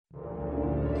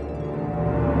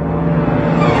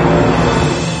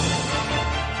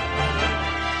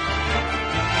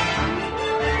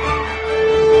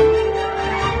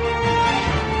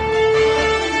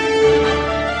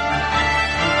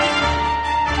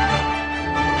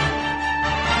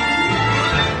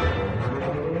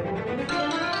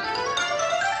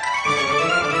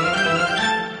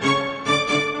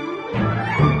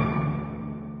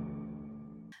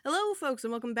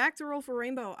and welcome back to Roll for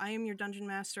Rainbow. I am your Dungeon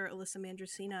Master, Alyssa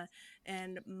Mandracina,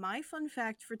 and my fun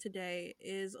fact for today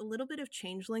is a little bit of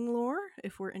Changeling lore,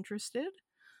 if we're interested.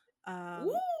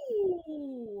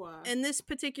 Ooh! And this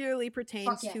particularly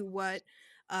pertains yeah. to what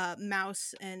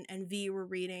Mouse and V were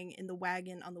reading in the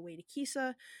wagon on the way to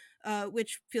Kisa,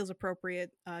 which feels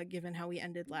appropriate given how we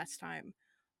ended last time.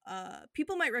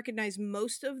 People might recognize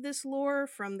most of this lore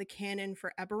from the canon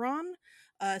for Eberron,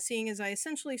 seeing as I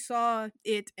essentially saw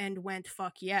it and went,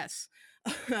 fuck yes.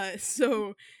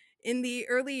 So, in the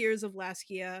early years of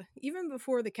Laskia, even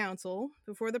before the Council,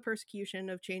 before the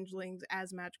persecution of changelings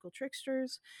as magical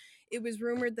tricksters, it was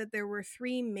rumored that there were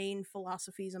three main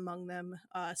philosophies among them,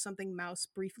 something Mouse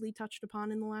briefly touched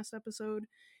upon in the last episode.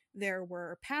 There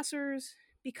were passers,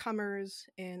 becomers,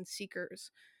 and seekers.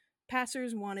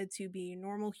 Passers wanted to be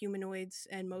normal humanoids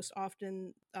and most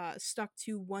often stuck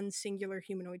to one singular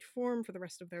humanoid form for the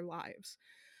rest of their lives.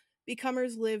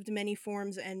 Becomers lived many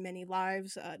forms and many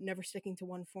lives, never sticking to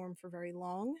one form for very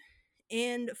long.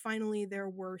 And finally, there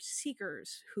were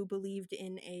seekers who believed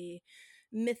in a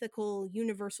mythical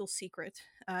universal secret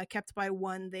kept by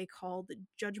one they called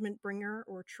Judgment Bringer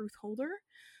or Truth Holder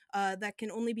that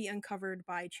can only be uncovered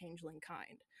by changeling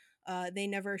kind. They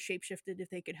never shapeshifted if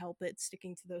they could help it,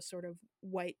 sticking to those sort of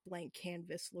white blank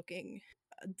canvas looking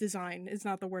design is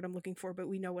not the word I'm looking for, but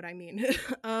we know what I mean.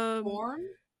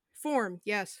 Form,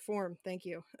 yes, form. Thank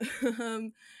you.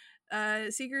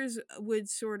 Seekers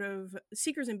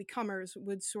and becomers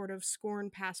would sort of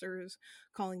scorn passers,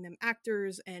 calling them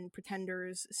actors and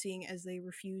pretenders, seeing as they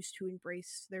refuse to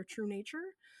embrace their true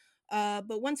nature.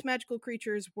 But once magical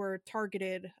creatures were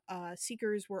targeted,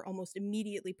 seekers were almost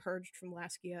immediately purged from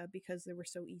Laskia because they were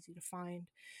so easy to find,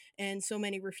 and so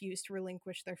many refused to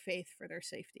relinquish their faith for their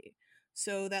safety.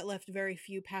 So that left very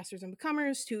few passers and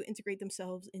becomers to integrate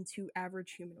themselves into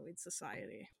average humanoid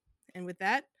society. And with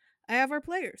that, I have our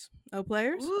players. Oh,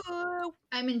 players? Ooh,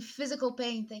 I'm in physical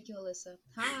pain. Thank you, Alyssa.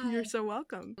 Hi. You're so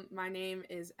welcome. My name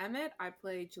is Emmett. I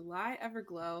play July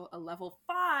Everglow, a level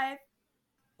 5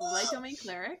 light domain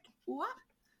cleric. What?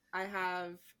 I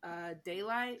have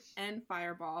Daylight and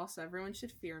Fireball, so everyone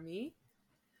should fear me.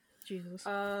 Jesus.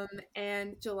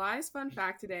 And July's fun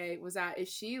fact today was that if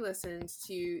she listens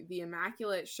to the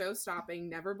immaculate, show-stopping,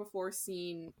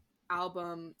 never-before-seen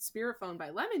album Spirit Phone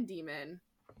by Lemon Demon.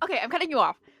 Okay, I'm cutting you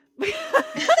off.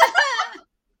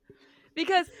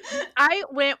 Because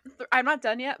I'm not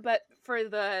done yet, but for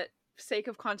the sake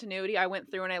of continuity, I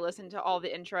went through and I listened to all the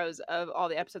intros of all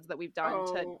the episodes that we've done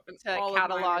to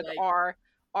catalog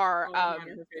our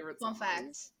fun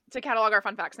facts. To catalog our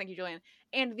fun facts. Thank you, Julian.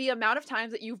 And the amount of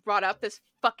times that you've brought up this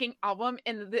fucking album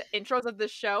in the intros of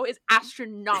this show is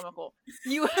astronomical.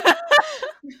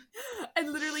 I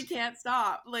literally can't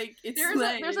stop. Like, it's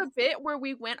there's a bit where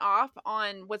we went off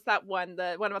on what's that one,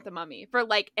 the one about the mummy, for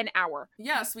like an hour.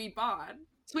 Yeah, Sweet Bod.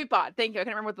 Sweet Bod. Thank you. I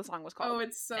can't remember what the song was called. Oh,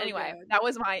 it's so anyway. Good. That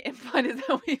was my input. Is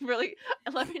that we really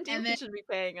Lemon Demon should be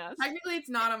paying us. Technically, it's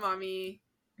not a mummy.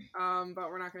 But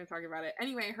we're not going to talk about it.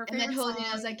 Anyway, her favorite and then holding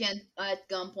song... us again at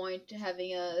gunpoint,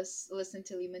 having us listen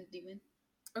to Lemon Demon.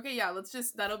 Okay, yeah,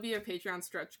 that'll be a Patreon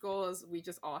stretch goal, as we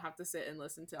just all have to sit and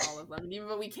listen to all of Lemon Demon,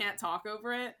 but we can't talk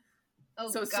over it. Oh,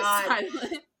 so it's God. just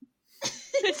silent.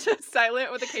 It's just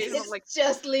silent with occasional, it's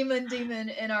just Lemon Demon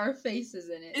and our faces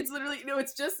in it. It's literally,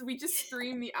 we just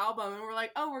stream the album, and we're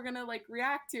like, oh, we're gonna, like,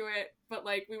 react to it, but,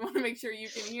 like, we want to make sure you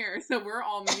can hear, so we're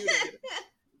all muted.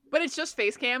 But it's just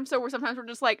face cam, so we're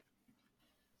just like,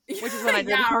 which is when I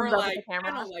did we're like, the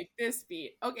camera. I don't like this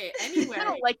beat. Okay, anyway. I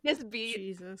don't like this beat.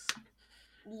 Jesus.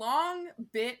 Long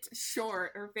bit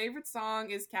short, her favorite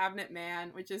song is Cabinet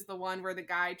Man, which is the one where the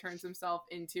guy turns himself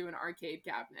into an arcade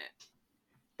cabinet.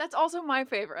 That's also my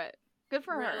favorite. Good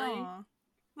for her. Aww.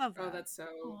 Love that. Oh, that's so...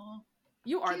 Aww.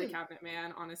 You are the Cabinet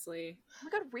Man, honestly. Oh my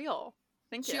god, real.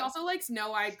 Thank you. She also likes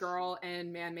No-Eyed Girl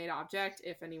and Man-Made Object,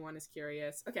 if anyone is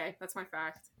curious. Okay, that's my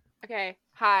fact. Okay,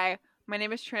 hi. My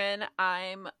name is Trin.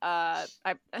 I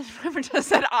just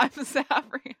said I'm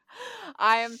Safria.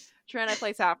 I'm Trin. I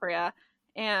play Safria.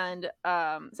 And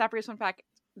Safria's fun fact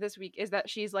this week is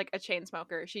that she's like a chain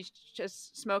smoker. She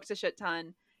just smokes a shit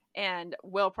ton and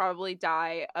will probably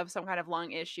die of some kind of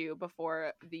lung issue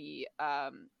before the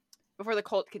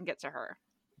cult can get to her.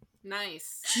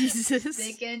 Nice. Jesus.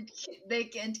 They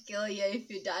can't kill you if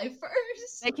you die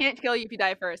first. They can't kill you if you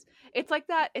die first. It's like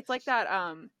that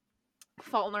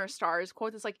Fault in Our Stars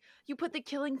quote. It's like, you put the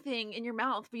killing thing in your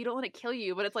mouth, but you don't let it kill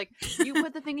you. But it's like, you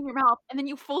put the thing in your mouth and then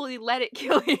you fully let it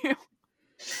kill you.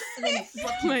 And then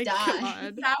fucking My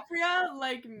die. God. Capria,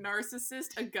 like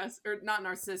narcissist not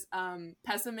narcissist,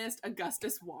 pessimist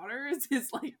Augustus Waters is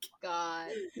like God.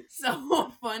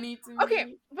 so funny to me.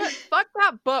 Okay, but fuck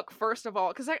that book first of all,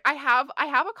 because I have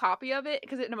a copy of it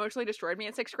because it emotionally destroyed me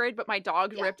in 6th grade. But my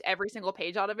dog Yeah. ripped every single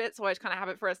page out of it, so I just kind of have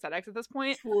it for aesthetics at this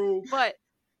point. True. But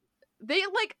they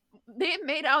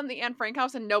made out in the Anne Frank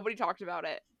house and nobody talked about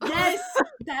it. Yes,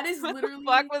 that is What literally.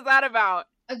 the fuck was that about?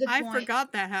 A good I point.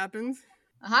 forgot that happens.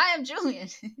 Hi, I'm Julian.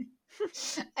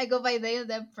 I go by they and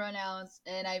them pronouns,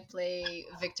 and I play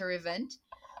Victor Event.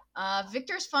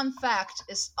 Victor's fun fact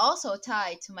is also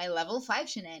tied to my level 5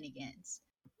 shenanigans.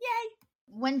 Yay!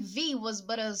 When V was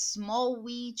but a small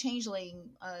wee changeling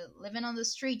living on the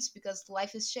streets because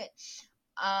life is shit,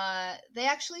 they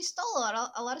actually stole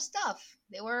a lot of stuff.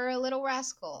 They were a little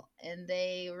rascal, and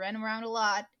they ran around a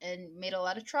lot and made a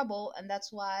lot of trouble, and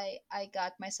that's why I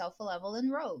got myself a level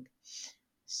in Rogue.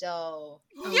 So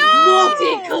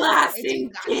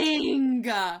Multi-classing king.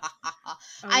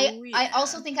 I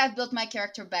also think I've built my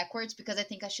character backwards because I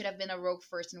think I should have been a rogue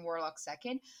first and warlock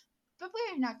second. But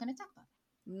we're not going to talk about that.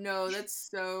 No, that's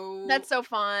so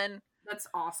fun. That's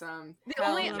awesome.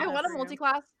 I want a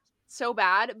multi-class so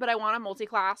bad, but I want a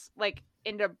multi-class like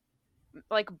into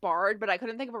like bard, but I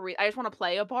couldn't think of I just want to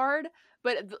play a bard,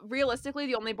 but realistically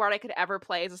the only bard I could ever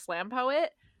play is a slam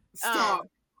poet. Stop.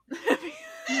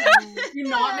 Do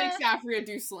not make Saphria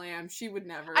do slam. She would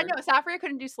never. I know Saphria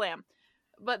couldn't do slam,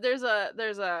 but there's a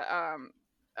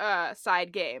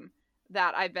side game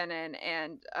that I've been in,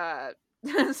 and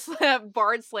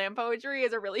bard slam poetry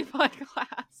is a really fun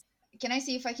class. Can I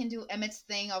see if I can do Emmett's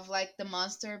thing of like the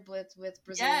monster with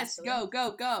Brazilian? Yes,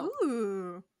 go.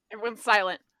 Ooh. Everyone's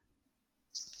silent.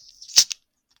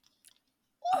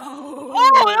 Oh,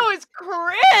 that was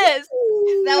Chris.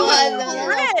 That was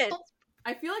Chris.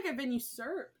 I feel like I've been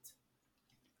usurped.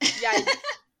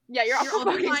 Yeah, you're off You're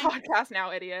the fucking on my- podcast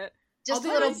now, idiot. just a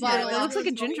I'll little do bottle. It looks of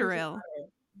like a ginger ale.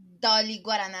 Dolly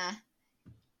Guarana.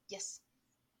 Yes.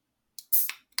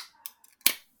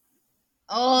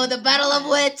 Oh, the battle of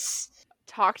wits.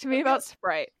 Talk to me about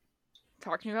Sprite.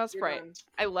 You're done.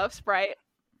 I love Sprite.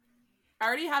 I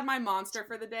already had my monster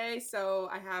for the day, so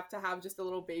I have to have just a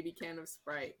little baby can of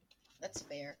Sprite. That's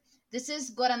fair. This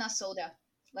is Guarana soda.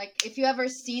 Like, if you ever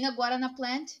seen a Guarana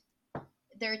plant,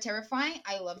 they're terrifying.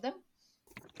 I love them.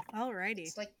 Alrighty.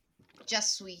 It's like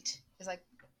just sweet. It's like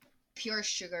pure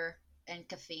sugar and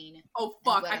caffeine. Oh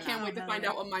fuck, I Guarana. can't wait to find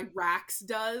out what my Rax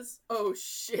does. Oh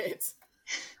shit.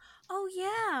 Oh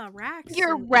yeah, racks.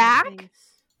 Your and rack? things.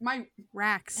 My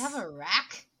Racks. I have a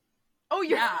rack? Oh,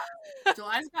 yeah.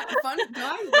 July's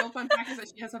real fun fact is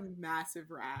that she has a massive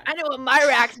rack. I know what my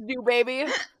racks do, baby.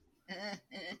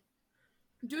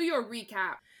 Do your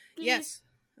recap. Please. Yes,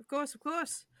 of course.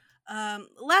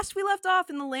 Last we left off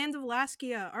in the land of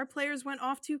Laskia, our players went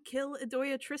off to kill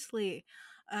Idoia Trisley.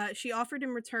 She offered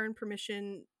in return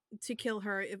permission to kill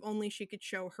her if only she could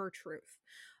show her truth.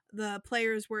 The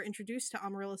players were introduced to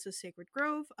Amaryllis' sacred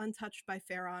grove, untouched by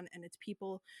Pharaon and its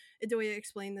people. Idoia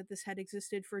explained that this had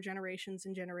existed for generations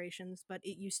and generations, but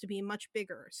it used to be much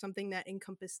bigger, something that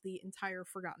encompassed the entire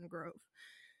Forgotten Grove.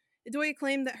 Idoia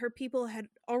claimed that her people had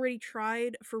already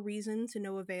tried for reason to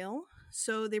no avail,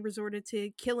 so they resorted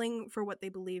to killing for what they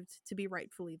believed to be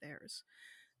rightfully theirs.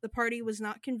 The party was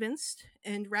not convinced,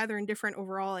 and rather indifferent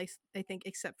overall, I think,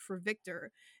 except for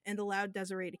Victor, and allowed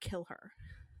Desiree to kill her.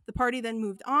 The party then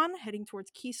moved on, heading towards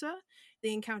Kisa.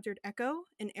 They encountered Echo,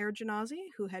 an air Janazi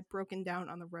who had broken down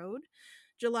on the road.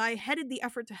 July headed the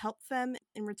effort to help them.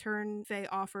 In return, Faye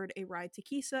offered a ride to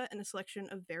Kisa and a selection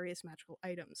of various magical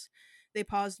items. They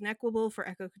paused in Equable for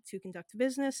Echo to conduct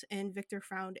business, and Victor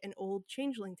found an old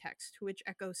changeling text, which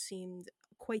Echo seemed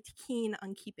quite keen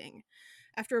on keeping.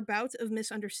 After a bout of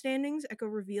misunderstandings, Echo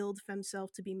revealed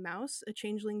himself to be Mouse, a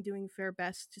changeling doing fair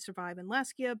best to survive in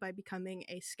Laskia by becoming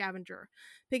a scavenger,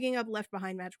 picking up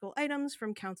left-behind magical items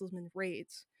from councilman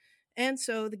raids. And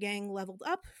so the gang leveled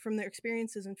up from their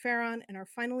experiences in Pharaon and are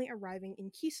finally arriving in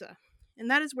Kisa. And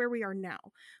that is where we are now,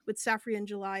 with Saphria and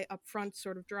July up front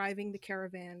sort of driving the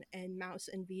caravan, and Mouse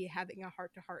and V having a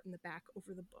heart-to-heart in the back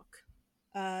over the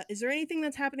book. Is there anything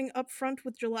that's happening up front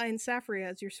with July and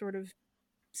Saphria as you're sort of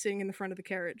sitting in the front of the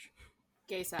carriage?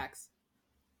 Gay sex.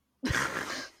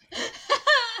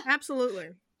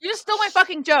 Absolutely. You just stole my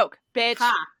fucking joke, bitch.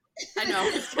 Ha! I know,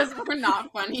 it's because we're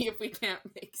not funny if we can't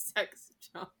make sex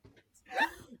jokes.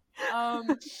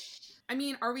 I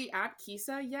mean, are we at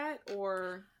Kisa yet,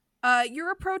 or?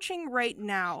 You're approaching right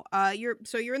now. You're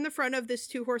in the front of this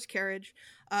 2-horse carriage,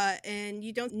 and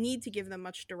you don't need to give them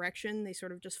much direction. They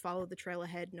sort of just follow the trail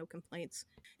ahead, no complaints.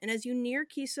 And as you near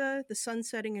Kisa, the sun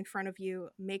setting in front of you,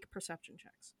 make perception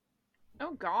checks.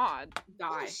 Oh God.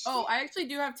 Die. shit. Oh, I actually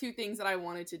do have 2 things that I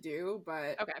wanted to do,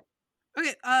 but Okay.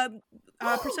 Okay,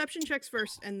 perception checks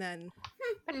first, and then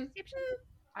Perception.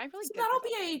 I'm really so good. that'll for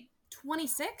that. be a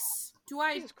 26. Do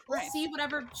I Jesus Christ. see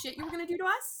whatever shit you were gonna do to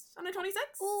us on a 26?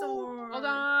 Or Hold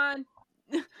on.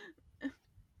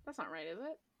 That's not right, is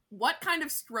it? what kind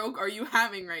of stroke are you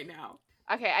having right now?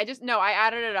 Okay, I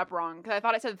added it up wrong because I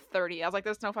thought it said 30. I was like,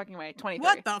 there's no fucking way. 23.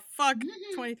 what the fuck?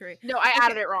 23. No, I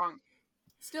added it wrong.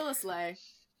 Still a sleigh.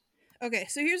 Okay,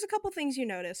 so here's a couple things you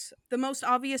notice. The most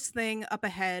obvious thing up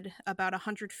ahead, about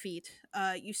 100 feet,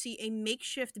 you see a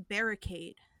makeshift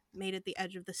barricade made at the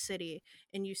edge of the city,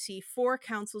 and you see 4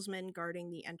 councilsmen guarding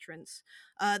the entrance.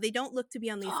 They don't look to be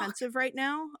on the Fuck. offensive right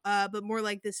now, but more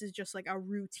like this is just like a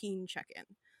routine check-in.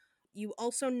 You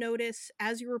also notice,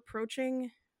 as you're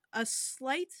approaching, a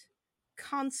slight,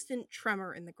 constant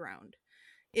tremor in the ground.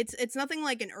 It's nothing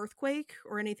like an earthquake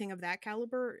or anything of that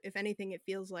caliber. If anything, it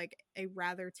feels like a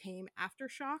rather tame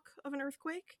aftershock of an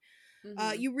earthquake.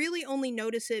 Mhm. You really only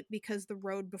notice it because the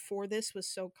road before this was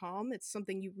so calm. It's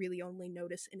something you really only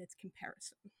notice in its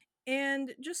comparison.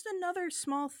 And just another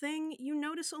small thing, you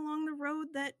notice along the road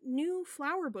that new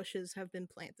flower bushes have been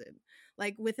planted,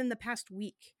 like within the past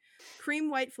week. Cream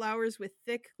white flowers with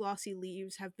thick, glossy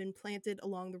leaves have been planted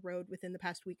along the road within the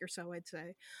past week or so, I'd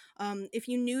say. If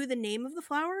you knew the name of the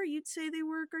flower, you'd say they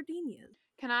were gardenias.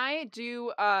 Can I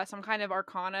do some kind of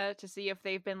arcana to see if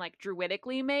they've been like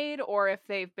druidically made or if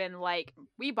they've been like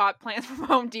we bought plants from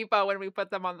Home Depot when we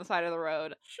put them on the side of the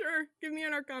road? Sure, give me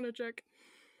an arcana check.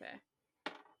 Okay.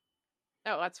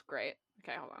 Oh, that's great.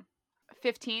 Okay, hold on.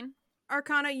 15.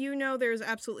 Arcana, you know there's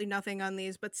absolutely nothing on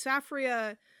these, but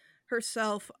Safria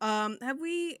herself, have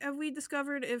we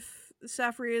discovered if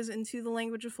Safria is into the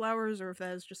language of flowers or if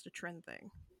that is just a trend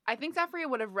thing? I think Zafria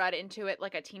would have read into it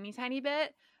like a teeny tiny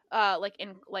bit. Like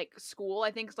in like school,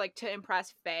 I think like to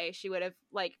impress Faye, she would have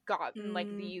like gotten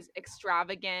like these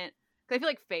extravagant. Cause I feel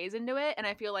like Faye's into it, and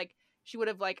I feel like she would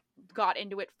have like got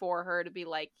into it for her to be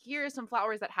like, here's some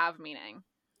flowers that have meaning.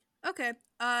 Okay.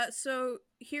 So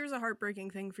here's a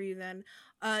heartbreaking thing for you then.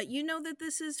 You know that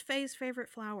this is Faye's favorite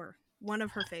flower, one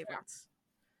of her favorites.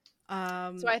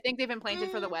 So I think they've been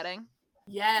planted for the wedding.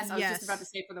 Yes, I was Yes. just about to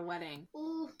say for the wedding.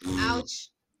 Ooh, ouch.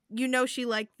 You know she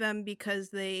liked them because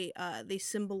they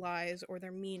symbolize, or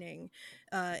their meaning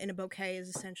in a bouquet is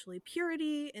essentially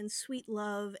purity and sweet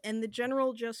love and the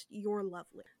general just you're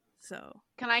lovely. So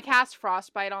Can I cast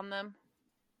frostbite on them?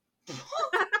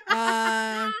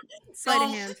 sleight of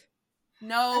hand.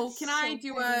 No, That's can I so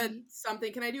do pretty.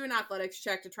 something? Can I do an athletics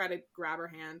check to try to grab her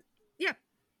hand?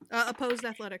 Opposed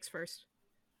athletics first.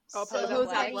 Oh, So opposed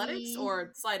Opposed athletics. athletics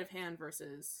or sleight of hand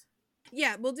versus?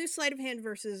 Yeah, we'll do sleight of hand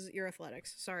versus your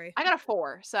athletics. Sorry. I got a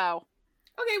 4, so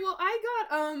Okay, well I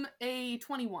got a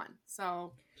 21.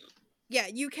 So Yeah,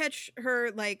 you catch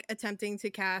her like attempting to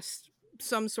cast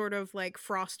some sort of like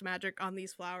frost magic on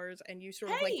these flowers, and you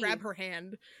sort of like Hey! grab her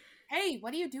hand. hey,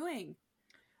 what are you doing?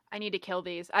 I need to kill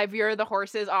these. I veer the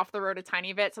horses off the road a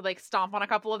tiny bit, so like stomp on a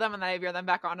couple of them, and then I veer them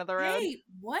back onto the road. Hey,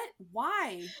 what?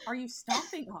 Why are you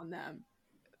stomping on them?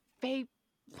 Faye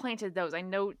planted those. I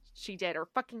know she did. Or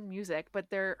fucking music, but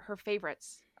they're her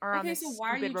favorites. Are on Okay, this so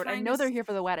why are stupid you road. I trying know to they're here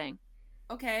for the wedding.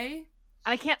 Okay,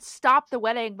 And I can't stop the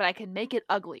wedding, but I can make it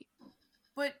ugly.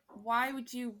 but why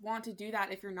would you want to do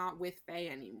that if you're not with Faye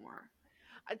anymore?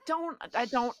 I don't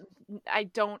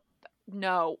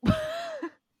know.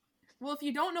 Well, if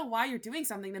you don't know why you're doing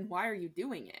something, then why are you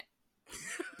doing it?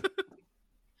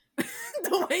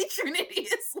 The way Trinity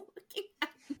is looking at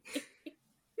me.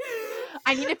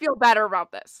 I need to feel better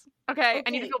about this. Okay? I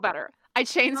need to Okay. feel better. I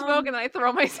chain smoke and then I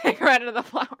throw my cigarette into the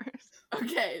flowers.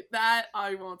 Okay, that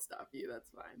I won't stop you. That's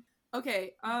fine.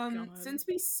 Okay, God. since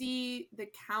we see the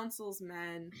council's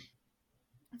men,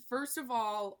 first of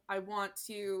all, I want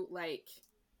to like,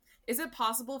 is it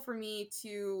possible for me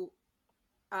to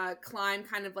climb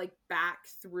kind of like back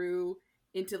through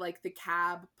into like the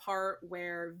cab part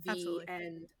where V Absolutely.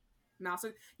 and Mouse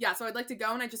are? Yeah, so I'd like to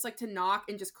go and I'd just like to knock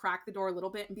and just crack the door a little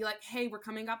bit and be like, hey, we're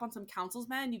coming up on some council's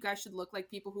men. You guys should look like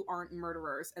people who aren't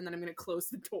murderers. And then I'm going to close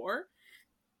the door.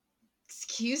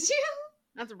 Excuse you?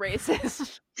 That's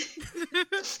racist.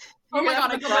 Oh my Yeah,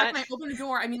 god, I that's go back and right. I open the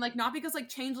door. I mean, like, not because, like,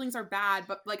 changelings are bad,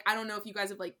 but, like, I don't know if you guys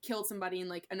have, like, killed somebody in,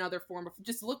 like, another form of,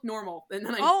 just look normal. And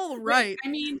then All right. I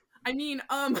mean, I mean,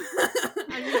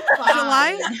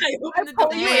 July? I open the door.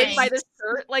 Pull you in by Thanks. the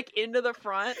skirt, like into the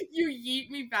front. You yeet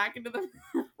me back into the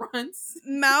front.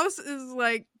 Mouse is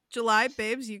like, July,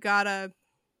 babes, you gotta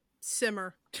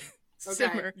simmer. Okay,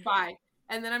 Simmer. bye.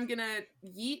 And then I'm gonna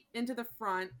yeet into the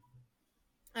front,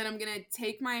 and I'm gonna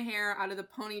take my hair out of the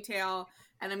ponytail,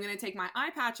 and I'm going to take my eye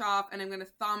patch off, and I'm going to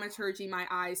thaumaturgy my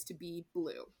eyes to be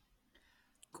blue.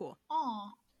 Cool.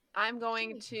 Aw. I'm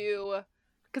going to,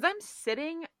 because I'm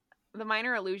sitting, the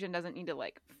minor illusion doesn't need to,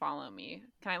 like, follow me.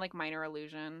 Can I, like, minor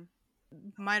illusion?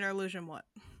 Minor illusion what?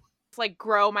 It's like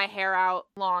grow my hair out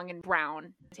long and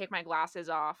brown. Take my glasses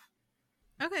off.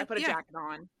 Okay, I put a jacket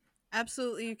on.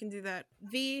 Absolutely, you can do that.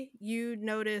 V, you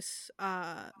notice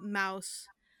Mouse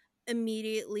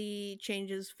immediately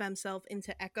changes Femself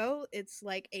into Echo. It's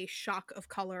like a shock of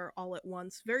color all at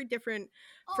once. Very different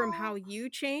from how you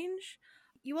change.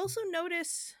 You also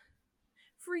notice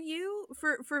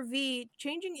for V,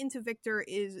 changing into Victor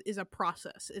is a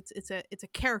process. It's a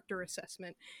character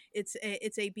assessment. It's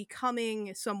a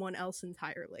becoming someone else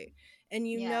entirely. And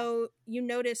you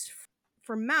notice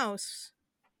for Mouse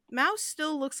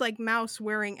still looks like Mouse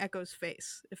wearing Echo's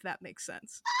face, if that makes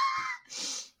sense.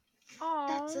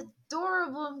 That's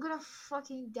adorable. I'm gonna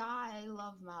fucking die. I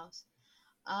love Mouse.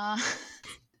 I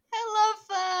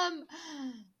love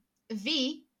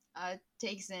V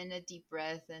takes in a deep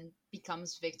breath and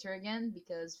becomes Victor again,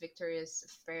 because Victor is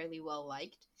fairly well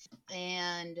liked.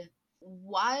 And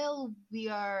while we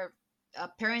are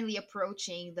apparently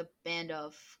approaching the band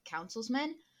of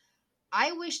councilsmen,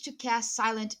 I wish to cast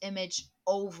Silent Image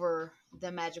over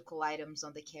the magical items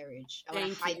on the carriage. I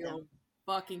want to hide them.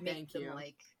 Fucking Make thank them you.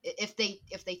 like if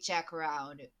they check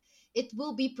around, it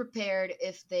will be prepared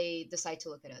if they decide to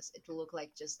look at us. It will look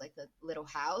like just like a little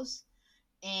house.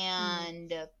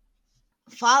 And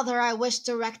Father, I wish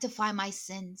to rectify my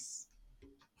sins.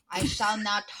 I shall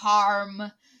not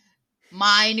harm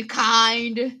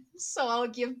mankind. So I'll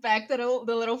give back the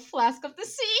little flask of the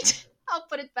seed. I'll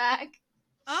put it back.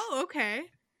 Oh, okay.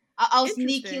 I'll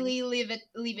Interesting. sneakily leave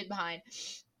it behind.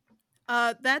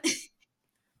 That's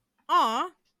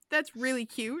that's really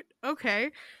cute.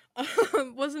 Okay.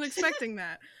 Wasn't expecting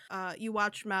that. You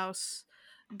watch Mouse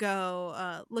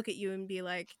go look at you and be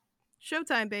like,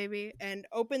 "Showtime, baby," and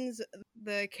opens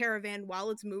the caravan while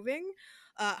it's moving,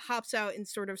 hops out and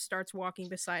sort of starts walking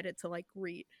beside it to like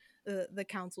greet the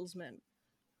councilsmen.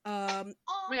 Oh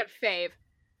my god, fave.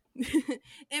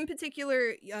 In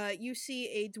particular, you see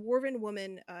a dwarven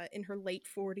woman in her late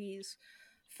 40s,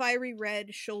 fiery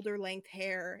red shoulder-length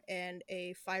hair, and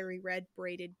a fiery red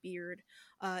braided beard,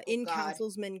 in God.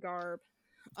 councilsman garb.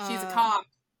 She's a cop.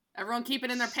 Everyone keep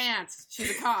it in their pants.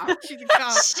 She's a cop. She's a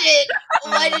cop. Shit!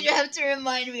 Why did you have to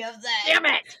remind me of that? Damn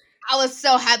it! I was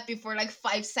so happy for like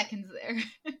 5 seconds there.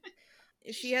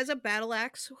 She has a battle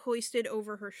axe hoisted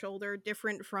over her shoulder,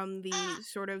 different from the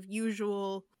sort of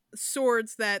usual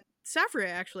swords that Saphria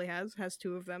actually has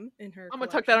 2 of them in her I'm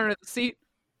gonna tuck that under the seat.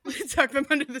 tuck them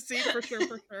under the seat for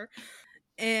sure.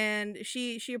 And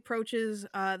she approaches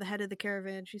the head of the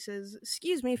caravan. She says,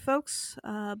 "Excuse me, folks,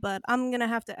 but I'm gonna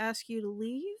have to ask you to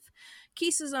leave.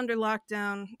 Kisa's under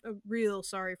lockdown. Real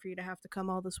sorry for you to have to come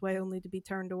all this way only to be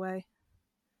turned away."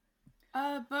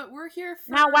 But we're here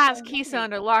for... Now why is Kisa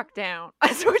under lockdown?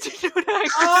 That's what you're doing.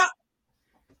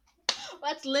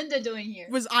 What's Linda doing here?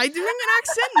 Was I doing an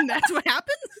accent and that's what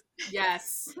happened?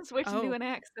 Yes. Switching to an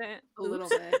accent. A little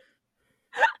bit.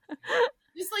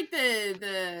 Just like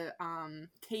the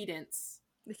cadence.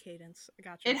 The cadence. I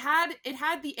gotcha. It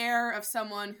had the air of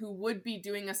someone who would be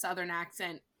doing a southern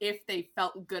accent if they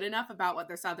felt good enough about what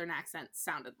their southern accent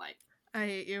sounded like. I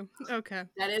hate you. Okay.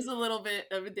 That is a little bit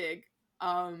of a dig.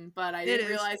 But I didn't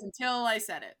realize until I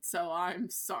said it, so I'm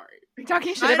sorry. Are you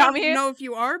talking shit I about don't me? know if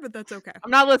you are, but that's okay. I'm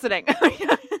not listening.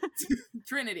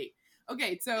 Trinity.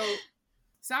 Okay, so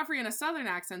Safri in a southern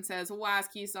accent says, "Well, why is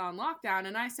Kisa on lockdown?"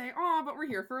 And I say, "Oh, but we're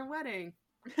here for a wedding."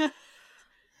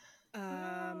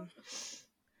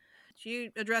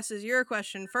 She addresses your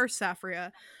question first,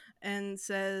 Safria, and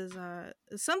says,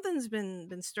 "Something's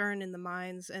been stirring in the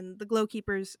mines, and the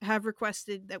Glowkeepers have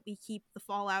requested that we keep the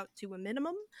fallout to a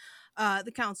minimum.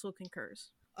 The council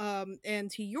concurs.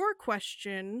 And to your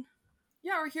question..."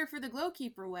 Yeah, we're here for the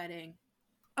Glowkeeper wedding.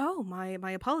 Oh,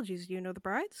 my apologies. Do you know the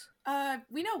brides?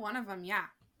 We know one of them, yeah.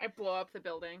 I blow up the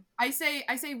building. I say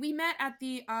we met at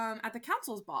the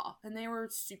council's ball, and they were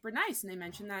super nice, and they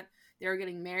mentioned that they were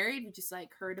getting married. We just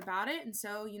like heard about it, and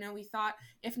so we thought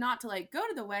if not to like go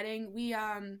to the wedding, we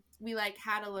like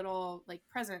had a little like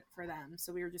present for them,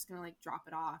 so we were just gonna like drop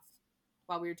it off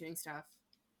while we were doing stuff.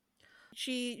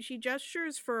 She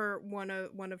gestures for one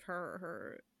of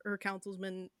her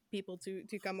councilsmen people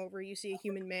to come over. You see a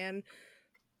human man.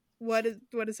 What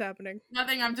is happening?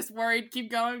 Nothing. I'm just worried.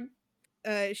 Keep going.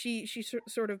 She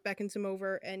sort of beckons him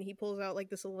over, and he pulls out like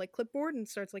this little like clipboard and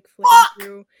starts like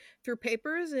flipping through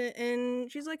papers, and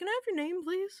she's like, "Can I have your name,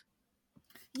 please?"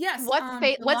 Yes.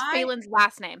 What's Phelan's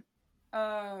last name?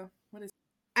 What is?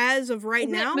 as of right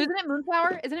now, Isn't it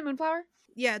Moonflower? Isn't it Moonflower?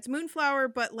 yeah, it's Moonflower,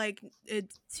 but like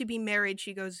to be married,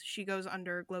 she goes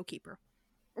under Glowkeeper.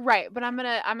 Right, but I'm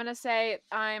gonna say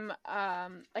I'm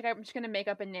just gonna make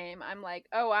up a name. I'm like,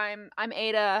 oh, I'm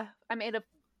Ada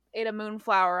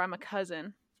Moonflower. I'm a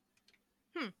cousin.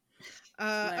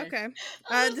 Okay.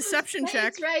 Oh, Deception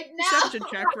check. suspense right now. Deception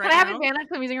check Can right I have now. advantage?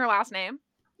 'Cause I'm using her last name.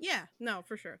 Yeah, no,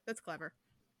 for sure. That's clever.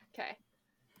 Okay.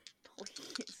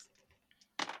 Please.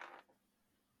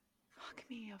 Fuck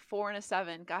me, a 4 and a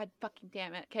 7. God fucking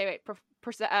damn it. Okay,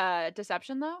 wait.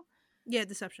 Deception though. Yeah,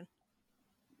 deception.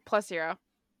 +0.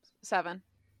 7.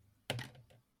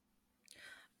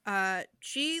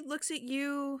 She looks at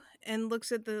you and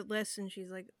looks at the list, and she's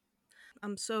like,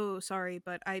 "I'm so sorry,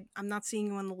 but I'm not seeing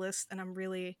you on the list, and I'm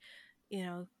really,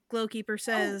 Glowkeeper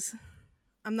says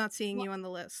I'm not seeing you on the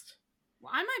list."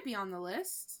 Well, I might be on the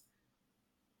list.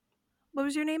 What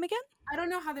was your name again? I don't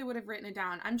know how they would have written it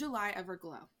down. I'm July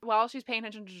Everglow. While she's paying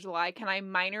attention to July, can I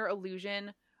minor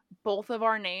illusion both of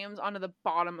our names onto the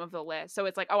bottom of the list? So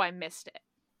it's like, oh, I missed it.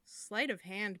 Sleight of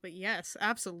hand, but yes,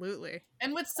 absolutely.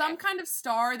 And with some kind of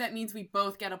star, that means we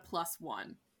both get a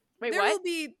 +1. Wait, There what? will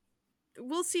be.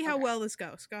 We'll see how Okay. well this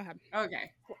goes. Go ahead.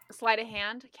 Okay. Sleight of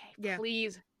hand? Okay, Yeah.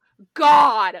 please.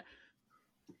 God!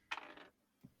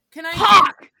 Can I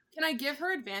Fuck! can I give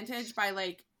her advantage by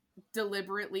like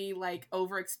deliberately like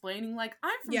over explaining like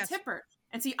I'm from Yes. Tipper.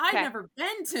 And see, I'd Okay. never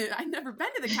been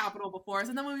to the Capitol before.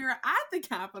 So then when we were at the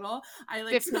Capitol, I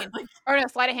like 15. like Or no,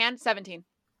 sleight of hand, 17.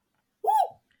 woo!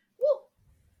 Woo.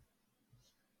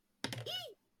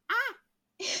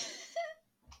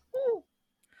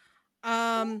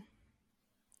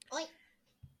 Oink.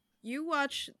 You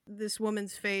watch this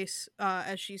woman's face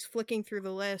as she's flicking through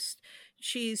the list.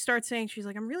 She starts saying, she's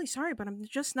like, "I'm really sorry, but I'm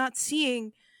just not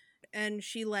seeing." And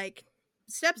she like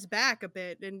steps back a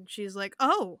bit, and she's like,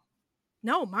 "Oh,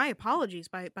 no, my apologies.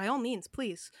 By all means,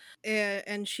 please."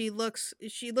 And she looks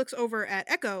over at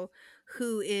Echo,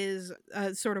 who is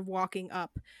sort of walking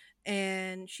up,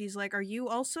 and she's like, "Are you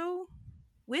also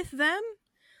with them?"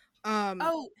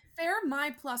 Oh, fair my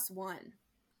 +1.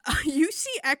 You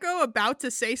see Echo about to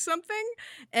say something,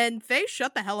 and Faye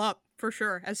shut the hell up for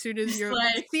sure as soon as you're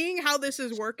Like- seeing how this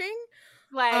is working.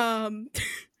 Like, And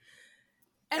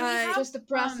we have Just the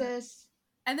process.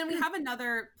 and then we have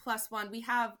another +1. We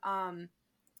have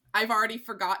I've already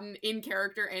forgotten in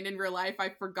character and in real life.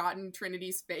 I've forgotten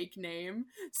Trinity's fake name.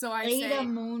 So I Ada say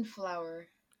Moonflower.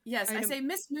 yes. I Item- say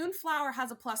Miss Moonflower has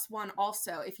a +1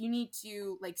 also. If you need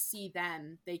to like see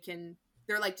them,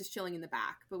 they're like just chilling in the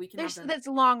back, but we can have them. that's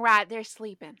a long ride. They're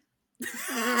sleeping.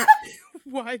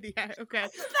 Why the okay?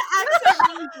 The accent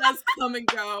really does come and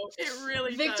go. It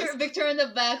really does. Victor in the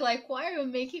back, like, why are you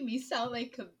making me sound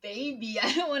like a baby?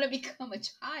 I don't want to become a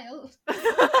child.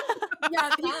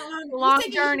 Yeah, Long he's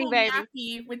taking journey, a little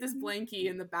baby. nappy with his blankie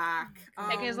in the back.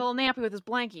 Taking his little nappy with his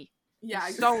blankie. Yeah,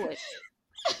 He stole it.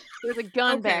 There's a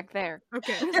gun Okay. back there.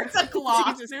 Okay. There's a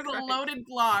Glock. Jesus There's a Christ. loaded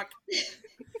Glock.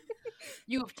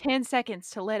 You have 10 seconds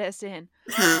to let us in.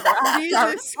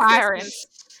 Jesus Firing. Christmas.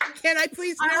 Can I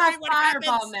please I narrate have what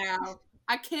fireball happens? now.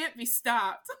 I can't be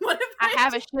stopped. What if I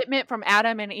have a shipment from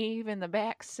Adam and Eve in the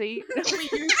back seat. we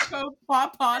use code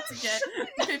PAWPAW to get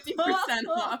 50%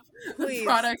 off the Please.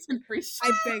 products and free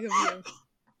I shipping? beg of you.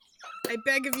 I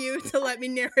beg of you to let me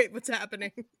narrate what's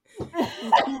happening.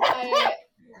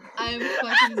 I'm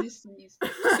fucking deceased.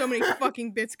 So many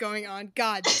fucking bits going on.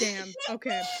 God damn.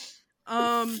 Okay.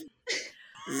 So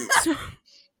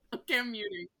Okay, I'm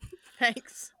muting.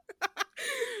 thanks.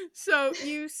 So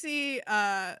you see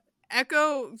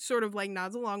Echo sort of like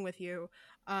nods along with you.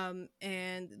 And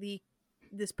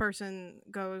this person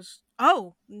goes,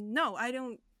 "Oh, no, I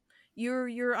don't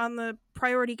you're on the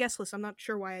priority guest list. I'm not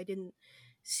sure why I didn't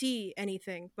see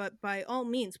anything, but by all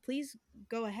means, please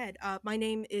go ahead. My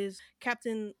name is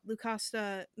Captain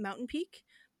Lucasta Mountain Peak,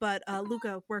 but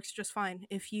Luca works just fine.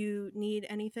 If you need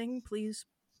anything, please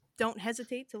don't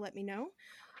hesitate to let me know.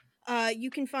 You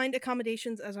can find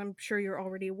accommodations, as I'm sure you're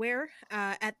already aware,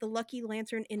 at the Lucky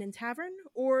Lantern Inn and Tavern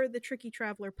or the Tricky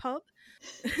Traveler Pub,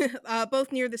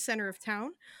 both near the center of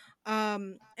town.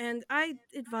 And I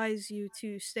advise you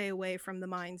to stay away from the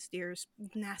mines, dears.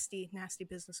 Nasty, nasty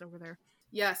business over there.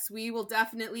 Yes, we will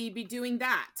definitely be doing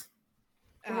that.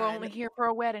 We're only here for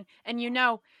a wedding. And you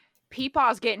know,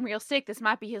 Peepaw's getting real sick. This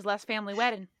might be his last family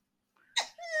wedding.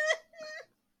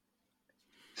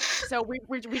 So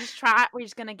we're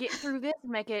just gonna get through this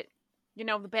and make it,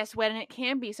 the best wedding it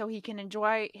can be, so he can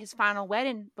enjoy his final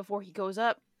wedding before he goes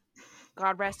up.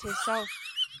 God rest his soul.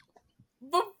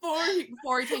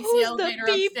 Before he takes the Who's elevator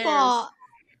the upstairs. Peepaw?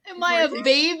 Am I a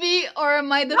baby or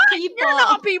am I the people? You're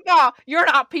not Peepaw. You're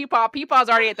not Peepaw. Peepaw's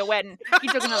already at the wedding. He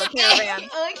took another caravan.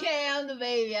 Okay, I'm the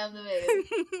baby. I'm the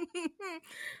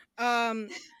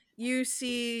baby. You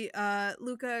see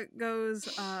Luca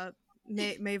goes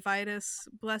may Vitus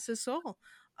bless his soul.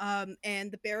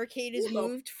 And the barricade is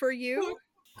moved for you.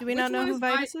 Do we Which not know one who is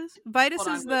Vitus is? Vitus Hold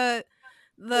on, is wait.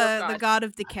 the God. god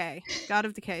of decay. God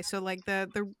of decay. So like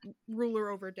the ruler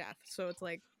over death. So it's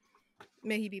like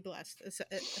may he be blessed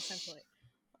essentially.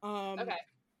 Okay.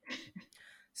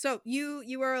 So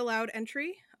you are allowed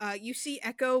entry. You see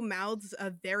Echo mouths a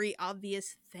very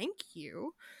obvious thank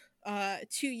you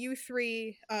to you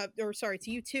three, or sorry,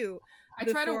 to you two. I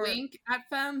try to Before wink at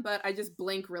Fem, but I just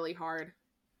blink really hard.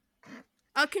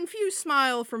 a confused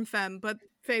smile from Fem, but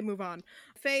Faye move on.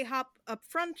 Faye hop up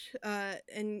front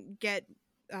and get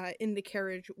in the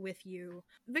carriage with you.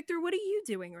 Victor, what are you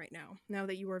doing right now? Now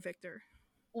that you are Victor.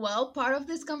 Well, part of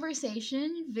this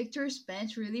conversation, Victor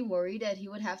spent really worried that he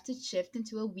would have to shift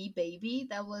into a wee baby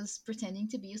that was pretending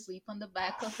to be asleep on the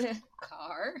back of the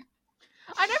car.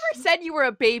 I never said you were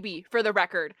a baby, for the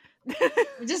record.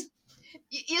 Just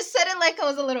you said it like I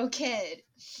was a little kid.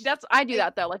 I do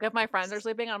that though. Like if my friends are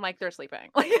sleeping, I'm like, they're sleeping.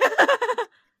 Like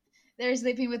They're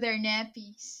sleeping with their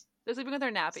nappies. they're sleeping with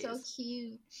their nappies. So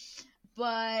cute.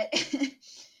 But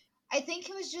I think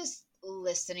he was just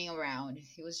listening around.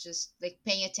 He was just like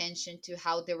paying attention to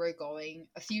how they were going.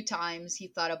 A few times he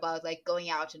thought about like going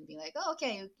out and being like, "Oh,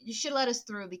 okay, you should let us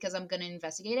through because I'm gonna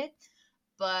investigate it."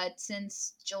 But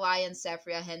since July and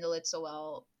Saphria handle it so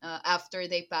well, after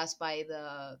they pass by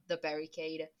the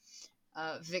barricade,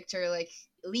 Victor like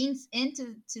leans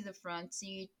into the front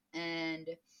seat and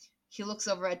he looks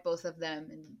over at both of them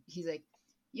and he's like,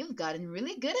 "You've gotten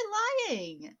really good at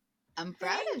lying. I'm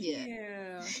proud of you."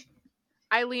 Yeah.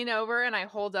 I lean over and I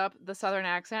hold up the southern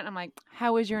accent. I'm like,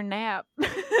 "How was your nap?"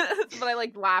 But I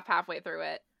like laugh halfway through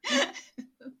it.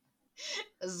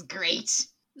 This is great.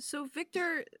 So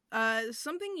Victor,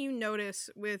 something you notice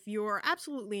with your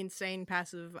absolutely insane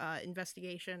passive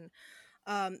investigation,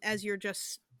 as you're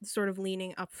just sort of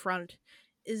leaning up front,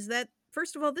 is that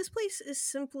first of all, this place is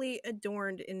simply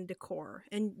adorned in decor,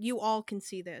 and you all can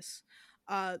see this.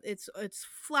 It's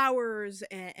flowers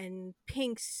and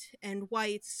pinks and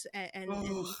whites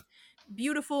and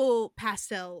beautiful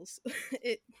pastels.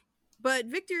 it But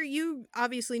Victor, you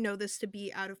obviously know this to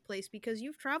be out of place because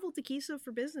you've traveled to Kisa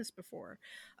for business before,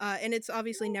 and it's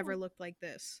obviously never looked like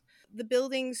this. The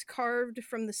buildings carved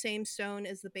from the same stone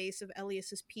as the base of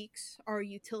Elias's peaks are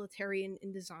utilitarian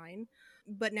in design,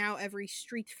 but now every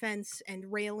street fence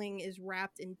and railing is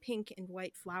wrapped in pink and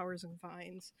white flowers and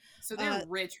vines. So they're Uh,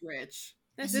 rich.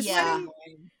 This this is Yeah.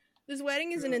 wedding, this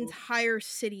wedding is an Ugh. entire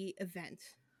city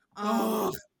event.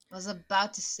 Ugh. I was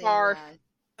about to say Barf.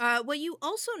 that. What you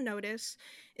also notice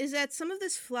is that some of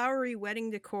this flowery wedding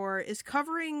decor is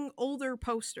covering older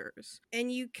posters,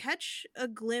 and you catch a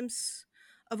glimpse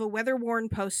of a weather-worn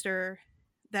poster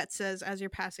that says, as you're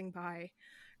passing by,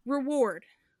 "Reward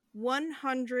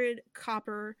 100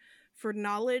 copper for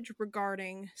knowledge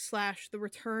regarding / the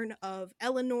return of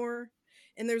Eleanor."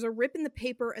 And there's a rip in the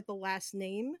paper at the last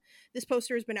name. This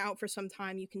poster has been out for some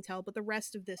time, you can tell, but the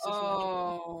rest of this is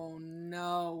legible. Oh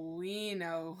no, we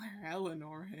know where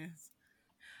Eleanor is.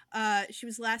 She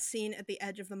was last seen at the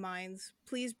edge of the mines.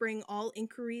 Please bring all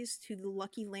inquiries to the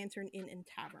Lucky Lantern Inn and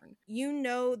Tavern. You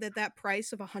know that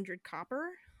price of 100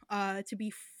 copper to be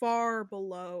far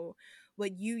below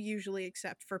what you usually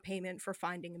accept for payment for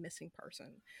finding a missing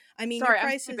person. I mean, Sorry, your I'm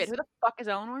price stupid. is... Who the fuck is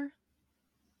Eleanor?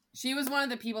 She was one of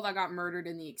the people that got murdered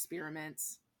in the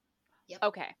experiments.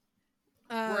 Okay.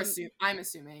 I'm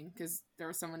assuming because there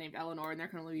was someone named Eleanor, and there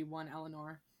can only be one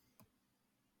Eleanor.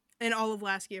 And all of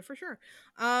Laskia, for sure.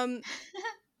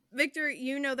 Victor,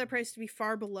 you know that price to be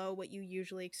far below what you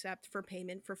usually accept for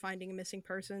payment for finding a missing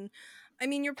person. I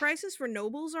mean, your prices for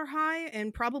nobles are high,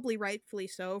 and probably rightfully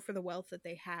so for the wealth that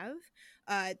they have.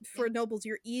 For nobles,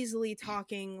 you're easily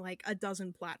talking like a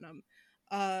dozen platinum.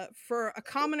 For a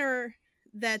commoner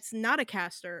that's not a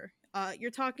caster,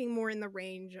 you're talking more in the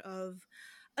range of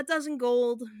a dozen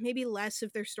gold, maybe less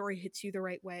if their story hits you the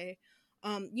right way.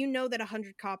 You know that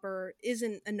 100 copper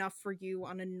isn't enough for you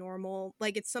on a normal,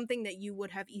 like it's something that you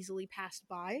would have easily passed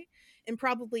by, and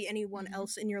probably anyone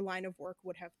else in your line of work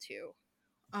would have too.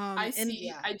 I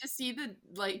just see the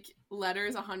like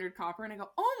letters 100 copper, and I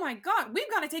go, "Oh my god, we've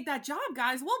got to take that job,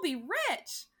 guys. We'll be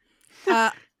rich."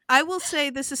 I will say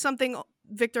this is something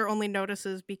Victor only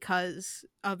notices because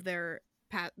of their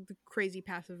the crazy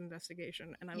passive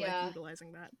investigation, and I like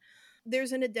utilizing that.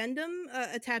 There's an addendum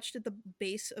attached at the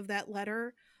base of that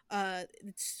letter.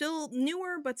 It's still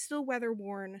newer, but still weather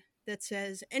worn. that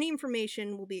says any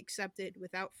information will be accepted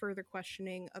without further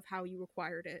questioning of how you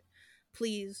acquired it.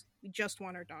 Please, we just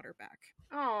want our daughter back.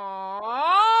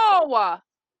 Oh,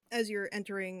 As you're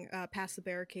entering past the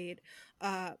barricade,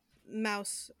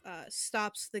 Mouse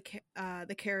stops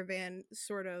the caravan,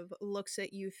 sort of looks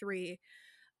at you three,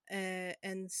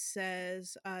 and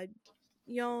says,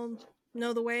 "Y'all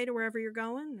know the way to wherever you're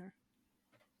going?" Or?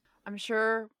 I'm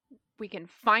sure we can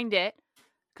find it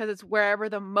because it's wherever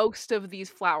the most of these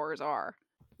flowers are.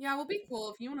 Yeah, we'll be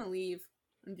cool if you want to leave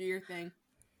and do your thing.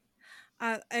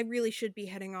 I really should be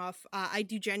heading off. I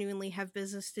do genuinely have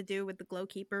business to do with the Glow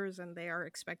Keepers, and they are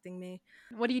expecting me.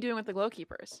 What are you doing with the glow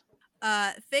keepers?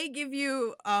 They give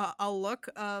you a look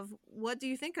of, what do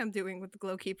you think I'm doing with the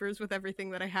Glow Keepers with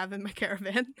everything that I have in my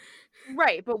caravan?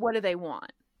 Right, but what do they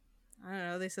want? I don't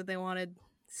know. They said they wanted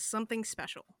something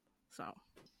special. So,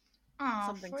 Aw,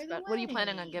 Something for the special. What are you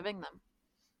planning on wedding. giving them?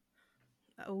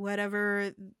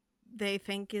 whatever they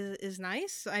think is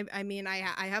nice. I mean, I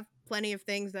have plenty of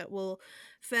things that will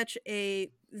fetch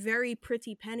a very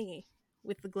pretty penny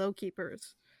with the Glow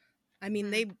Keepers. I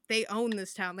mean, they own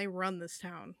this town. They run this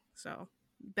town. So,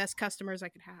 best customers I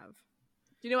could have.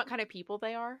 Do you know what kind of people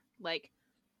they are? Like,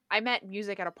 I met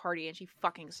Music at a party and she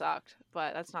fucking sucked,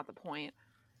 but that's not the point.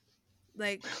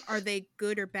 Like, are they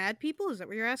good or bad people? Is that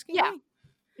what you're asking Yeah. me?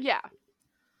 Yeah.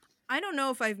 I don't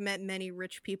know if I've met many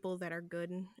rich people that are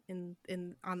good in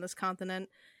on this continent,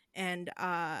 and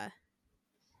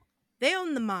they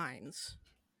own the mines,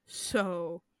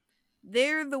 so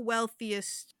they're the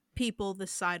wealthiest people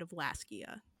this side of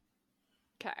Laskia.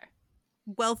 Okay.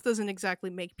 Wealth doesn't exactly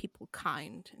make people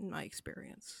kind, in my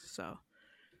experience. So,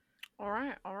 All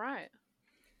right. All right.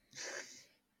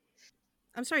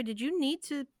 I'm sorry. Did you need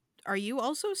to? Are you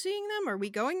also seeing them? Are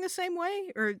we going the same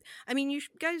way? Or, I mean, you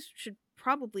guys should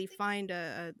probably find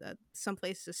a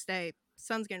someplace to stay.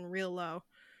 Sun's getting real low.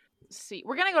 See,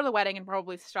 we're gonna go to the wedding and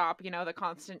probably stop, the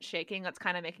constant shaking that's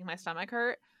kind of making my stomach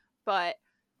hurt. But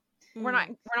we're not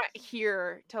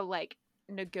here to like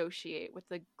negotiate with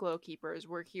the glow keepers.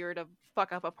 We're here to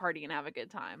fuck up a party and have a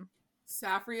good time.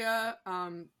 Safria,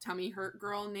 tummy hurt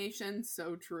girl nation,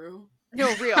 so true.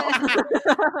 No, real.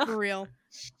 For real.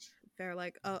 They're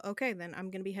like, oh, okay, then I'm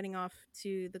gonna be heading off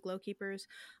to the Glow Keepers.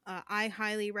 I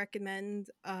highly recommend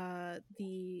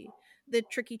the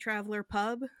Tricky Traveler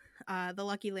pub. The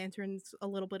Lucky Lantern's a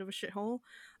little bit of a shithole,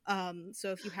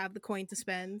 so if you have the coin to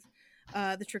spend,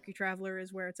 the Tricky Traveler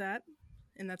is where it's at,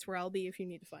 and that's where I'll be if you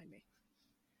need to find me.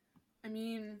 I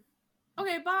mean,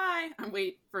 okay, bye. I'm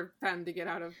wait for them to get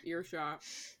out of earshot.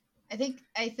 I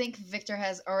think Victor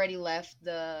has already left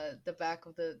the back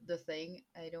of the thing.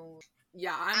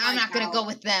 Yeah, I'm not gonna go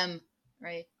with them,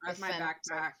 right? I have With my Fen.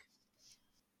 backpack.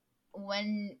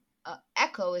 When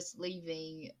Echo is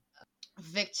leaving,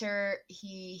 Victor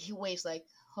he waves like,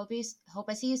 hope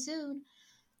I see you soon.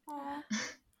 Aww.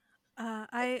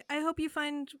 I hope you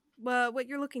find what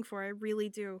you're looking for. I really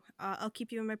do. I'll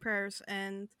keep you in my prayers,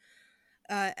 and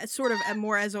sort of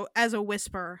more as a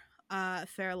whisper,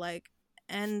 fair like,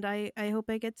 and I hope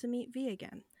I get to meet V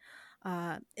again.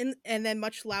 And then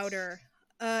much louder,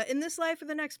 in this life or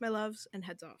the next, my loves, and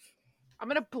heads off. I'm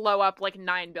gonna blow up like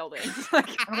 9 buildings.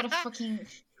 I'm gonna fucking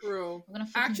True. I'm gonna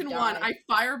fucking Action die. 1, I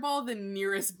fireball the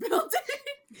nearest building.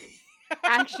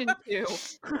 Action 2.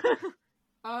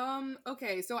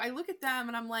 Okay, so I look at them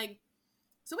and I'm like,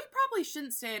 so we probably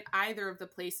shouldn't stay at either of the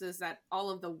places that all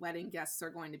of the wedding guests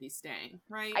are going to be staying,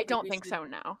 right? I don't think so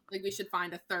now. Like, we should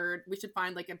find a third. We should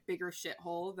find, like, a bigger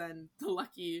shithole than the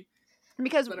lucky...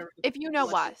 Because whatever. if you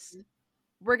know us,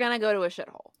 we're gonna go to a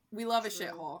shithole. We love a True.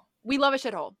 shithole. We love a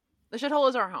shithole. The shithole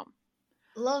is our home.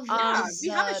 Love Yeah, is, we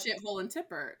have a shithole in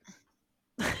Tippert.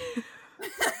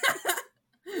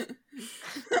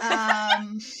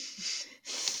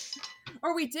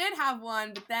 Or we did have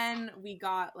one, but then we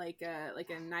got like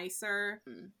a nicer,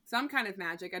 some kind of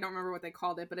magic. I don't remember what they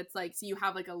called it, but it's like, so you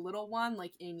have like a little one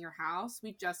like in your house.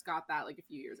 We just got that like a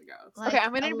few years ago. like Okay,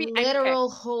 I'm gonna a be literal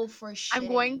hole for shitting. I'm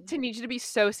going to need you to be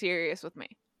so serious with me.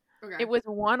 Okay. It was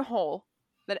one hole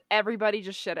that everybody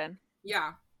just shit in.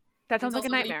 Yeah. That sounds Until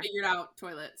like a somebody nightmare. Figured out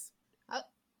toilets.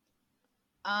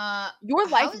 Your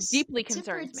how life is deeply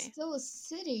concerns Tippert me. still a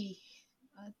city?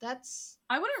 That's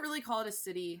I wouldn't really call it a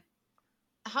city.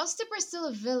 how's Tippert still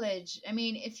a village? I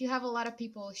mean, if you have a lot of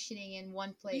people shitting in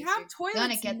one place, We have you're gonna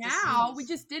toilets get now. disease. We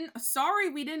just didn't. Sorry,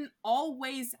 we didn't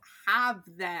always have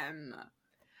them.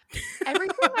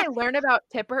 Everything I learn about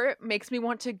Tipper makes me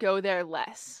want to go there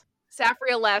less.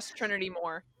 Safria less, Trinity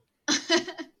more.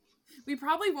 We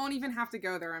probably won't even have to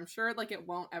go there. I'm sure like it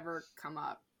won't ever come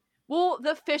up. Well,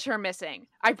 the fish are missing.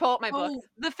 I pull up my book. Oh.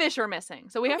 The fish are missing.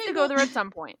 So we have Okay, to go well- there at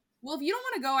some point. Well, if you don't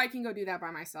want to go, I can go do that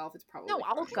by myself. It's probably No,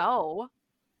 I'll fine. go.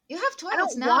 You have I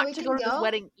toilets don't now. want We to can go to this go.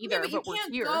 wedding Yeah, either, but you but we're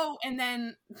can't here. go and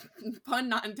then, pun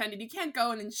not intended, you can't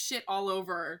go and then shit all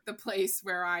over the place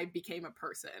where I became a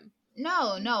person.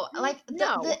 No, like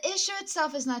No. the issue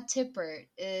itself is not Tipper.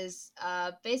 Is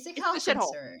basic It's health the shithole.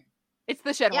 concern. It's the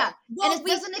shithole. Yeah, Well, and it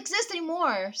doesn't exist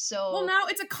anymore. So Well, now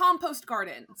it's a compost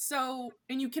garden, so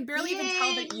and you can barely even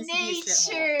tell that it used to be a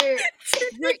shithole. nature.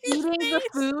 You're eating the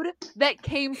food that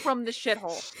came from the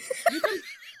shithole. You can.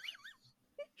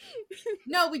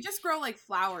 No, we just grow like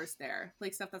flowers there,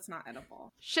 like stuff that's not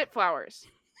edible. Shit flowers.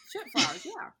 Shit flowers,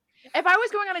 yeah. If I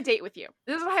was going on a date with you,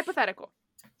 this is a hypothetical.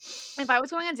 If I was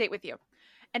going on a date with you,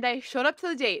 and I showed up to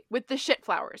the date with the shit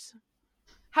flowers,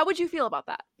 how would you feel about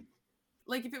that?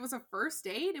 Like if it was a first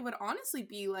date, it would honestly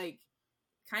be like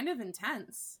kind of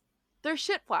intense. They're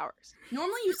shit flowers.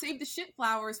 Normally you save the shit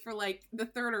flowers for like the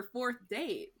third or fourth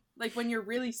date. Like when you're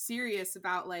really serious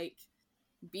about like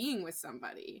being with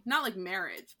somebody. Not like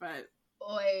marriage, but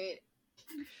Wait,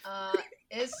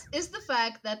 is the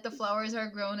fact that the flowers are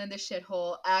grown in the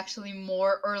shithole actually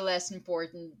more or less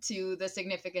important to the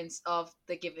significance of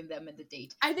the giving them in the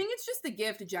date? I think it's just the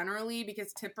gift generally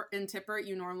because Tipper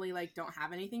you normally like don't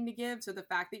have anything to give, so the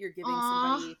fact that you're giving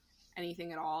somebody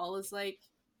anything at all is like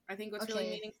I think what's really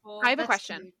Okay. meaningful. I have a That's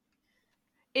question. cute.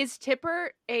 Is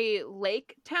Tipper a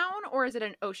lake town or is it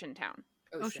an ocean town?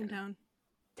 Ocean Town.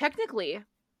 Technically,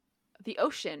 the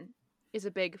ocean is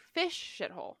a big fish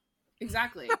shithole.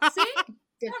 Exactly. See?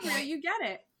 Good Gabrielle, point. you get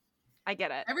it. I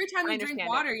get it. Every time I you drink understand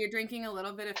water, you're drinking a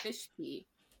little bit of fish pee.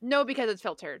 No, because it's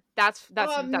filtered. That's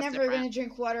I'm that's never different. gonna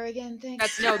drink water again.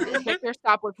 Thanks. That's no, Victor,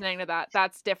 stop listening to that.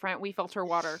 That's different. We filter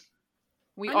water.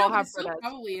 We I know, all but have it's still Britas.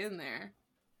 probably in there.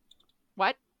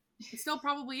 What? It's still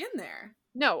probably in there.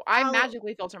 No, I I'll-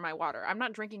 magically filter my water. I'm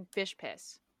not drinking fish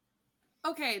piss.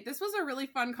 Okay, this was a really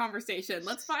fun conversation.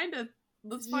 Let's find a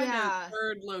Yeah.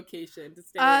 third location to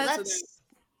stay Uh, in.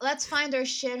 Let's find our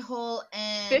shithole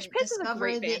and Fish piss is a discover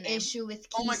great the band name. issue with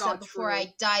Oh my Kisa God, before true.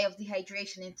 I die of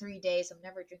dehydration in 3 days. I'm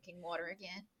never drinking water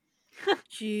again.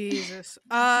 Jesus.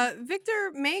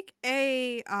 Victor, make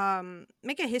a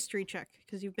history check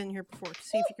because you've been here before to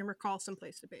see if you can recall some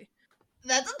place to be.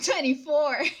 That's a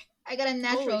 24. I got a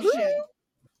natural Holy shit.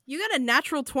 You got a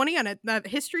natural 20 on that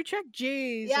history check?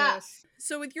 Jesus. Yeah.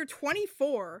 So with your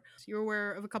 24, you're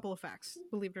aware of a couple of facts,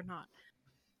 believe it or not.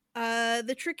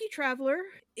 The tricky traveler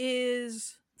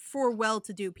is for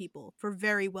well-to-do people, for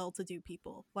very well-to-do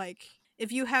people. Like,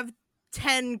 if you have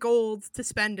 10 gold to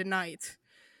spend a night,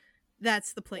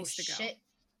 that's the place to go. Shit.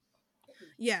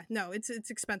 Yeah, no, it's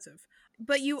expensive.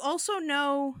 But you also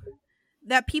know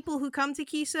that people who come to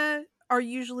Kisa are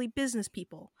usually business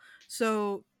people.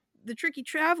 So the tricky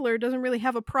traveler doesn't really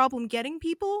have a problem getting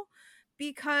people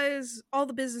because all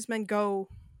the businessmen go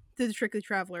to the tricky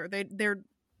traveler.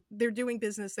 They're doing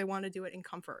business, they want to do it in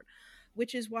comfort.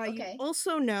 Which is why Okay. you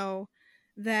also know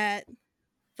that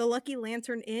the Lucky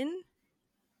Lantern Inn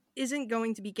isn't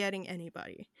going to be getting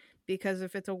anybody. Because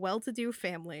if it's a well-to-do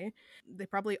family, they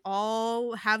probably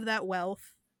all have that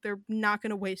wealth. They're not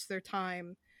going to waste their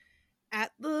time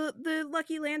at the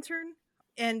Lucky Lantern.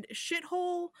 And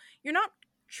shithole, you're not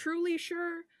truly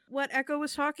sure what Echo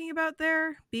was talking about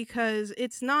there because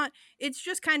it's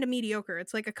just kind of mediocre.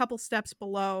 It's like a couple steps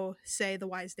below, say, the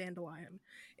Wise Dandelion.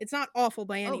 It's not awful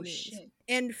by any means. Shit.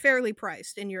 And fairly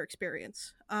priced in your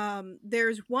experience.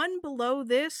 There's one below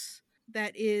this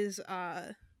that is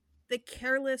the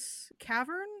Careless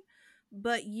Cavern,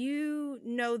 but you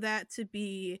know that to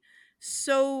be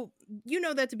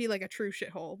like a true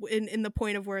shithole in the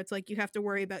point of where it's like you have to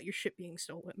worry about your shit being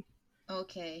stolen.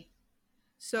 Okay.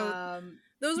 So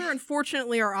those are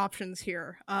unfortunately our options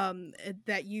here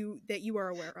that you are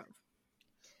aware of.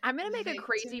 I'm gonna make a Victor.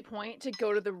 crazy point to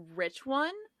go to the rich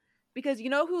one because you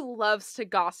know who loves to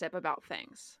gossip about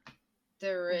things?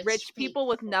 The Rich people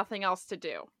with nothing else to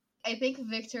do. I think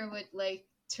Victor would like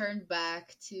turn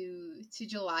back to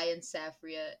July and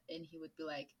Saphria, and he would be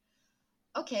like,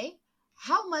 "Okay,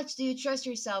 how much do you trust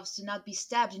yourselves to not be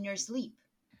stabbed in your sleep?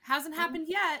 Hasn't happened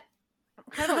yet. I'm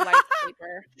kind of a light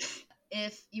sleeper.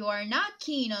 If you are not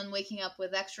keen on waking up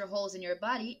with extra holes in your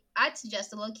body, I'd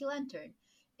suggest a Lucky Lantern.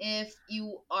 If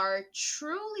you are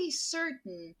truly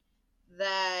certain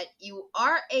that you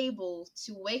are able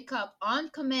to wake up on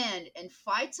command and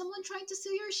fight someone trying to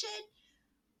steal your shit,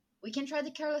 we can try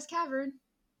the Careless Cavern."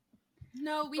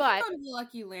 No, we But- can go to the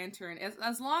Lucky Lantern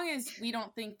as long as we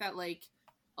don't think that like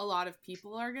a lot of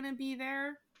people are gonna be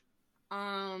there.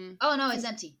 Oh no, it's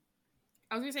empty.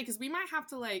 I was gonna say because we might have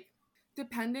to like,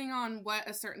 depending on what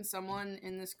a certain someone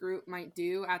in this group might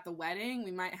do at the wedding,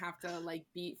 we might have to like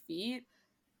beat feet.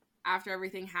 after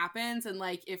everything happens, and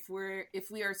like if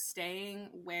we are staying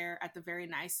where at the very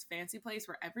nice fancy place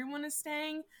where everyone is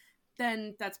staying,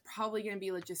 then that's probably going to be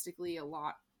logistically a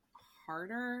lot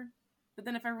harder. But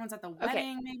then if everyone's at the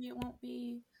wedding, maybe it won't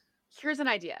be. Here's an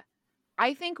idea.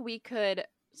 I think we could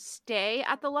stay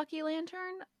at the Lucky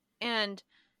Lantern and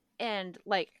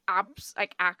like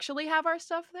actually have our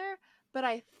stuff there, but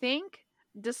I think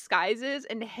disguises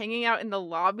and hanging out in the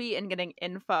lobby and getting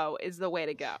info is the way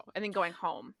to go. And then going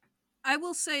home. I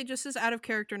will say, just as out of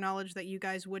character knowledge that you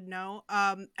guys would know,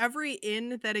 every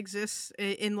inn that exists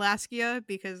in Laskia,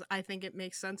 because I think it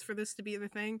makes sense for this to be the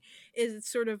thing, is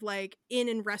sort of like inn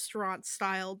and restaurant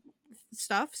style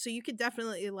stuff. So you could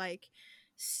definitely like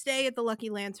stay at the Lucky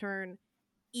Lantern,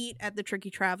 eat at the Tricky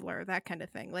Traveler, that kind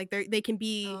of thing. Like they can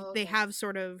be, Oh, they okay. have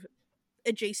sort of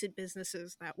adjacent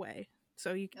businesses that way.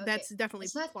 So Okay. that's definitely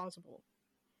It's not plausible.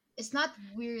 it's not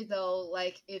weird though,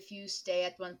 like if you stay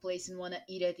at one place and want to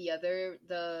eat at the other,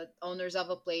 the owners of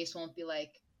a place won't be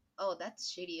like, "Oh,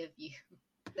 that's shitty of you."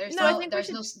 There's No, I think we there's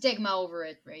should- no stigma over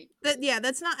it, right?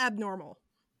 That's not abnormal.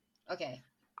 Okay.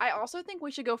 I also think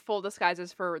we should go full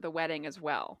disguises for the wedding as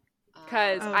well.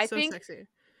 'Cause Oh, I so think- sexy.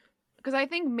 Because I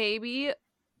think maybe,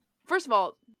 first of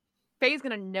all, Faye's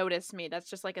going to notice me. That's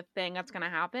just like a thing that's going to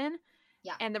happen.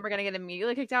 Yeah. And then we're going to get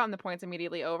immediately kicked out and the point's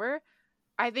immediately over.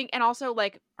 I think, and also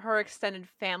like her extended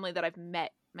family that I've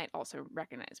met might also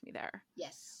recognize me there.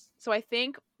 Yes. So I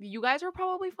think you guys are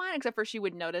probably fine, except for she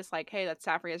would notice like, hey, that's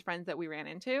Safria's friends that we ran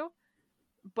into.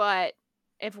 But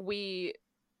if we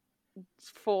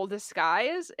full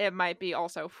disguise, it might be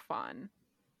also fun.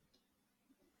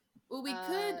 Well,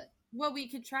 what we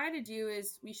could try to do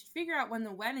is we should figure out when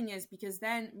the wedding is, because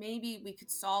then maybe we could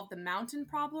solve the mountain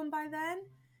problem by then.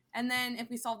 And then if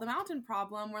we solve the mountain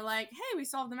problem, we're like, hey, we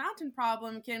solved the mountain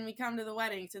problem. Can we come to the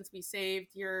wedding since we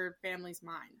saved your family's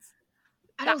minds?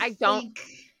 I don't think.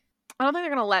 I don't think they're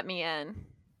going to let me in.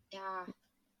 Yeah.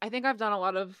 I think I've done a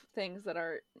lot of things that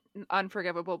are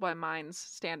unforgivable by mine's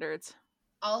standards.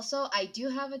 Also, I do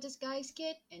have a disguise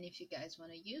kit, and if you guys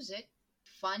want to use it,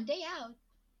 fun day out.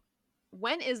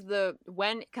 When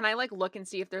can I like look and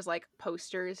see if there's like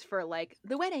posters for like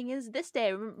the wedding is this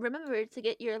day, remember to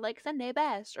get your like Sunday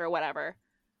best or whatever?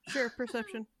 Sure,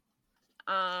 perception.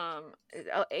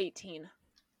 18.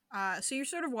 So you're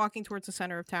sort of walking towards the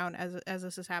center of town as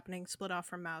this is happening, split off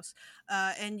from Mouse,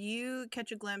 and you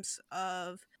catch a glimpse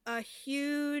of a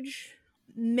huge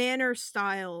manor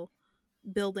style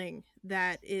building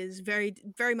that is very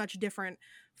very much different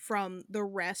from the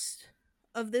rest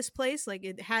of this place. Like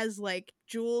it has like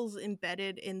jewels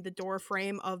embedded in the door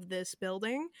frame of this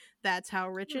building. That's how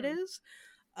rich it is.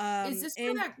 Is this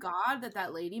where that god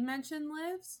that lady mentioned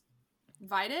lives?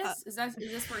 Vitus? Is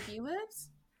this where he lives?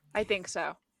 I think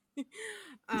so.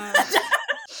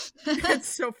 It's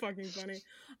so fucking funny.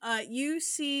 You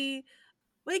see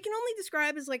what you can only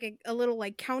describe as like a little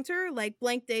like counter, like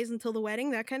blank days until the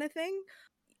wedding, that kind of thing.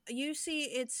 You see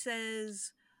it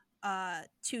says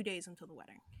 2 days until the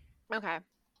wedding. Okay.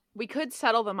 We could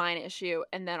settle the mine issue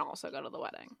and then also go to the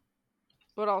wedding.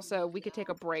 But also, we could take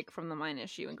a break from the mine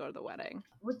issue and go to the wedding.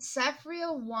 Would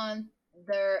Safria want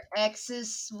their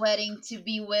ex's wedding to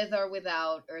be with or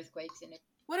without earthquakes in it?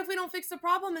 What if we don't fix the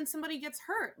problem and somebody gets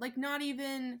hurt? Like, not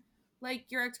even like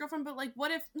your ex-girlfriend, but like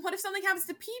what if something happens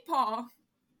to Peepaw?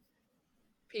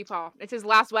 Peepaw. It's his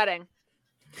last wedding.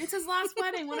 It's his last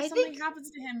wedding. What if something happens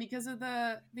to him because of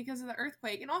the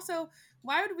earthquake? And also,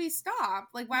 why would we stop?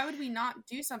 Like, why would we not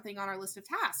do something on our list of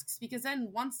tasks? Because then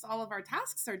once all of our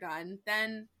tasks are done,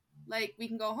 then like we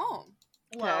can go home.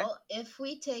 Well, if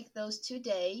we take those 2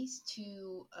 days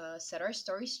to set our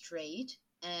story straight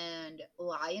and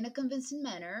lie in a convincing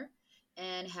manner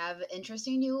and have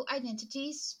interesting new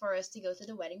identities for us to go to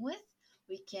the wedding with,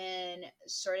 we can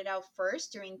sort it out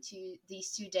first during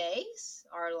these 2 days,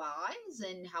 our lives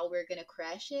and how we're going to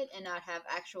crash it and not have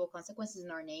actual consequences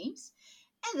in our names.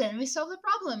 And then we solve the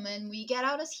problem and we get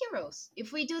out as heroes.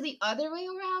 If we do the other way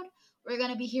around, we're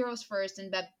going to be heroes first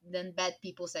and then bad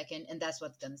people second, and that's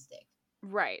what's going to stick.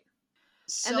 Right.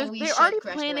 So and they're already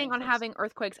planning on having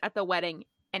earthquakes at the wedding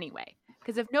anyway.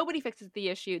 Because if nobody fixes the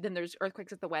issue, then there's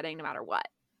earthquakes at the wedding no matter what.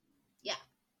 Yeah.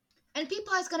 And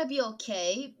Peepaw is going to be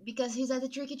okay because he's at the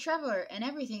Tricky Traveler and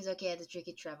everything's okay at the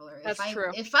Tricky Traveler. That's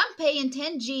true. If I'm paying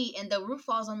 10G and the roof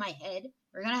falls on my head,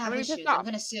 we're going to have issues. I'm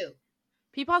going to sue.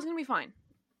 Peepaw's going to be fine.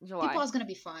 July. Peepaw's going to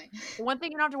be fine. One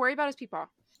thing you don't have to worry about is Peepaw.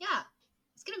 Yeah.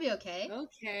 It's going to be okay.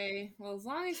 Okay. Well, as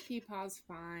long as Peepaw's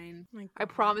fine. I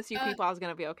promise you Peepaw's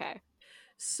going to be okay.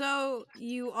 So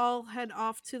you all head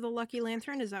off to the Lucky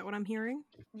Lantern, is that what I'm hearing?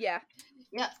 Yeah.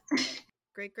 Yeah.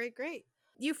 Great.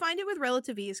 You find it with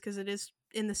relative ease because it is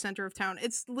in the center of town.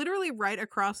 It's literally right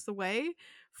across the way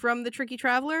from the Tricky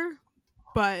Traveler,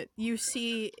 but you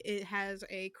see it has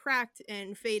a cracked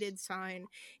and faded sign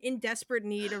in desperate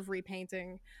need of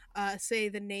repainting. Say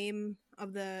the name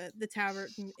of the tavern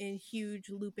in huge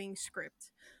looping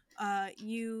script.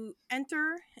 You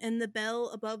enter, and the bell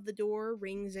above the door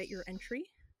rings at your entry.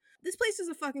 This place is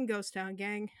a fucking ghost town,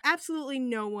 gang. Absolutely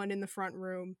no one in the front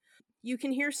room. You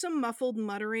can hear some muffled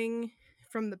muttering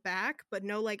from the back, but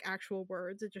no like actual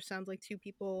words. It just sounds like two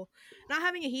people not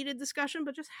having a heated discussion,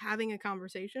 but just having a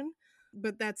conversation.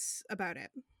 But that's about it.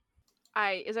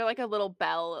 Is there like a little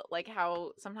bell, like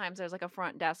how sometimes there's like a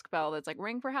front desk bell that's like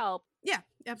ring for help? Yeah,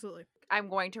 absolutely. I'm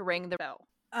going to ring the bell.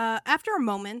 After a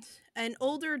moment, an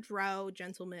older drow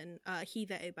gentleman, he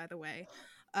they by the way,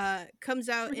 comes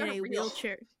out in Not a real.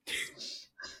 wheelchair.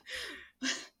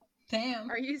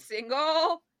 Damn. Are you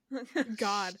single?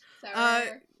 God. Sorry.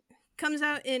 Comes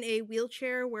out in a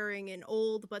wheelchair wearing an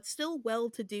old but still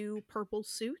well-to-do purple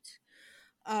suit.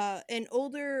 An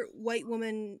older white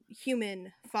woman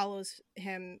human follows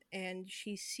him, and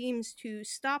she seems to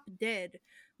stop dead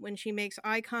when she makes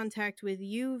eye contact with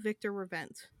you, Victor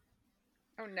Revent.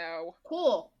 Oh no.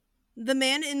 Cool. The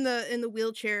man in the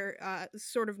wheelchair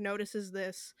sort of notices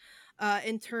this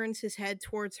and turns his head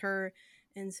towards her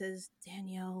and says,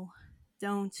 "Danielle,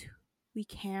 don't. We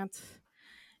can't."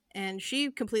 And she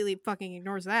completely fucking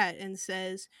ignores that and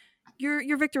says,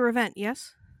 "You're Victor Revent,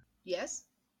 yes? Yes.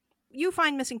 You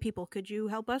find missing people. Could you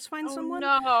help us find Oh someone?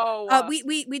 no.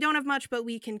 We don't have much, but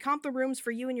we can comp the rooms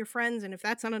for you and your friends, and if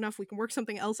that's not enough, we can work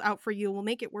something else out for you. We'll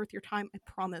make it worth your time, I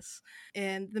promise."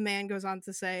 And the man goes on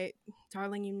to say,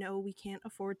 "Darling, you know we can't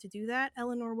afford to do that.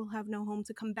 Eleanor will have no home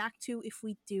to come back to if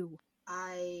we do."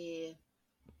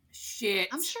 Shit.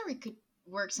 I'm sure we could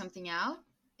work something out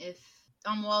if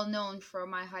I'm well known for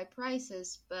my high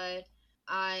prices, but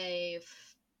I've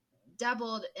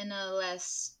dabbled in a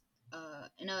less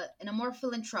in a more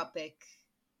philanthropic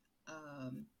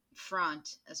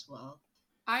front as well.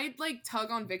 I'd like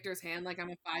tug on Victor's hand like I'm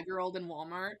a 5-year-old in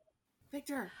Walmart.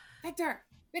 Victor, Victor,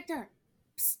 Victor.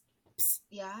 Psst, psst,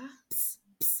 Yeah. psst,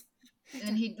 psst. And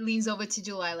then he leans over to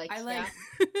July like, I like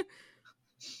yeah.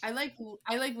 I like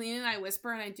lean and I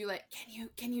whisper and I do like,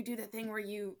 can you do the thing where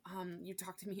you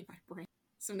talk to me in my brain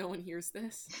so no one hears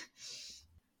this?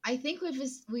 I think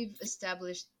we've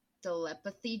established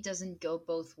telepathy doesn't go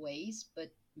both ways,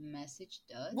 but message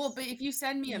does. Well, but if you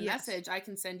send me a Yes. message, I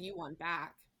can send you one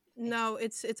back. No,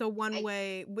 it's a one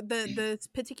way. The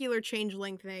particular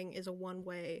changeling thing is a one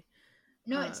way.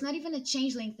 No, it's not even a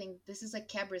changeling thing. This is a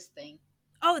Cabris thing.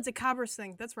 Oh, it's a Cabras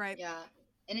thing. That's right. Yeah,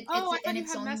 and I thought it's you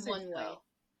had only message, one way. though.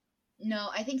 No,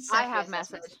 I think I Sephiroth have has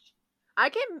message. I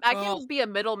can be a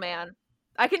middleman.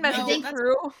 I can message No, it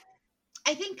through.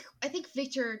 I think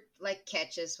Victor like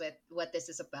catches with what this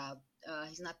is about.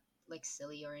 He's not like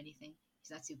silly or anything. He's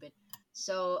not stupid.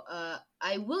 So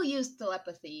I will use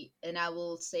telepathy, and I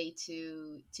will say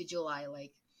to July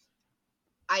like,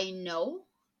 I know,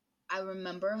 I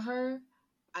remember her.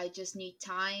 I just need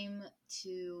time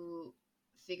to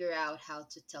figure out how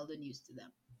to tell the news to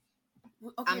them.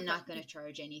 Okay, I'm not gonna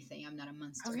charge anything. I'm not a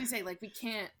monster. I was gonna say like we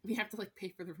have to like pay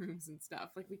for the rooms and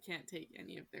stuff. Like we can't take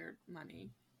any of their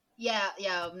money. Yeah,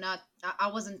 I'm not.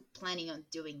 I wasn't planning on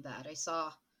doing that. I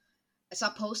saw a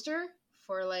poster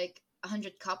for like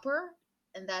 100 copper,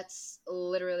 and that's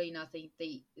literally nothing.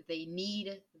 They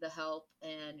need the help,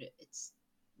 and it's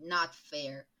not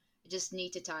fair. I just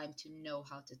need the time to know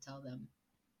how to tell them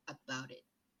about it.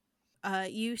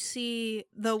 You see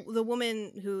the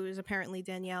woman who is apparently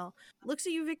Danielle looks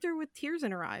at you, Victor, with tears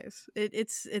in her eyes.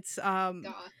 It's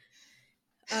God.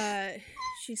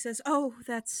 she says, "Oh,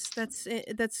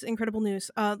 that's incredible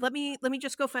news. Let me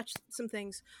just go fetch some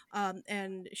things."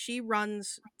 And she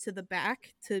runs to the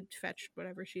back to fetch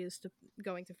whatever she is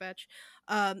going to fetch.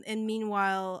 And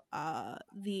meanwhile,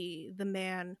 the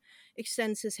man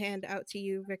extends his hand out to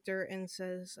you, Victor, and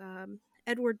says,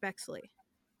 "Edward Bexley.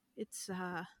 It's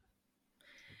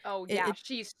Oh it, yeah, it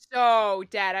she's so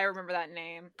dead. I remember that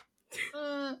name.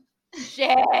 Uh,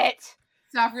 Shit.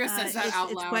 Safria says that it's-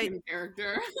 out it's loud quite- in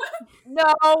character.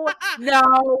 No,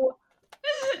 no.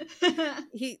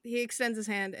 he extends his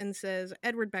hand and says,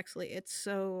 "Edward Bexley, it's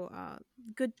so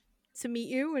good to meet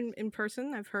you in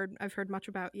person. I've heard much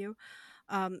about you,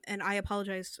 and I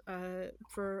apologize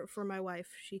for my wife.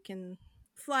 She can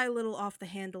fly a little off the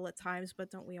handle at times, but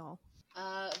don't we all?"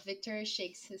 Victor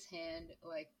shakes his hand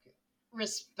like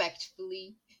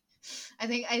respectfully. I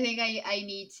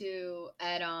need to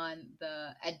add on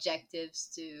the adjectives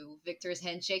to Victor's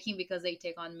handshaking because they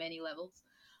take on many levels.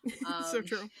 So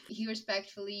true. He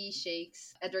respectfully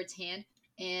shakes Edward's hand,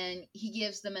 And he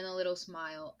gives the men a little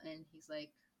smile, and he's like,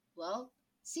 "Well,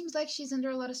 seems like she's under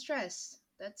a lot of stress.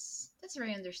 That's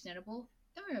very understandable.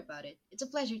 Don't worry about it. It's a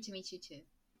pleasure to meet you too."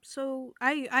 So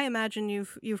I imagine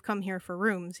you've come here for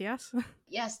rooms, yes?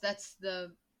 Yes, that's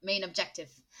the main objective.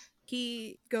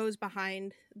 He goes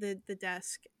behind the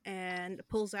desk and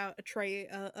pulls out a tray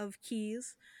of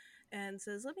keys and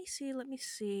says, let me see, let me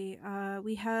see.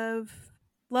 We have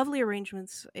lovely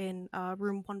arrangements in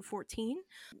room 114.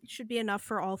 Should be enough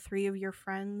for all three of your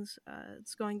friends.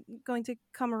 It's going to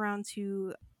come around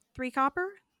to 3 copper.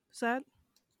 Is that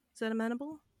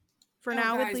amenable? For Oh,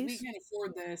 now, at guys, we least. can't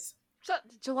afford this.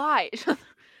 July.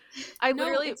 I No,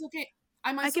 literally it's okay.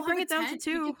 I might I still could bring have it down to tent.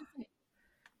 2.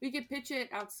 We could pitch it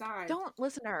outside. don't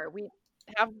listen to her. We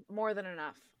have more than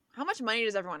enough. How much money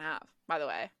does everyone have, by the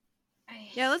way?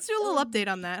 Yeah, let's do a little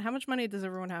update on that. How much money does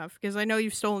everyone have? Because I know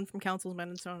you've stolen from councilmen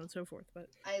and so on and so forth, but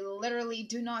I literally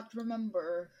do not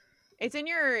remember. It's in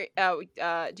your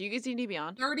do you guys D&D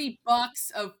Beyond? $30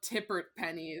 of tipper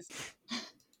pennies.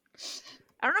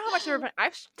 I don't know how much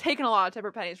I've taken a lot of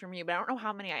tipper pennies from you, but I don't know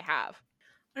how many I have.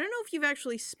 I don't know if you've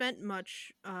actually spent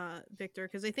much, Victor,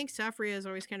 because I think Safria has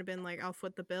always kind of been like, I'll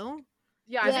foot the bill.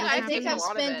 Yeah, Yeah, I I've think taken a I've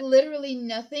lot of spent it. literally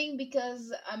nothing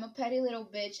because I'm a petty little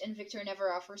bitch and Victor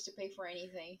never offers to pay for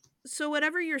anything. So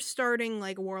whatever your starting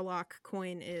like warlock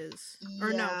coin is,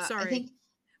 or no, Yeah, sorry, I think,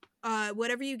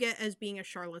 whatever you get as being a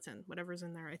charlatan, whatever's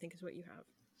in there, I think is what you have.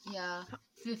 yeah,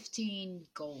 15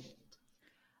 gold.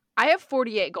 I have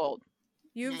 48 gold.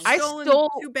 You've Nice. stolen I stole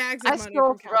 2 bags of I money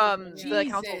stole from from councilmen, the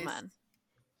yeah. councilmen.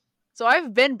 So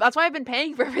that's why I've been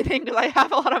paying for everything, because I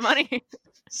have a lot of money.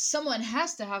 Someone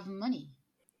has to have money.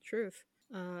 Truth.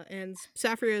 And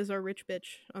Safria is our rich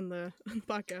bitch on the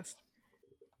podcast.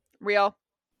 Real.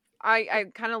 I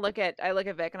kind of look at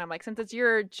Vic and I'm like, since it's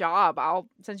your job,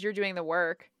 since you're doing the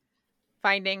work,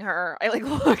 finding her, I like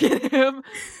look at him.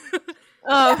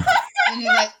 And he's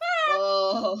like,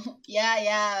 "Oh,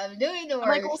 yeah, I'm doing the work." I'm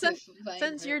like, well, to find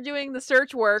since her. you're doing the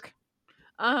search work,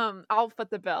 I'll foot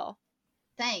the bill.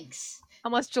 Thanks.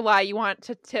 Unless July, you want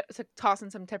to toss in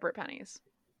some tipper pennies.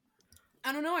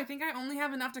 I don't know. I think I only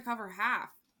have enough to cover half.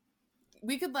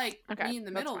 We could meet in the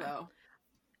that's middle fine. though.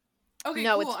 Okay,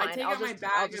 No, cool. it's fine. I take I'll out my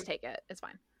bag. I'll just take it. It's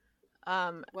fine.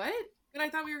 What? But I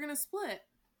thought we were gonna split.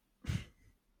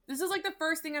 This is like the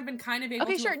first thing I've been kind of able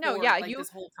to sure. afford, No, yeah, this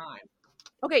whole time.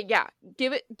 Okay, yeah.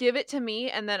 Give it to me,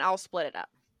 and then I'll split it up.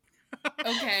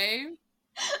 Okay.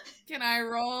 Can I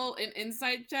roll an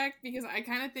insight check? Because I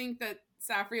kind of think that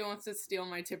Safria wants to steal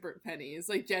my tipper pennies,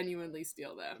 like genuinely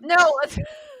steal them. No, let's.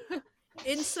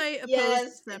 Insight opposed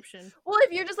Yes. deception. Well,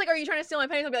 if you're just like, are you trying to steal my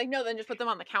pennies? I'll be like, no, then just put them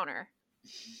on the counter.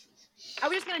 I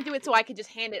was just gonna do it so I could just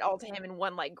hand it all to him in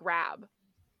one like grab.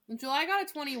 And July got a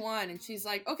 21, and she's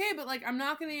like, okay, but like I'm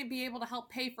not gonna be able to help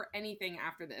pay for anything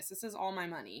after this. This is all my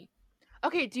money.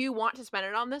 Okay, do you want to spend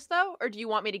it on this though, or do you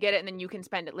want me to get it and then you can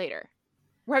spend it later?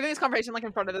 We're having this conversation like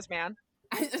in front of this man.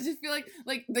 I just feel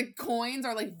like the coins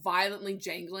are like violently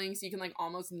jangling, so you can like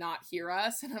almost not hear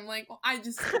us. And I'm like, well, I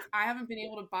haven't been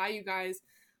able to buy you guys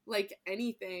like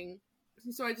anything,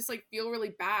 so I just like feel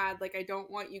really bad. Like I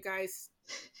don't want you guys.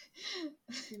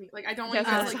 Like I don't want you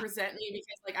guys to like resent me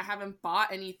because like I haven't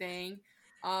bought anything.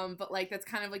 But like that's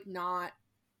kind of like not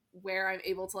where I'm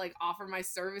able to like offer my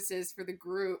services for the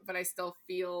group, but I still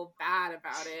feel bad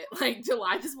about it. Like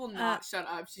July just will not shut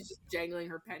up. She's just jangling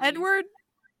her pennies.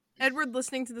 Edward,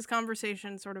 listening to this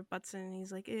conversation, sort of butts in and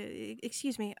he's like,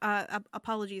 excuse me,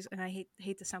 apologies, and I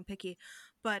hate to sound picky,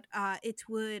 but it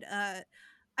would, I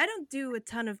don't do a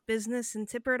ton of business in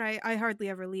Tippert. I hardly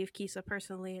ever leave Kisa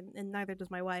personally, and neither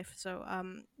does my wife, so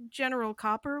General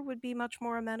Copper would be much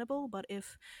more amenable, but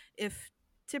if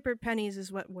Tippert pennies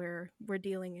is what we're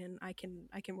dealing in, I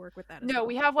can work with that as well.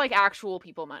 We have like actual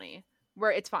people money,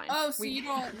 where it's fine. Oh, so you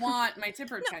don't want my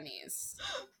Tippert pennies.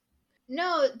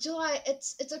 No, July,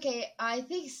 it's okay. I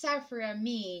think Safria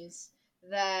means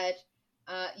that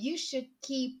you should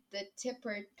keep the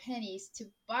tipper pennies to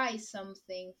buy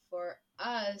something for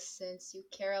us since you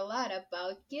care a lot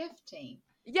about gifting.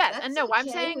 Yes, That's and no, okay. I'm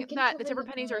saying that the tipper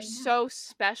pennies are so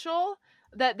special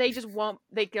that they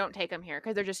don't take them here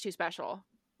because they're just too special.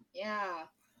 Yeah.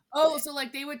 Oh, so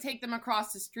like they would take them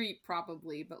across the street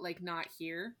probably, but like not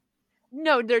here?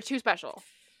 No, they're too special.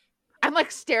 I'm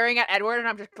like staring at Edward, and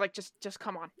I'm just like, just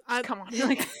come on, come on.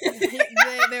 Like,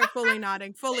 they're fully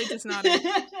nodding, fully just nodding.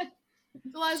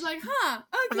 July's like, huh?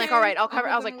 Okay. I'm like, all right, I'll cover.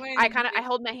 I was like, I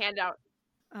hold my hand out.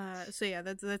 So yeah,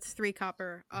 that's 3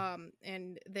 copper.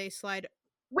 And they slide.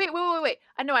 Wait.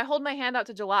 I know. I hold my hand out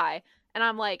to July, and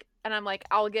I'm like,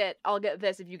 I'll get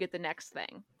this if you get the next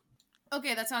thing.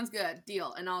 Okay, that sounds good.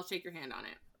 Deal, and I'll shake your hand on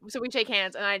it. So we shake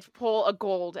hands, and I pull a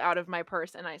gold out of my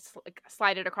purse, and I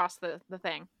slide it across the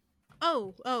thing.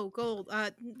 Oh, gold.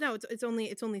 No, it's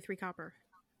only 3 copper.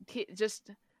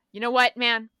 Just, you know what,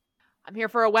 man? I'm here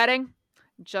for a wedding.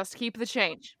 Just keep the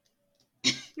change.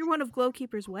 You're one of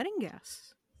Glowkeeper's wedding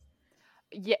guests.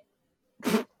 Yeah.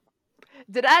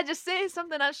 Did I just say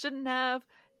something I shouldn't have?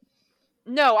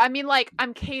 No, I mean, like,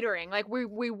 I'm catering. Like,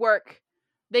 we work.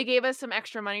 They gave us some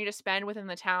extra money to spend within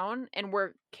the town, and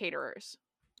we're caterers.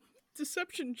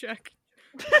 Deception check.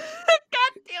 God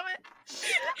damn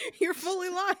it. You're fully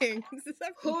lying.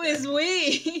 Deception Who check. is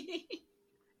we?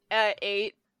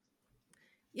 8.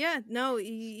 Yeah, no,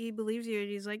 he believes you.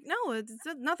 He's like, no, it's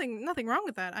nothing wrong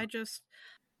with that.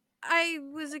 I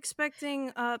was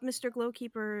expecting Mr.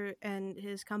 Glowkeeper and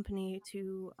his company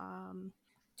to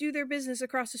do their business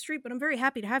across the street, but I'm very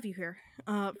happy to have you here.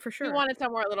 For We sure. wanted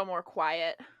somewhere a little more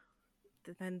quiet.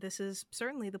 Then this is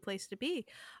certainly the place to be.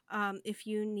 If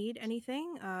you need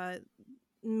anything,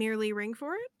 merely ring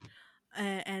for it,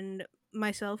 and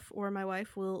myself or my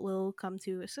wife will come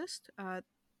to assist.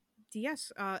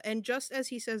 Yes, and just as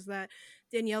he says that,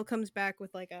 Danielle comes back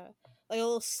with like a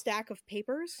little stack of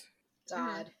papers.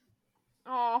 God,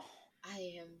 Oh,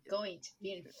 I am going to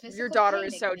be in physical your daughter pain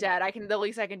is so again. dead. The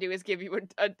least I can do is give you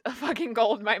a fucking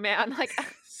gold, my man. Like,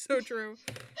 So true.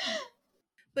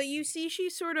 But you see, she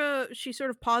sort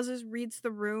of pauses, reads the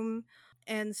room,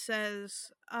 and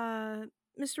says,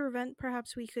 "Mr. Event,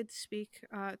 perhaps we could speak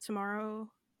tomorrow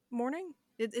morning.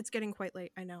 It's getting quite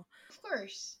late, I know. Of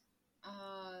course.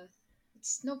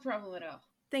 It's no problem at all.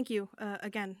 Thank you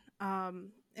again.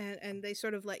 And they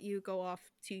sort of let you go off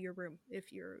to your room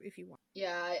if you want.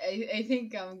 Yeah, I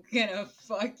think I'm gonna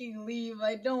fucking leave.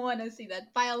 I don't want to see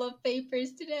that pile of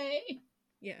papers today.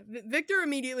 Yeah, Victor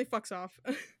immediately fucks off.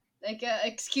 Like,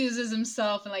 excuses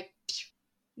himself and like,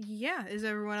 Yeah, is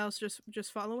everyone else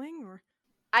just following or?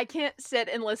 I can't sit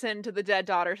and listen to the dead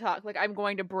daughter talk. Like, I'm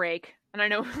going to break. And I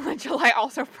know July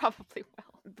also probably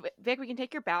will. But Vic, we can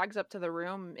take your bags up to the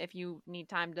room if you need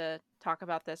time to talk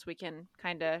about this. We can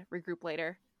kind of regroup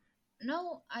later.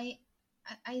 no, I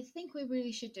think we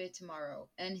really should do it tomorrow.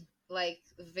 And like,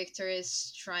 Victor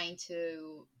is trying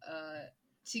to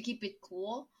keep it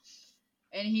cool,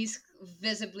 and he's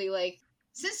visibly like,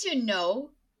 since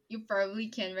you probably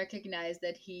can recognize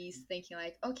that he's thinking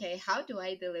like, okay, how do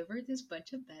I deliver this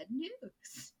bunch of bad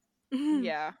news?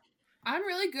 Yeah. I'm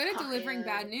really good at delivering Yeah.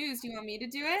 bad news. Do you want me to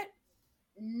do it?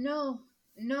 No,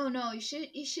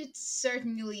 you should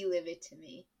certainly leave it to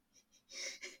me.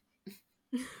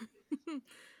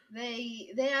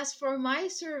 They asked for my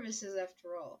services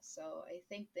after all, so I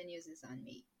think the news is on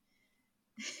me.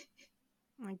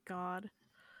 My God.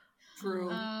 True.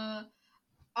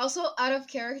 Also, out of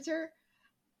character,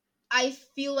 I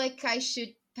feel like I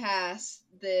should pass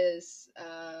this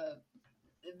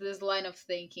line of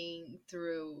thinking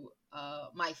through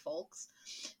my folks,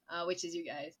 which is you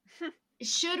guys.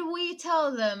 Should we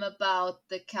tell them about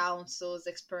the council's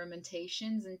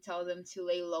experimentations and tell them to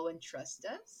lay low and trust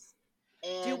us? Do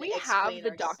And we have explain the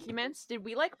our documents? Did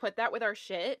we, like, put that with our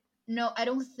shit? No, I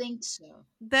don't think so.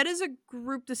 That is a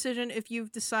group decision if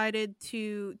you've decided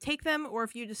to take them or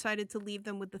if you decided to leave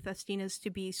them with the Thestinas to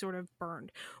be sort of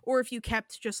burned. Or if you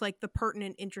kept just like the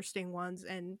pertinent, interesting ones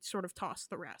and sort of tossed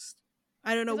the rest.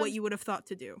 I don't know what you would have thought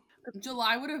to do.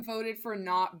 July would have voted for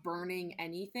not burning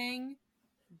anything,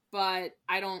 but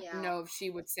I don't Yeah. know if she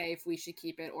would say if we should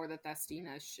keep it or the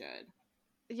Thestinas should.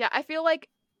 Yeah, I feel like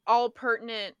all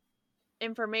pertinent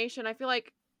information, I feel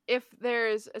like if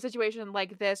there's a situation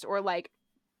like this or like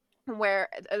where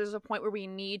there's a point where we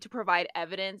need to provide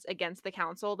evidence against the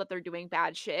council that they're doing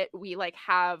bad shit, we like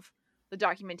have the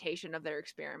documentation of their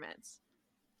experiments.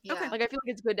 Yeah, Like, I feel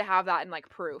like it's good to have that in like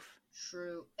proof.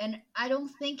 true. And I don't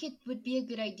think it would be a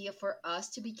good idea for us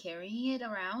to be carrying it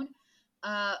around,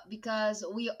 because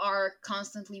we are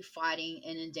constantly fighting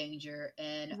and in danger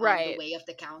and on the Right. way of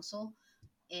the council.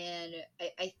 And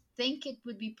I think it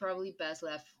would be probably best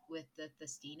left with the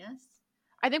Thestinas.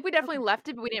 I think we definitely left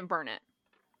it, but we didn't burn it.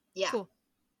 Yeah. Cool.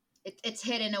 It's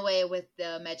hidden away with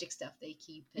the magic stuff they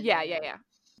keep. in Yeah, the- yeah, yeah.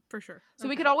 For sure. So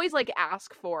we Okay. could always like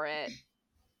ask for it,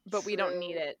 but we don't True.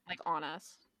 need it like on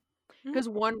us. Mhm. Because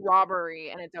one robbery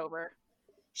and it's over.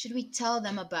 Should we tell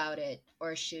them about it,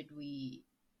 or should we,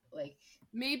 like...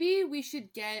 Maybe we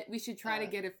should try to Uh.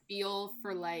 get a feel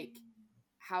for like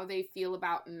how they feel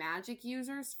about magic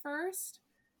users first,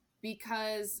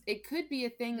 because it could be a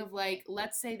thing of like,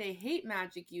 let's say they hate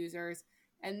magic users,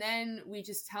 and then we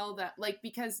just tell them, like,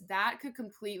 because that could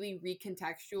completely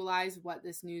recontextualize what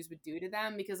this news would do to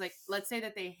them. Because like, let's say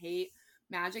that they hate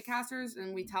magic casters,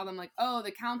 and we tell them like, oh,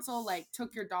 the council like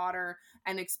took your daughter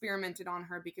and experimented on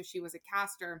her because she was a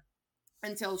caster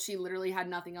until she literally had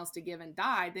nothing else to give and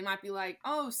died, they might be like,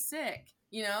 oh, sick,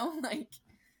 you know, like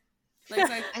so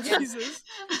I think, Jesus.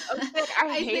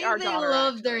 I hate think our they daughter,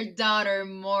 love their actually. daughter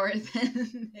more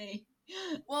than they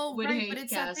well, would right, but hate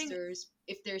it's that thing. casters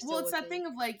if they're Well, still it's with that it. thing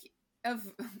of like of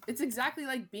it's exactly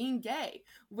like being gay,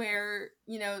 where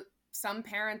you know some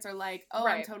parents are like, oh, I'm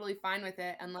Right. totally fine with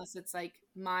it unless it's like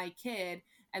my kid,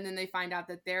 and then they find out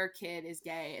that their kid is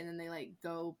gay, and then they like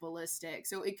go ballistic.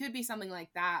 So it could be something like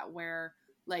that where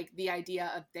like the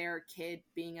idea of their kid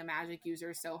being a magic user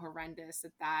is so horrendous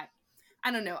that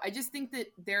I don't know. I just think that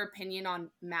their opinion on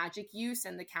magic use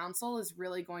and the council is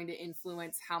really going to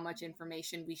influence how much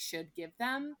information we should give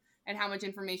them and how much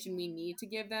information we need to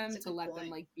give them That's a to good let them point.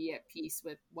 like be at peace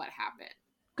with what happened.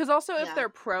 Because also, if Yeah. they're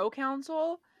pro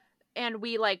council and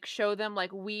we like show them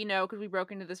like we know because we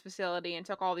broke into this facility and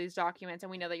took all these documents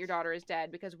and we know that your daughter is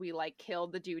dead because we like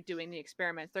killed the dude doing the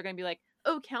experiments, they're gonna be like,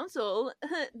 oh, council,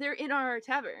 they're in our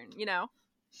tavern, you know.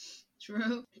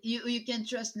 True. You can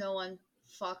trust no one.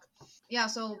 Fuck. Yeah,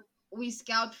 so we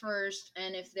scout first,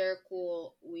 and if they're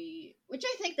cool, which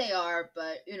I think they are,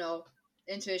 but you know,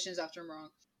 intuition's often wrong.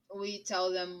 We tell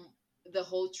them the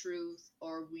whole truth,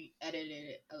 or we edited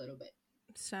it a little bit.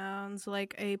 Sounds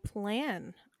like a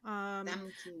plan. Thank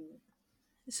you.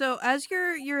 So as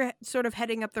you're sort of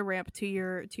heading up the ramp to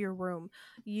your room,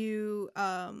 you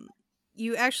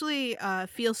actually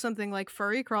feel something like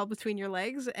furry crawl between your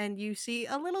legs, and you see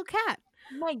a little cat.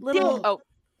 My dick. Little Oh,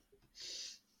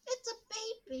 It's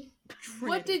a baby.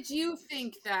 What Trinity. did you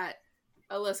think that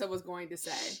Alyssa was going to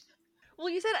say? well,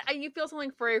 you said you feel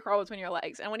something furry crawl between your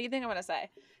legs, and what do you think I'm gonna say?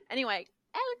 Anyway,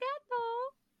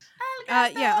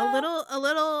 el Yeah, a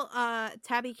little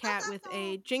tabby cat with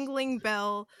a jingling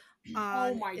bell Oh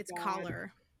on my its God.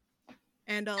 collar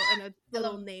and a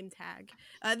little Hello. name tag.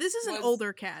 This is an Was-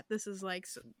 older cat. This is like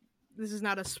this is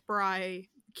not a spry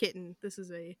kitten. This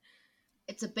is a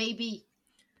It's a baby.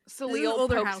 Salil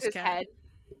older pokes house his cat. head.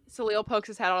 Salil pokes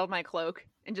his head out of my cloak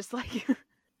and just like.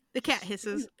 the cat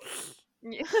hisses.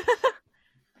 It's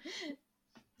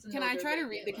an Can I older try to baby,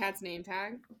 read the I love cat's name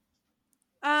tag?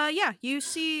 Yeah, you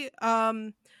see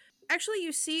actually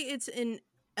you see it's in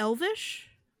Elvish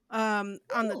on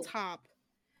the Ooh. top.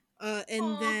 And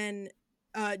Aw. then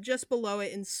just below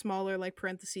it in smaller like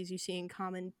parentheses you see in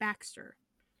common Baxter.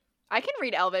 I can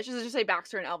read Elvish. Does it just say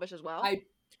Baxter and Elvish as well? I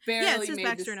barely Yeah, it says made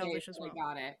Baxter the and save, Elvish as but well.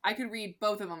 I got it. I could read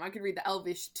both of them. I could read the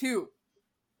Elvish too.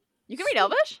 You can read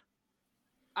Elvish?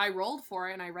 I rolled for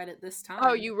it and I read it this time.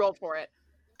 Oh, you rolled for it.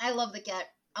 I love the cat.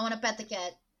 I want to pet the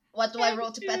cat. What do I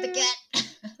roll to pet the cat?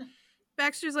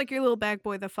 Baxter's like your little bag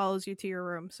boy that follows you to your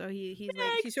room. So he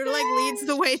sort of like leads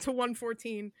the way to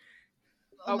 114.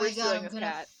 Oh, my we're god, stealing I'm this gonna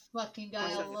cat. fucking die. Oh, I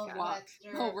stealing this love cat. fuck. Baxter.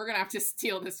 Oh, we're gonna have to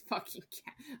steal this fucking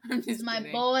cat. I'm just He's my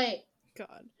kidding. boy.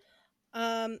 God.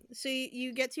 So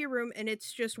you get to your room and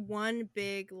it's just one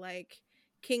big like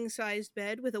king-sized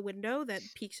bed with a window that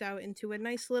peeks out into a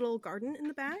nice little garden in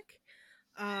the back.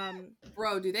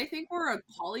 Bro, do they think we're a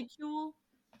polycule?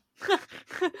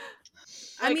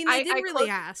 I mean, they didn't really close,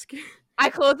 ask. I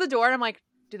close the door and I'm like,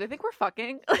 do they think we're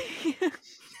fucking?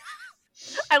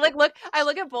 I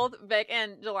look at both Vic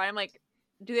and July. I'm like,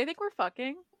 do they think we're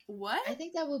fucking? What? I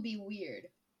think that would be weird.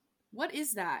 What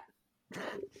is that?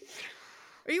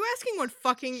 Are you asking what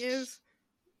fucking is?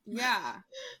 Yeah.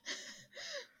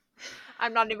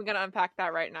 I'm not even gonna unpack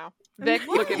that right now. I'm Vic,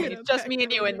 not look at me. gonna It's just unpack me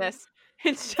and that you right in now. this.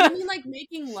 It's Do you just. mean like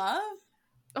making love?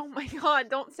 Oh my god!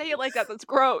 Don't say it like that. That's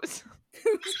gross.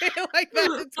 Say it like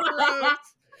that. It's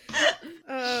gross.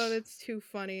 Oh, that's too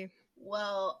funny.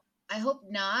 Well, I hope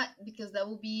not, because that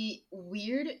would be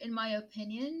weird in my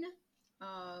opinion.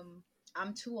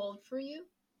 I'm too old for you.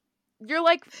 You're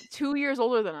like 2 years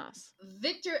older than us.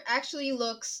 Victor actually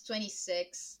looks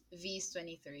 26. V's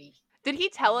 23. Did he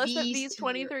tell us that These V's 2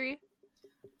 years. 23?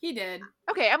 He did.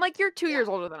 Okay, I'm like, you're 2 Yeah. years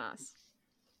older than us.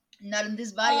 Not in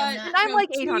this body, I'm Uh, not. And I'm No,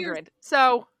 like 2 years. 800.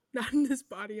 So, Not in this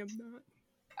body, I'm not.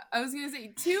 I was gonna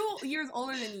say 2 years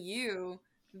older than you.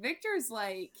 Victor is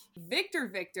like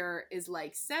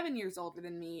 7 years older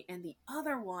than me, and the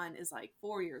other one is like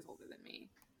 4 years older than me.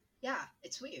 Yeah,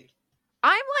 it's weird.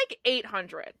 I'm like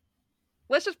 800.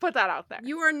 Let's just put that out there.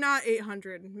 You are not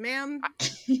 800, ma'am.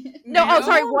 No, No? oh,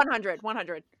 sorry, 100.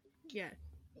 100. Yeah.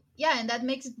 Yeah, and that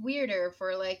makes it weirder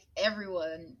for like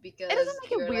everyone because make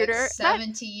it you're weirder. like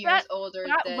 70 years older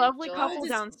that than lovely Joel. couple Just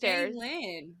downstairs.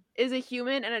 stay in. Is a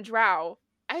human and a drow.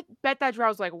 I bet that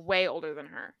drow's like way older than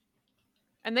her.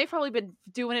 And they've probably been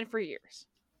doing it for years.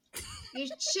 You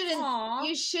shouldn't. Aw.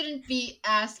 You shouldn't be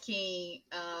asking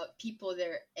people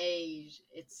their age.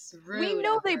 It's rude. We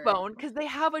know I've they heard. boned because they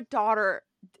have a daughter,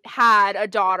 had a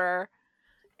daughter,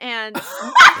 and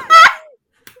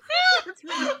That's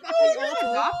really fucking awful.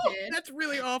 Adopted. That's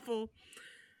really awful.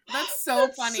 That's so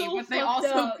That's funny, so but they fucked also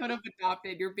up. could have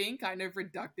adopted. You're being kind of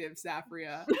reductive,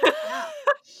 Safria. Yeah.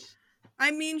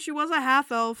 I mean, she was a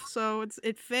half elf, so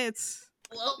it fits.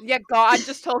 Well, yeah, God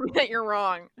just told me that you're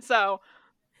wrong. So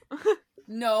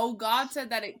No, God said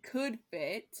that it could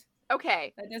fit.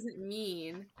 okay, That doesn't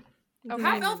mean Okay.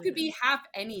 half elf could be half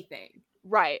anything.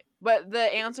 right, but the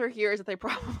answer here is that they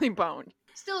probably boned.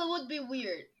 still, it would be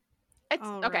weird. It's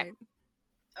All okay.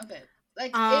 right. Okay.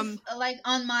 Like Um, if like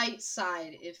on my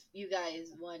side, if you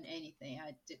guys want anything,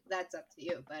 that's up to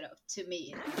you. But to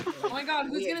me, it would be, Oh my god,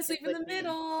 who's weird gonna to sleep in the put me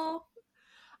middle?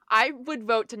 I would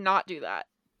vote to not do that.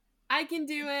 I can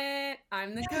do it.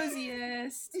 I'm the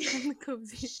coziest. I'm the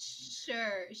cozy.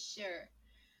 Sure.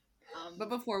 But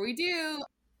before we do,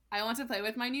 I want to play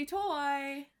with my new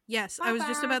toy. Yes, I was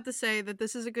just Papa. about to say that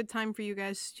this is a good time for you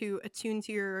guys to attune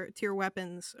to your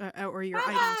weapons or your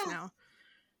Papa! items now.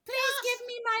 Please give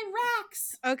me my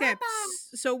racks. Okay, Papa!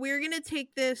 so we're gonna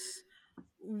take this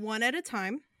one at a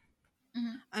time.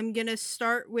 Mhm. I'm gonna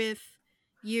start with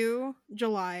you,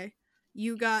 July.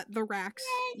 You got the racks,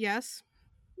 Yay. yes.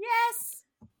 Yes.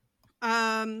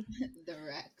 The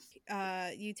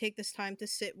Rex. You take this time to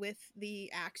sit with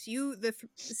the axe.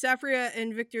 Safria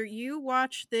and Victor, you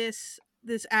watch this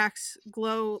axe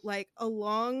glow like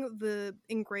along the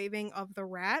engraving of the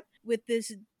rat with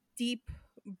this deep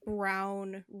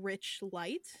brown rich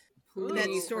light that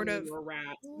Please sort turn of into a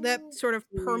rat. that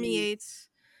permeates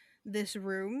this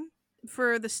room.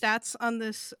 For the stats on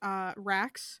this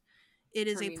racks, it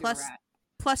is Turn a me into a rat.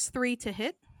 +3 to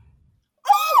hit.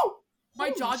 Oh! My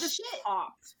Holy jaw just shit.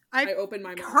 popped. I I opened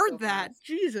my mouth. heard so that. fast.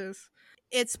 Jesus.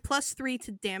 It's +3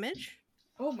 to damage.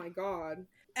 Oh my god.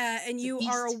 And It's a you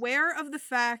are beast. aware of the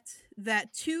fact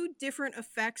that 2 different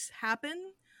effects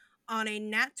happen on a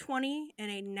nat 20 and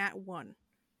a nat 1.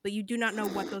 But you do not know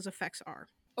what those effects are.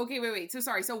 Okay, wait. So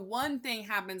sorry. So one thing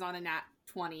happens on a nat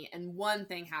 20 and one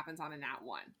thing happens on a nat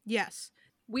 1. Yes.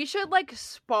 We should like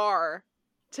spar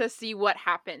to see what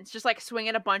happens. Just like swing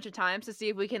it a bunch of times to see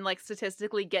if we can like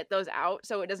statistically get those out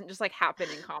so it doesn't just like happen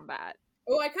in combat.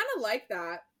 Oh, I kind of like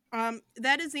that.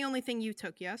 That is the only thing you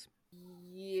took, yes?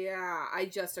 Yeah, I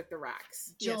just took the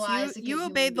racks. July Yes, is a good you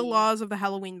human obeyed the being. laws of the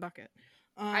Halloween bucket.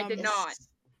 I did Yes. not.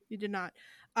 You did not.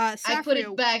 I put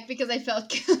Safria, it back because I felt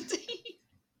guilty.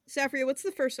 Safria, what's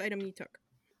the first item you took?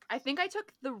 I think I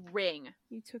took the ring.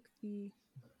 You took the...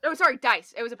 Oh, sorry,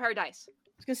 dice. It was a pair of dice. I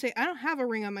was gonna say, I don't have a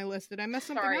ring on my list. Did I mess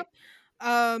something Sorry. up?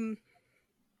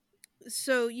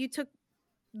 So you took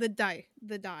the die.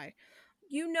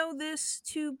 You know this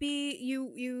to be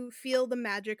you feel the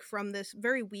magic from this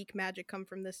very weak magic come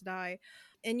from this die,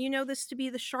 and you know this to be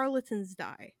the charlatan's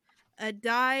die, a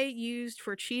die used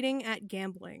for cheating at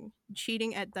gambling,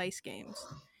 cheating at dice games.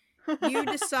 You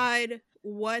decide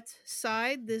what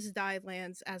side this die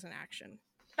lands as an action.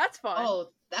 That's fun. Oh,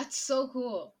 that's so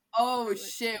cool. Oh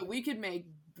shit, we could make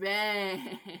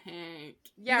bank. yeah,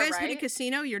 You guys right? hit a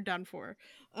casino, you're done for.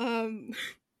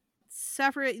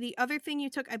 Safra, the other thing you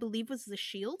took, I believe, was the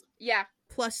shield. Yeah.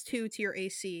 +2 to your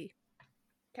AC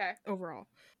Okay. overall.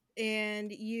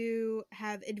 And you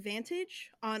have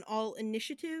advantage on all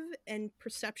initiative and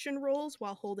perception rolls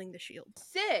while holding the shield.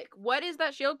 Sick. What is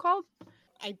that shield called?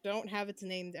 I don't have its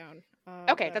name down.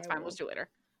 Okay, but that's I fine. will- We'll just do it later.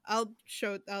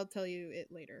 I'll tell you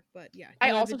it later. But yeah. I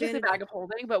you have also took the advantage- bag of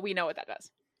holding, but we know what that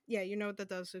does. Yeah, you know what that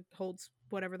does. It holds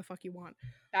whatever the fuck you want.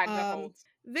 Bag that holds.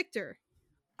 Victor,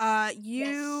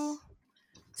 you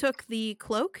took the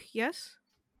cloak, yes?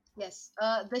 Yes.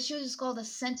 The shield is called a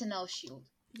Sentinel shield.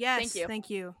 Yes, Thank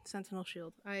you. Sentinel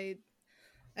shield. I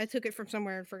took it from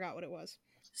somewhere and forgot what it was.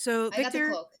 So I got the Victor,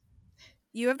 cloak.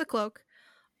 you have the cloak.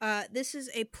 This is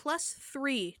a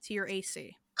 +3 to your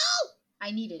AC.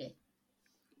 I needed it.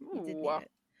 You did Ooh. need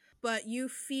it. But you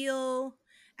feel,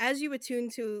 as you attune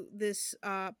to this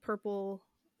purple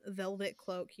velvet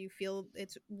cloak, you feel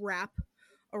its wrap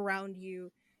around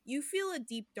you. You feel a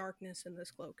deep darkness in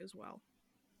this cloak as well.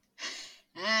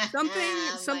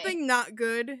 Something not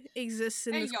good exists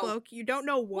in Hey, this yo. cloak. You don't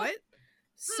know what.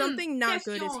 Something not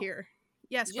good is question. here.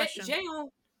 Yes, question.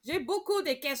 J'ai beaucoup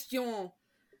de questions.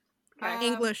 Okay.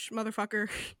 English, motherfucker.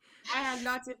 I have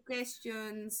lots of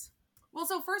questions. Well,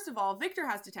 so first of all, Victor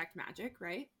has detect magic,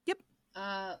 right?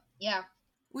 Yeah.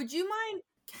 Would you mind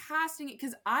casting it?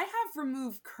 Because I have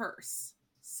remove curse.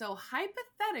 So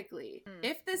hypothetically,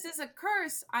 if this is a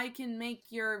curse, I can make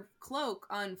your cloak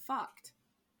unfucked.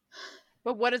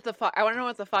 But what is the fuck? I want to know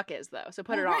what the fuck is though. So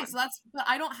put it on. Right, so that's. But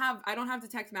I don't have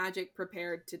detect magic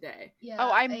prepared today. Yeah.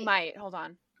 Oh, I might. Hold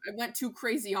on. I went too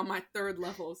crazy on my 3rd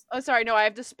levels. Oh, sorry. No, I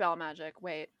have dispel magic.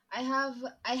 Wait. I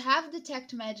have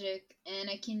detect magic and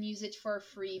I can use it for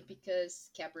free because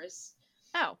Cabris.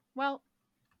 Oh, well.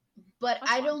 But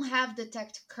That's I fine. don't have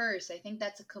detect curse. I think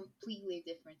that's a completely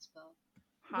different spell.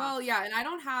 Huh. Well, yeah, and I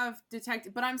don't have detect,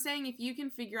 but I'm saying if you can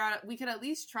figure out, we could at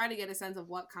least try to get a sense of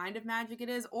what kind of magic it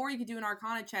is, or you could do an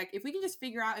Arcana check. If we can just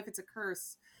figure out if it's a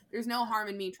curse, there's no harm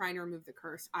in me trying to remove the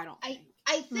curse. I don't think.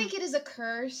 I think it is a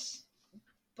curse,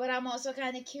 but I'm also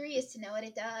kind of curious to know what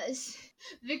it does.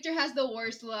 Victor has the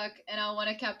worst luck, and I want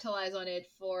to capitalize on it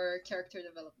for character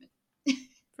development.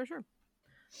 For sure.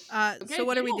 Okay, so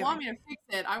what if are we you don't doing? want me to fix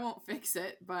it, I won't fix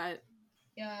it, but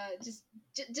Yeah,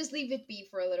 just leave it be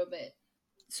for a little bit.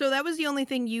 So that was the only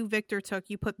thing you, Victor, took.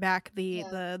 You put back the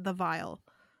Yeah. the vial.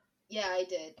 Yeah, I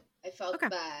did. I felt Okay.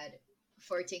 bad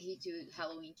for taking you to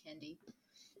Halloween candy.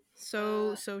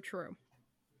 So true.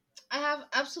 I have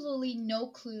absolutely no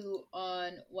clue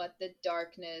on what the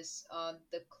darkness on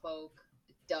the cloak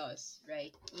does,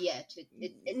 right? Yet.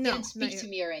 It No, didn't speak not to yet.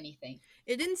 me or anything.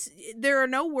 It didn't. There are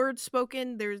no words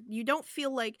spoken. You don't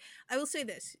feel like. I will say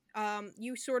this.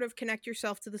 You sort of connect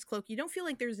yourself to this cloak. You don't feel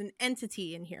like there's an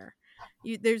entity in here.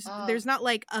 There's not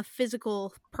like a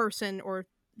physical person or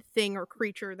thing or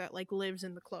creature that like lives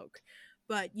in the cloak,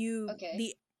 but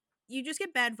Okay. you just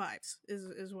get bad vibes.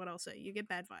 Is what I'll say. You get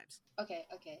bad vibes. Okay,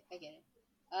 I get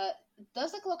it.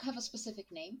 Does the cloak have a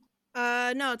specific name?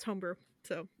 No, it's homebrew.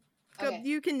 So Okay.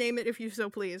 you can name it if you so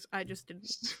please. I just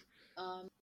didn't.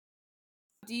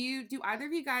 do either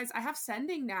of you guys? I have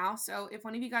sending now, so if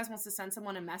one of you guys wants to send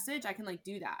someone a message, I can like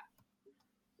do that.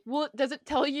 Well, does it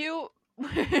tell you?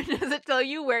 Does it tell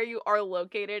you where you are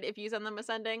located if you send them a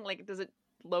sending? Like, does it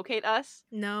locate us?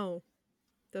 No,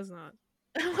 does not.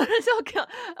 I want to tell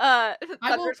I will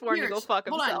Thunder's sworn to here, go fuck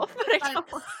hold on. himself. But I don't.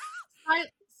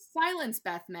 Silence,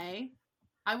 Beth May.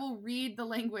 I will read the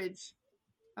language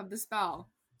of the spell.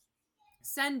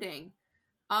 Sending.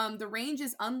 The range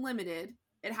is unlimited.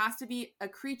 It has to be a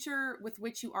creature with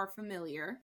which you are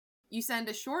familiar. You send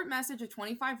a short message of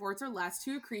 25 words or less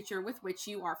to a creature with which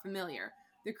you are familiar.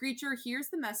 The creature hears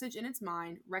the message in its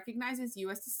mind, recognizes you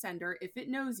as the sender if it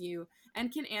knows you,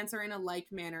 and can answer in a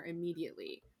like manner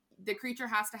immediately. The creature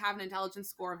has to have an intelligence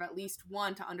score of at least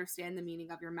 1 to understand the meaning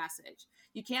of your message.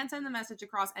 You can send the message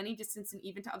across any distance and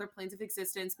even to other planes of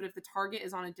existence, but if the target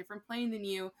is on a different plane than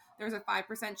you, there's a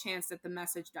 5% chance that the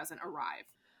message doesn't arrive.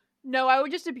 No, I would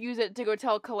just abuse it to go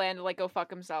tell Kalan to like go fuck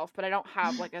himself, but I don't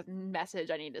have like a message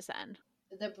I need to send.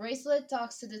 The bracelet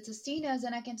talks to the Tostinas,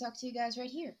 and I can talk to you guys right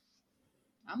here.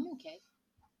 I'm okay.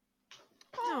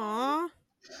 Aww.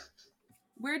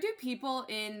 Where do people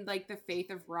in like the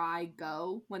faith of Rye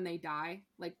go when they die?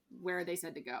 Like, where are they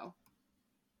said to go?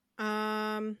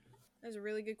 That's a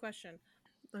really good question.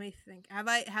 Let me think. Have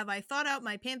I thought out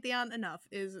my pantheon enough?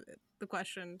 Is the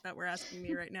question that we're asking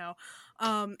me right now.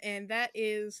 And that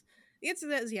is the answer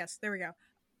to that is yes. There we go.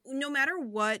 No matter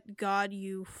what god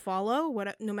you follow,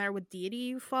 no matter what deity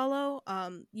you follow,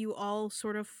 you all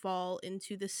sort of fall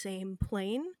into the same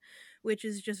plane, which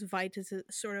is just Vita's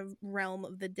sort of realm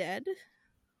of the dead.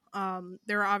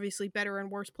 There are obviously better and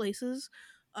worse places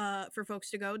for folks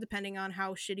to go, depending on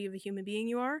how shitty of a human being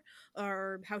you are,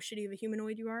 or how shitty of a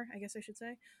humanoid you are, I guess I should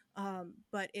say.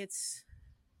 But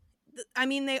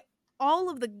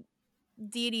all of the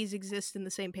deities exist in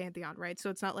the same pantheon, right? So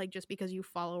it's not like just because you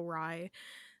follow Rai,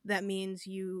 that means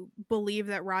you believe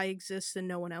that Rai exists and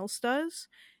no one else does.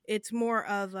 It's more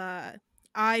of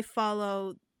I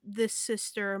follow this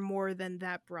sister more than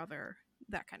that brother,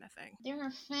 that kind of thing. They're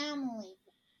a family.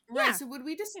 Right, Yeah. so would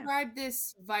we describe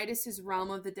this Vitus's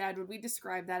realm of the dead, would we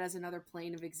describe that as another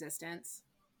plane of existence?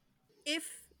 If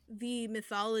the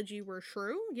mythology were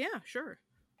true, yeah, sure.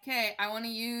 Okay, I want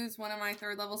to use one of my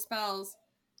 3rd level spells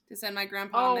to send my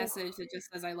grandpa a message that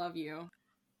just says I love you.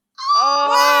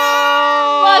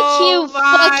 Oh,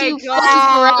 fuck you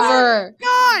forever.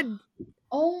 God!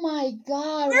 Oh my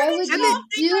god, Where why did would you you all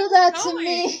think do I was that to going?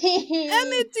 me?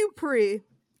 Emmett Dupree.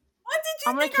 What did you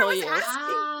I'm gonna think kill I was you. asking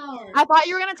Ow. for? I thought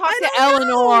you were gonna talk I to don't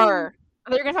Eleanor. I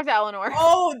thought you were gonna talk to Eleanor.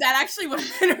 Oh, that actually would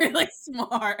have been really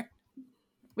smart.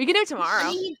 We can do it I tomorrow.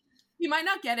 mean, he might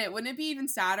not get it. Wouldn't it be even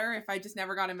sadder if I just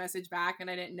never got a message back and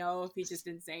I didn't know if he just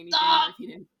didn't say anything Stop. or if he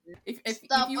didn't? If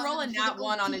Stop, you I'm roll a in nat physical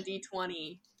 1 on a pain.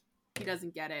 d20, he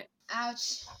doesn't get it.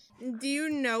 Ouch. Do you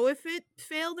know if it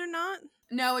failed or not?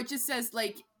 No, it just says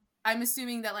like I'm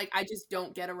assuming that like I just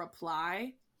don't get a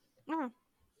reply. Oh.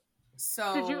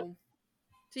 So Did you-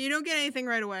 So you don't get anything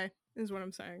right away, is what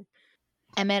I'm saying.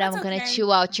 Emmett, That's I'm gonna okay.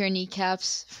 chew out your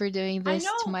kneecaps for doing I this to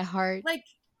know, my heart. like,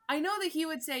 I know that he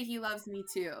would say he loves me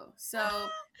too. So,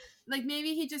 like,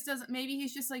 maybe he just doesn't. Maybe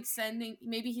he's just like sending.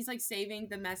 Maybe he's like saving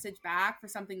the message back for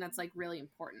something that's like really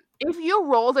important. If you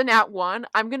rolled a nat 1,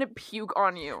 I'm gonna puke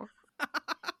on you.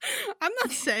 I'm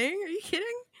not saying. Are you kidding?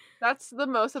 That's the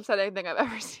most upsetting thing I've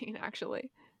ever seen, actually.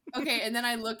 Okay, and then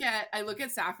I look at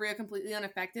Safria completely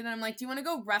unaffected, and I'm like, "Do you want to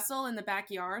go wrestle in the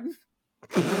backyard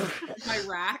with my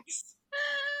racks?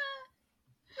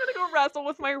 I'm gonna go wrestle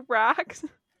with my racks.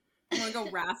 I want to go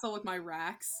wrestle with my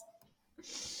racks."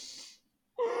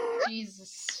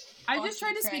 Jesus. I just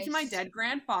tried to fucking speak to my Christ. dead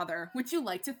grandfather. Would you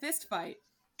like to fist fight?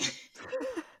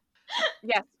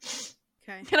 Yes.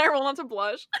 Okay. Can I roll on to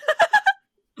blush?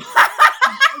 It's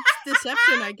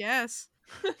deception, I guess.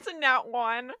 It's a nat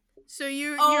 1. So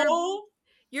Oh,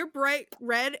 you're bright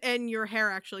red and your hair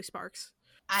actually sparks.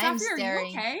 I am Safria, are you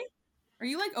staring. okay? Are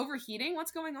you like overheating?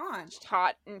 What's going on? It's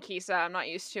hot in Kisa. I'm not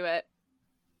used to it.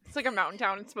 It's like a mountain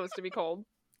town. It's supposed to be cold.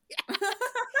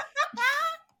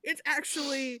 It's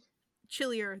actually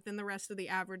chillier than the rest of the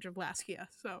average of Laskia.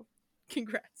 So,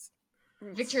 congrats.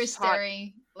 Victor is It's hot.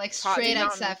 staring, like hot straight at down.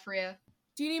 Safria.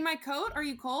 Do you need my coat? Are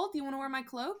you cold? Do you want to wear my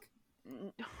cloak?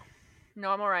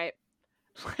 No, I'm alright.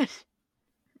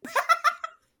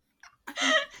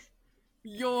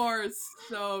 You're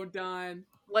so done.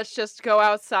 Let's just go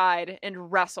outside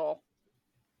and wrestle.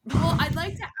 Well, I'd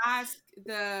like to ask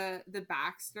the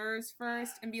Baxters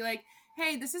first and be like,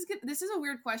 "Hey, this is a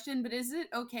weird question, but is it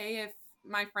okay if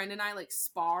my friend and I like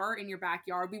spar in your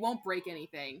backyard? We won't break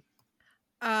anything."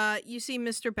 You see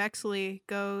Mr. Bexley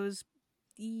goes,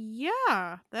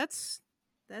 "Yeah, that's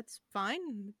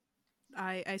fine.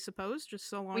 I suppose, just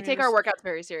so long We take as our workouts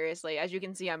very seriously. As you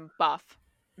can see, I'm buff.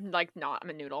 Like, not. I'm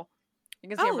a noodle. You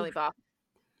can see I'm Oh. really buff.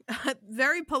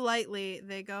 Very politely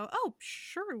they go, "Oh,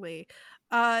 surely.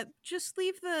 Just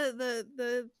leave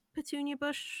the petunia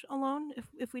bush alone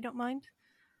if we don't mind."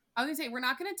 I was gonna say we're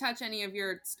not gonna touch any of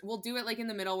your. We'll do it like in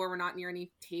the middle where we're not near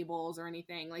any tables or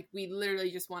anything. Like we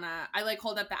literally just wanna. I like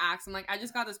hold up the axe. I'm like, I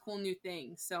just got this cool new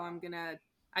thing, so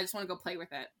I just want to go play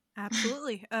with it.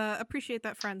 Absolutely. Appreciate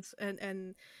that, friends.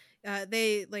 And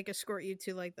they like escort you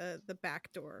to like the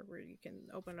back door where you can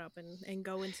open it up and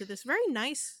go into this very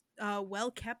nice,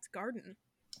 well kept garden.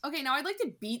 Okay, now I'd like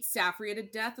to beat Safria to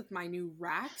death with my new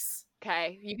racks.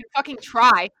 Okay, you can fucking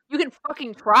try. You can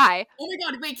fucking try. Oh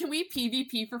my god, wait, can we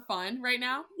PvP for fun right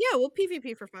now? Yeah, we'll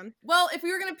PvP for fun. Well, if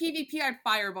we were gonna PvP, I'd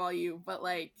fireball you, but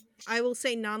like... I will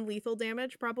say non-lethal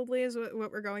damage probably is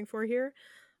what we're going for here.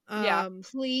 Yeah.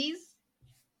 Please.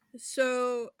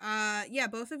 So, yeah,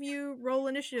 both of you roll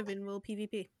initiative and we'll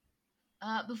PvP.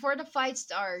 Before the fight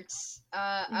starts,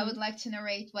 I would like to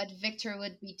narrate what Victor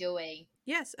would be doing.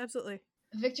 Yes, absolutely.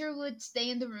 Victor would stay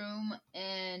in the room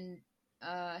and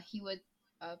he would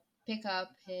pick up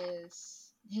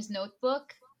his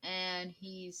notebook and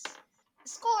his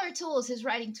scholar tools, his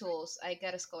writing tools. I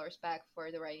got a scholar's pack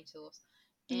for the writing tools.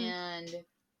 And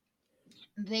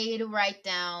they'd write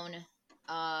down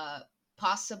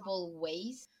possible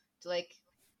ways to like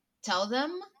tell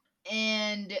them,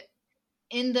 and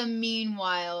in the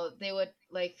meanwhile they would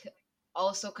like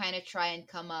also kind of try and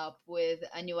come up with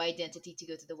a new identity to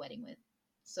go to the wedding with.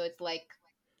 So it's like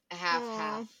a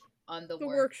half on the The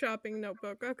work. workshopping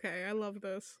notebook. Okay, I love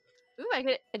this. Ooh, I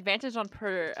get advantage on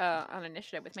on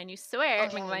initiative with my new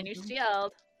sword, Oh. my new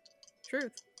shield.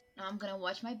 Truth. Now I'm gonna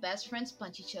watch my best friends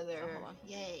punch each other. Oh, hold on.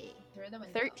 Yay. Through the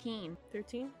window. 13.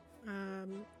 13.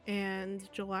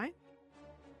 And July?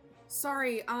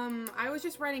 Sorry, I was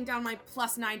just writing down my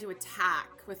 +9 to attack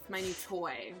with my new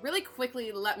toy. Really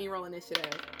quickly, let me roll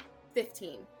initiative.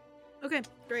 15. Okay,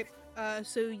 great.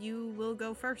 So you will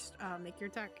go first. Make your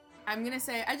attack. I'm gonna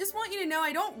say, I just want you to know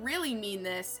I don't really mean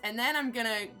this, and then I'm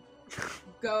gonna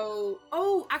go...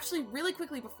 Oh, actually, really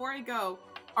quickly, before I go,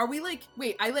 are we like...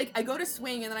 Wait, I go to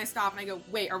swing, and then I stop, and I go,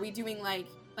 wait, are we doing, like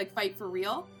fight for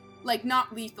real? Like,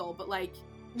 not lethal, but, like,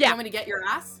 you Yeah. want me to get your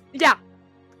ass? Yeah.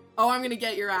 Oh, I'm gonna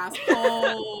get your ass.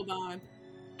 Hold on.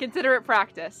 Consider it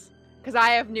practice. Because I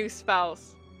have new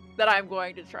spells that I'm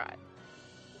going to try.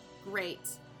 Great.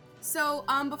 So,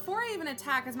 before I even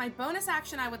attack, as my bonus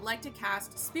action, I would like to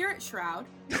cast Spirit Shroud,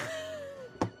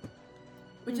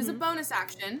 which is a bonus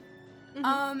action.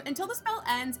 Until the spell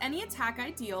ends, any attack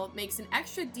I deal makes an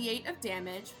extra d8 of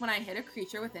damage when I hit a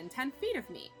creature within 10 feet of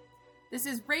me. This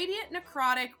is radiant,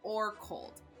 necrotic, or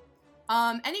cold.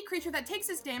 Any creature that takes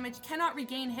this damage cannot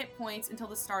regain hit points until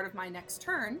the start of my next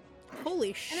turn. Holy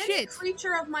And any shit!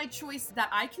 creature of my choice that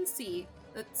I can see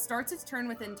that starts its turn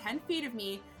within 10 feet of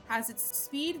me has its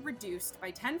speed reduced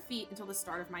by 10 feet until the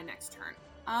start of my next turn.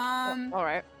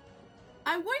 Alright.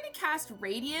 I'm going to cast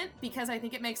Radiant because I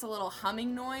think it makes a little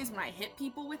humming noise when I hit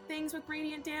people with things with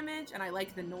Radiant damage, and I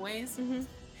like the noise. Mm-hmm.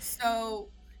 So,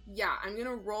 yeah, I'm going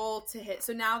to roll to hit.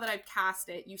 So now that I've cast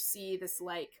it, you see this,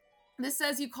 this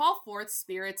says you call forth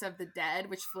spirits of the dead,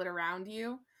 which flit around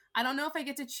you. I don't know if I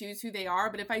get to choose who they are,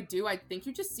 but if I do, I think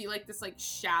you just see, this,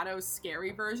 shadow,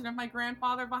 scary version of my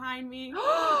grandfather behind me.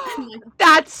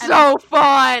 That's so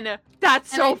fun!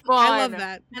 That's so fun! I love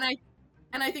that.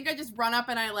 And I think I just run up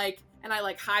and I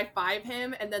high five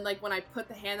him, and then when I put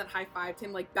the hand that high fived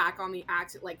him back on the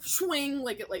axe, it swing,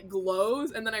 it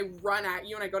glows, and then I run at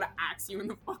you and I go to axe you in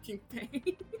the fucking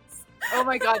face. Oh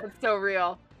my god, that's so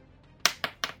real.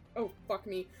 Oh fuck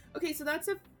me. Okay, so that's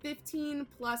a 15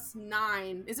 plus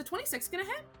 9. Is a 26 gonna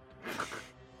hit?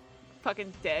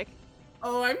 Fucking dick.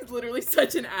 Oh, I'm literally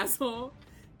such an asshole.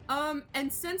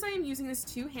 And since I am using this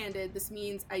two-handed, this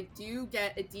means I do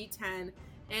get a D10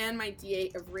 and my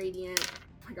D8 of radiant.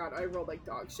 Oh my god, I rolled like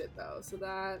dog shit though. So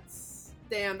that's...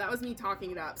 Damn, that was me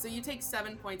talking it up. So you take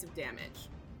 7 points of damage.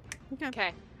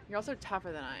 Okay. You're also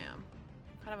tougher than I am.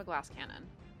 Kind of a glass cannon.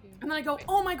 And then I go,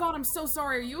 oh my god, I'm so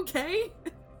sorry. Are you okay?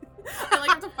 I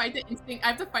have to fight the instinct. I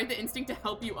have to fight the instinct to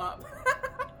help you up.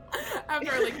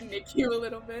 After I nick you a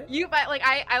little bit.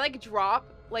 I drop.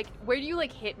 Where do you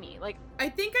hit me? I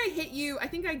think I hit you. I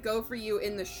think I go for you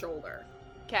in the shoulder.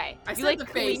 Okay. I said the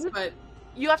face, but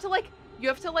you have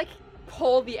to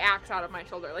pull the axe out of my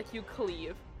shoulder. You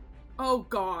cleave. Oh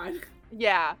god.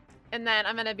 Yeah. And then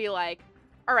I'm gonna be all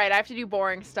right, I have to do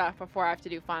boring stuff before I have to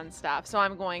do fun stuff. So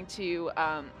I'm going to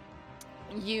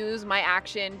use my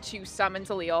action to summon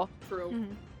Salil. True.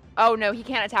 Mm-hmm. Oh no, he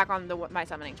can't attack on my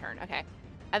summoning turn. Okay.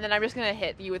 And then I'm just gonna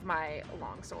hit you with my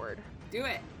longsword. Do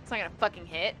it. It's not gonna fucking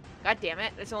hit. God damn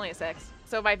it. It's only a 6.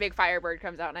 So my big firebird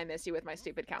comes out and I miss you with my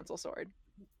stupid council sword.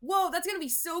 Whoa, that's gonna be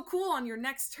so cool on your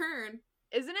next turn.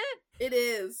 Isn't it? It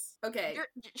is. Okay.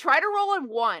 Try to roll a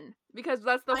 1, because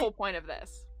that's the whole point of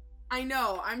this. I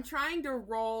know. I'm trying to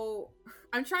roll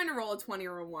a 20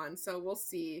 or a 1, so we'll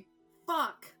see.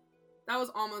 Fuck. That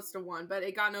was almost a 1, but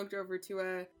it got knocked over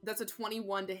to that's a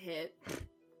 21 to hit.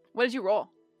 What did you roll?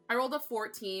 I rolled a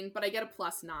 14, but I get a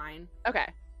plus 9. Okay.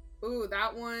 Ooh,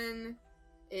 that one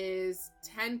is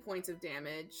 10 points of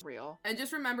damage. Real. And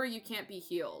just remember, you can't be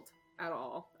healed at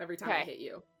all every time I hit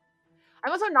you.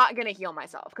 I'm also not gonna heal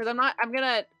myself, because I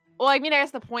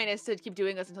guess the point is to keep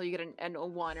doing this until you get a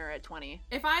 1 or a 20.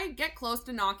 If I get close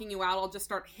to knocking you out, I'll just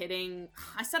start hitting.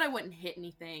 I said I wouldn't hit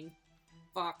anything.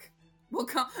 Fuck.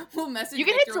 We'll message You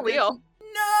can Victor. hit Salil.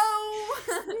 No!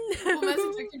 We'll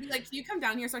message Victor and be like, can you come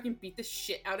down here so I can beat the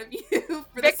shit out of you?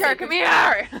 Victor, come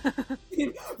here!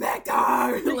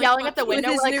 Victor! Yelling at the window,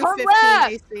 with his we're new come 15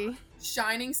 left! AC.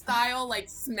 Shining style,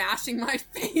 smashing my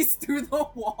face through the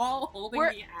wall, holding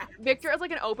the axe. Victor has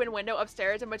an open window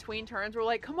upstairs, and between turns we're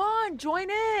like, come on, join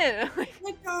in!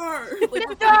 Victor!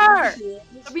 Victor!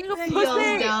 Being a He yells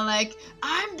pussy! down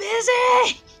I'm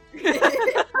busy!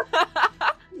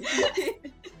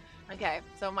 Okay,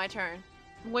 so my turn.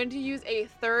 I'm going to use a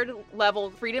 3rd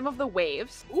level Freedom of the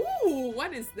Waves. Ooh,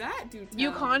 what is that, dude?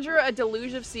 You conjure a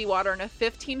deluge of seawater in a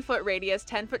 15-foot radius,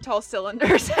 10-foot tall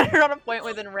cylinder centered on a point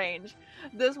within range.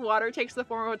 This water takes the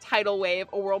form of a tidal wave,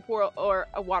 a whirlpool, or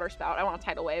a water spout. I want a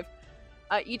tidal wave.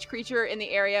 Each creature in the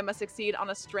area must succeed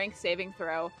on a strength saving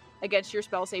throw against your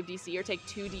spell save DC or take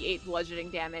 2d8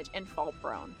 bludgeoning damage and fall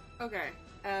prone. Okay,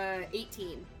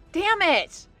 18. Damn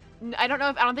it! I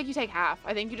don't think you take half.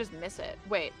 I think you just miss it.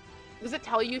 Wait. Does it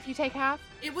tell you if you take half?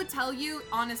 It would tell you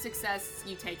on a success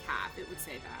you take half. It would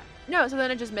say that. No, so then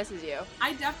it just misses you.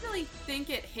 I definitely think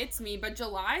it hits me, but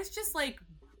July's just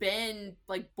been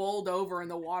bowled over in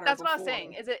the water. That's what I was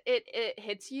saying. Is it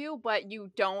hits you, but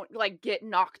you don't get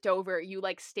knocked over. You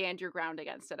stand your ground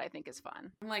against it. I think is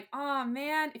fun. I'm like, oh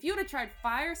man, if you would have tried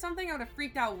fire or something, I would have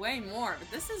freaked out way more.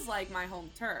 But this is my home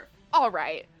turf. All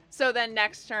right. So then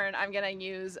next turn, I'm gonna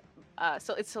use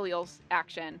so it's Salil's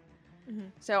action. Mm-hmm.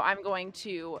 So I'm gonna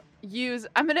use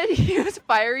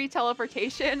fiery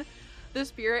teleportation. The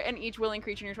spirit and each willing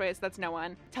creature in your choice, that's no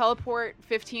one, teleport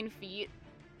 15 feet.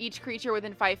 Each creature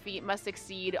within 5 feet must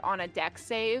succeed on a dex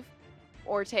save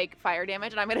or take fire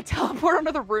damage, and I'm gonna teleport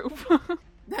onto the roof.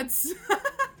 That's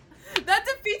that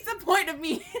defeats the point of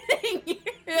me hitting you.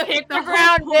 Hit the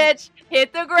ground, bitch!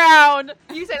 Hit the ground!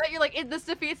 You say that, you're like, this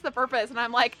defeats the purpose, and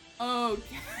I'm like,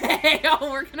 okay, oh,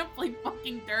 we're gonna play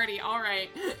fucking dirty, alright.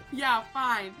 Yeah,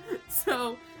 fine.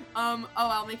 So,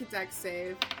 I'll make a dex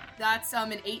save. That's,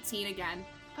 an 18 again.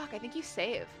 Fuck, I think you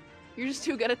save. You're just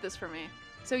too good at this for me.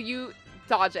 So you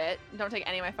dodge it, don't take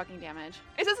any of my fucking damage.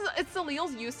 It's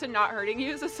Salil's used to not hurting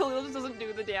you, so Salil just doesn't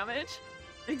do the damage.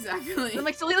 Exactly. I'm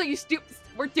like, Salil, you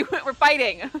we're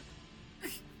fighting.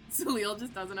 Salil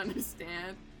just doesn't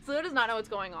understand. Salil does not know what's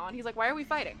going on. He's like, why are we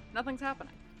fighting? Nothing's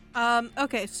happening.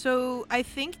 Okay, so I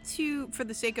think for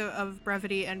the sake of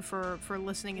brevity and for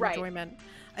listening and enjoyment,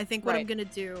 I think what I'm gonna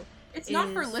do It's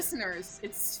not for listeners,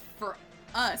 it's for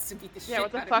us to beat the shit Yeah,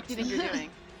 what the out of fuck do each you think other. you're doing?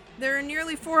 There are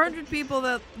nearly 400 people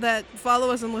that follow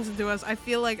us and listen to us. I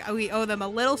feel like we owe them a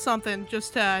little something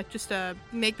just to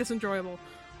make this enjoyable.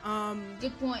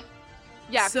 Good point.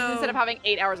 Yeah, So- instead of having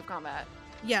 8 hours of combat.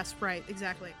 Yes, right,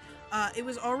 exactly. It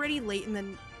was already late, and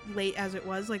then late as it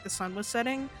was, like the sun was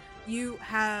setting. You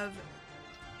have,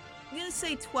 I'm gonna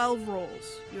say 12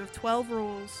 rolls. You have 12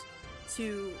 rolls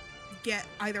to get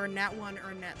either a nat 1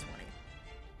 or a nat 20.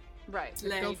 Right. So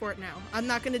go for it now. I'm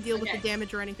not gonna deal with Okay. the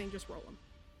damage or anything. Just roll them.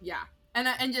 Yeah.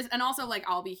 And also, like,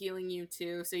 I'll be healing you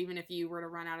too, so even if you were to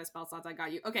run out of spell slots, I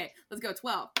got you. Okay, let's go.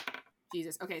 12.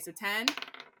 Jesus. Okay, so 10,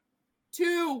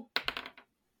 2,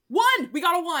 1! We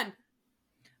got a 1!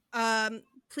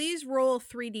 Please roll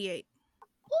 3d8.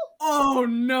 Oh,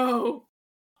 no!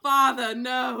 Father,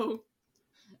 no!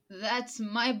 That's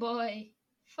my boy.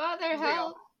 Father, Real.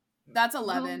 help. That's No,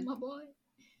 11. my boy.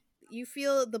 You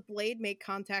feel the blade make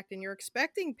contact, and you're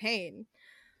expecting pain,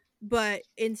 but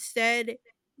instead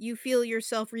you feel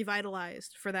yourself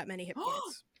revitalized for that many hit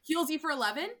points. Heals you for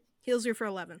 11? Heals you for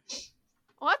 11.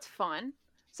 Well, that's fun.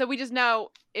 So we just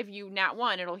know if you nat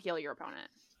 1, it'll heal your opponent.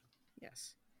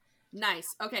 Yes.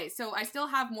 Nice. Okay, so I still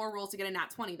have more rolls to get a nat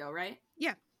 20 though, right?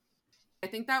 Yeah. I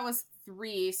think that was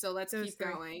 3, so let's That was keep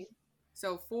 3. going.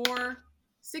 So 4,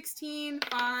 16,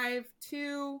 5,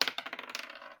 2.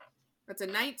 That's a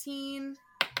 19.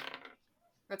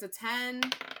 That's a 10.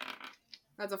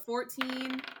 That's a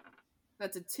 14.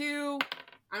 That's a 2.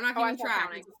 I'm not Oh, I keeping stopped track.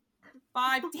 counting.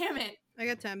 5. Damn it. I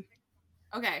got 10.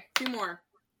 Okay, 2 more.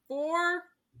 4,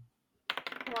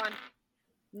 Come on.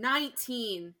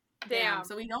 19. Damn.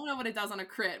 So we don't know what it does on a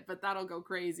crit, but that'll go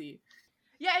crazy.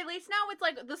 Yeah, at least now it's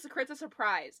like the crit's a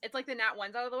surprise. It's like the nat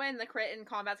 1's out of the way, and the crit in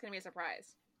combat's gonna be a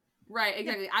surprise. Right,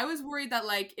 exactly. I was worried that,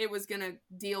 like, it was gonna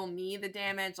deal me the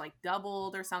damage, like,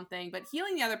 doubled or something, but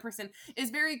healing the other person is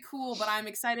very cool, but I'm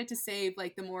excited to save,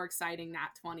 like, the more exciting nat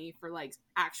 20 for, like,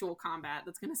 actual combat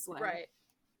that's gonna slay. Right.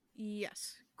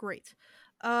 Yes. Great.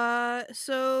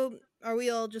 So are we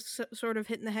all just sort of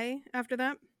hitting the hay after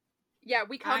that? Yeah,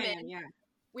 we come I in. am, yeah.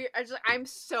 I'm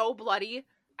so bloody.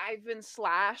 I've been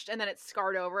slashed, and then it's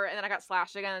scarred over, and then I got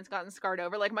slashed again, and it's gotten scarred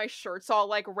over. Like, my shirt's all,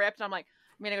 like, ripped, and I'm like,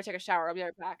 I'm gonna go take a shower. I'll be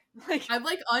right back. Like, I've,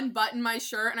 like, unbuttoned my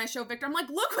shirt, and I show Victor, I'm like,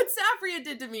 look what Safria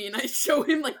did to me, and I show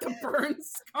him, like, the burn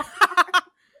scar.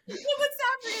 Look what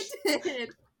Safria did!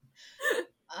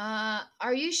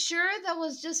 Are you sure that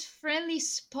was just friendly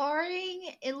sparring?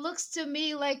 It looks to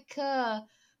me like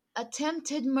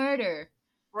attempted murder.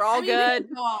 we're all I mean, we good.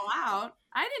 can go all out.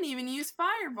 I didn't even use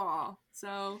Fireball,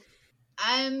 so...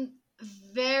 I'm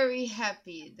very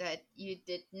happy that you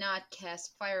did not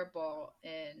cast Fireball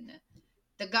in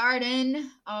the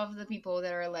garden of the people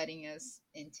that are letting us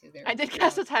into their. I did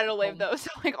cast a tidal wave, home. though,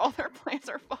 so, like, all their plants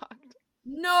are fucked.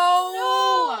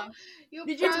 No! You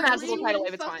Did you use probably magical tidal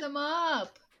wave? It's fucked fine. them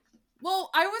up. Well,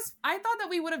 I thought that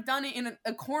we would have done it in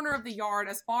a corner of the yard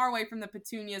as far away from the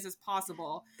petunias as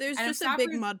possible. There's And just if a big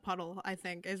Saffron's- mud puddle, I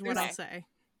think, is what Okay. I'll say.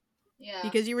 Yeah.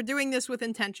 Because you were doing this with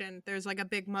intention. There's like a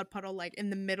big mud puddle like in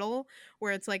the middle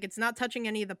where it's like it's not touching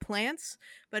any of the plants,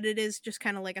 but it is just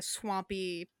kind of like a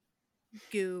swampy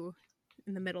goo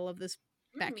in the middle of this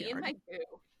Me and backyard. my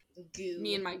goo. Goo.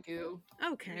 Me and my goo. Me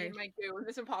Okay. and my goo in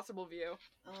this impossible view.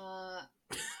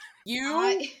 You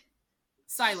I-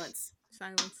 silence.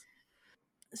 Silence.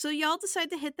 So y'all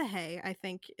decide to hit the hay, I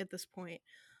think, at this point.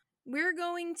 We're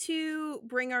going to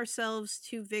bring ourselves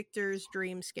to Victor's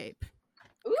dreamscape.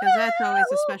 Because that's always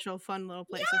a special, fun little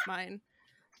place of mine.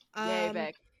 Yay,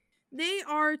 Vic. They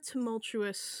are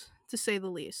tumultuous, to say the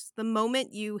least. The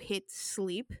moment you hit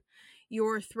sleep,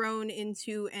 you're thrown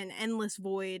into an endless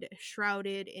void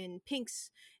shrouded in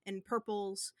pinks and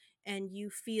purples, and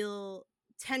you feel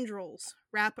tendrils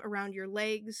wrap around your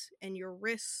legs and your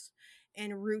wrists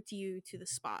and root you to the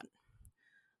spot.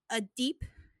 A deep,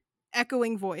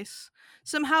 echoing voice,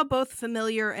 somehow both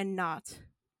familiar and not,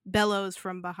 bellows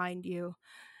from behind you.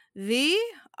 V,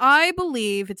 I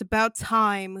believe it's about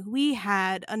time we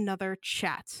had another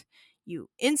chat. You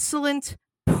insolent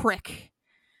prick.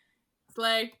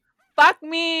 Slay. Fuck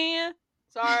me!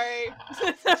 Sorry.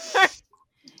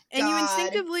 And you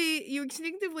God.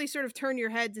 instinctively sort of turn your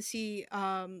head to see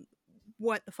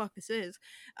what the fuck this is.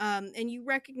 And you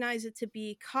recognize it to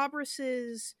be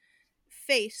Cobras's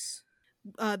face,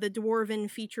 the dwarven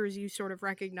features you sort of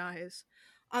recognize,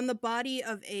 on the body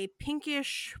of a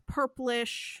pinkish,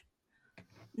 purplish,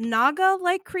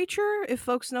 naga-like creature, if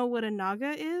folks know what a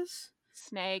naga is.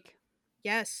 Snake.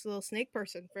 Yes, little snake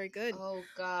person. Very good. Oh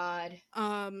God.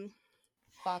 Um,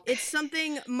 Fuck. it's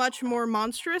something much more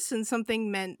monstrous and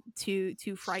something meant to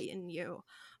frighten you.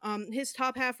 His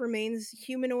top half remains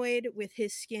humanoid with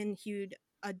his skin hued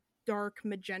a dark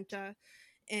magenta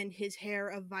and his hair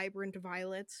a vibrant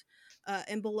violet.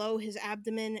 And below his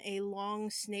abdomen, a long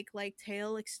snake like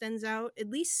tail extends out at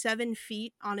least 7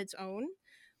 feet on its own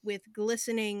with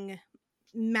glistening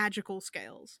magical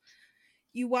scales.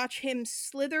 You watch him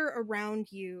slither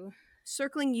around you,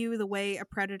 circling you the way a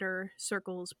predator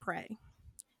circles prey.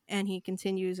 And he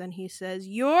continues and he says,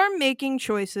 "You're making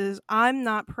choices I'm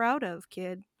not proud of,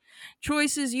 kid.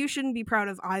 Choices you shouldn't be proud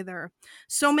of either.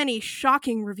 So many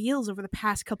shocking reveals over the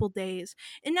past couple days.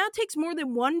 It now takes more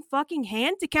than one fucking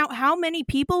hand to count how many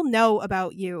people know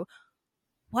about you.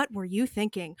 What were you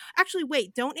thinking? Actually,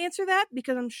 wait, don't answer that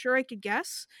because I'm sure I could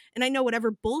guess. And I know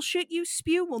whatever bullshit you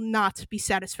spew will not be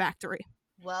satisfactory."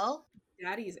 Well,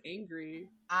 Daddy's angry.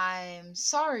 I'm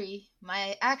sorry.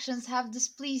 My actions have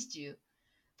displeased you.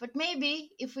 But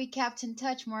maybe if we kept in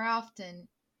touch more often,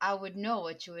 I would know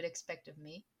what you would expect of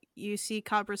me. You see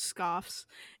Cobra scoffs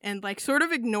and like sort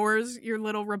of ignores your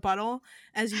little rebuttal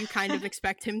as you kind of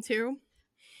expect him to.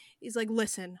 He's like,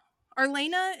 "Listen,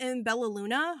 Arlena and Bella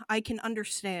Luna, I can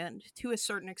understand to a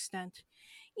certain extent.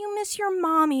 You miss your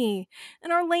mommy,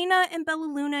 and Arlena and Bella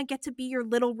Luna get to be your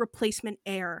little replacement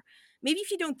heir. Maybe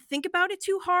if you don't think about it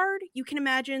too hard, you can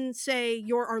imagine, say,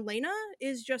 your Arlena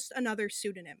is just another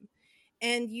pseudonym.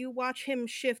 And you watch him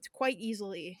shift quite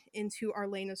easily into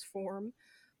Arlena's form,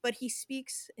 but he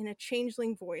speaks in a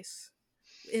changeling voice,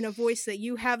 in a voice that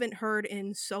you haven't heard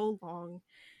in so long,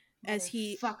 as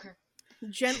he Motherfucker.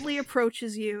 gently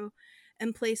approaches you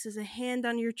and places a hand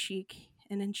on your cheek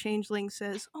and in changeling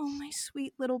says, "Oh, my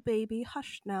sweet little baby,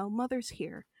 hush now, mother's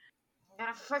here." I'm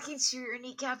gonna fucking chew your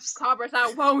kneecaps. Cobras,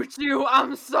 I won't you.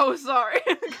 I'm so sorry.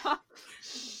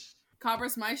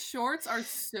 Cobras, my shorts are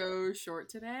so short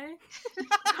today.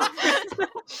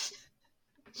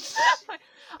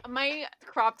 My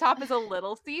crop top is a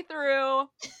little see-through.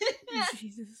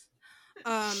 Jesus.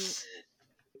 Um,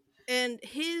 and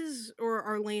his or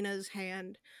Arlena's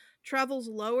hand travels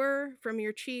lower from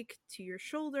your cheek to your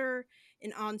shoulder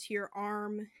and onto your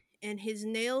arm, and his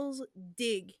nails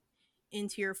dig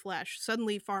into your flesh,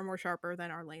 suddenly far more sharper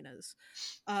than Arlena's.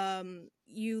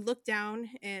 You look down,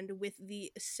 and with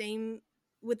the same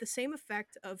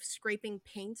effect of scraping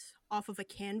paint off of a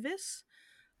canvas,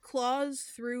 claws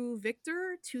through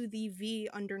Victor to the V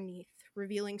underneath,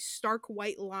 revealing stark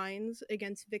white lines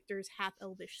against Victor's half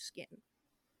elvish skin.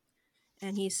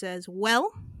 And he says,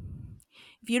 "Well,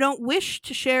 if you don't wish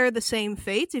to share the same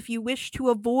fate, if you wish to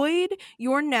avoid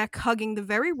your neck hugging the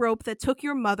very rope that took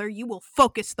your mother, you will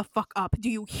focus the fuck up. Do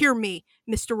you hear me,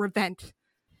 Mr. Revent?"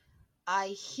 I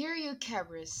hear you,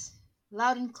 Cabris,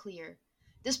 loud and clear.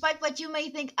 Despite what you may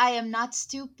think, I am not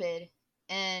stupid,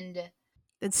 and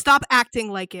Then stop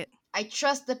acting like it. I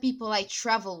trust the people I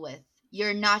travel with.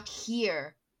 You're not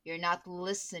here. You're not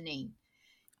listening.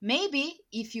 Maybe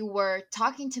if you were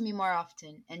talking to me more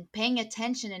often and paying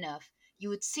attention enough, you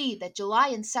would see that July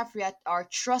and Safriat are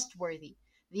trustworthy.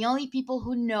 The only people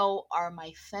who know are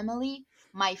my family,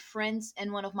 my friends,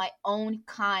 and one of my own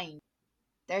kind.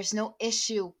 There's no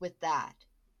issue with that.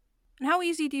 And how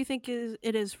easy do you think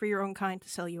it is for your own kind to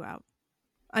sell you out?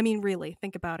 I mean, really,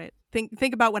 think about it.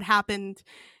 Think about what happened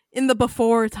in the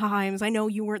before times. I know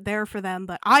you weren't there for them,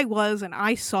 but I was, and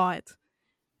I saw it.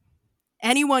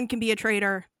 Anyone can be a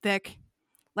traitor, Vic.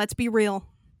 Let's be real.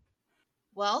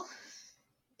 Well,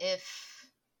 if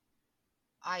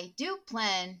I do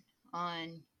plan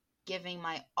on giving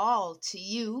my all to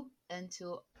you and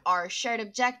to our shared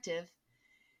objective,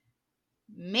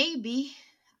 maybe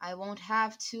I won't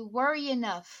have to worry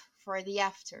enough for the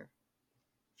after.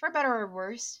 For better or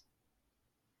worse.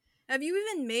 Have you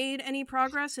even made any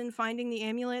progress in finding the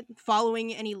amulet,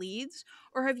 following any leads?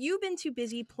 Or have you been too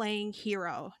busy playing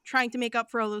hero, trying to make up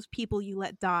for all those people you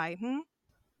let die, hmm?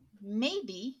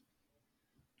 Maybe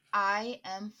I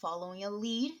am following a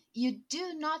lead you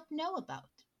do not know about.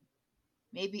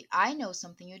 Maybe I know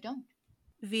something you don't.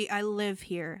 V, I live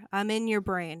here. I'm in your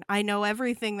brain. I know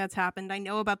everything that's happened. I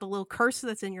know about the little curse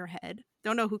that's in your head.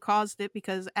 Don't know who caused it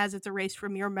because as it's erased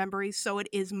from your memory, so it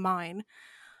is mine.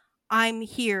 I'm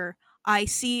here. I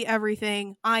see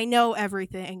everything. I know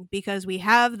everything because we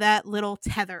have that little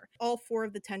tether. All four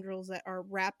of the tendrils that are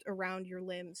wrapped around your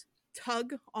limbs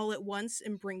tug all at once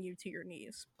and bring you to your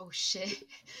knees. Oh shit.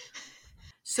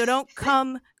 So don't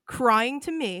come crying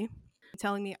to me,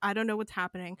 telling me I don't know what's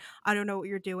happening. I don't know what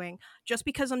you're doing. Just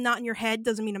because I'm not in your head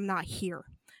doesn't mean I'm not here.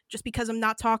 Just because I'm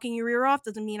not talking your ear off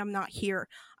doesn't mean I'm not here.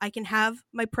 I can have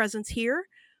my presence here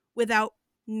without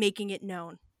making it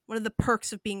known. One of the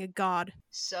perks of being a god.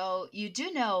 So you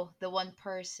do know the one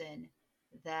person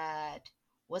that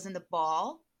was in the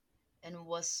ball and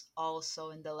was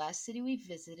also in the last city we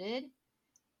visited,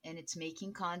 and it's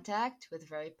making contact with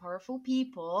very powerful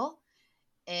people.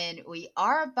 And we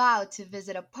are about to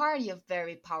visit a party of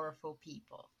very powerful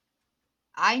people.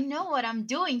 I know what I'm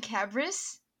doing,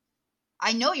 Cabris.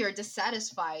 I know you're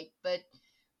dissatisfied, but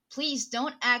please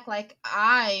don't act like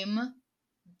I'm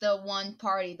the one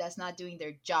party that's not doing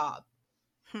their job.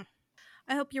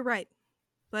 I hope you're right.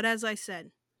 But as I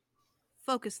said,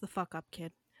 focus the fuck up,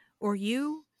 kid. Or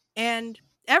you, and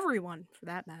everyone for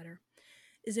that matter,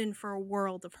 is in for a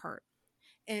world of hurt.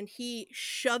 And he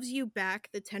shoves you back,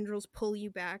 the tendrils pull you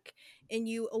back, and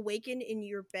you awaken in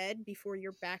your bed before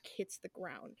your back hits the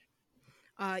ground.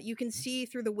 You can see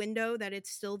through the window that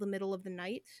it's still the middle of the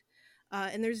night.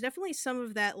 And there's definitely some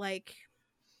of that, like,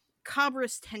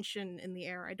 cobrous tension in the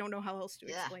air. I don't know how else to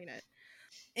Yeah. explain it.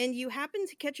 And you happen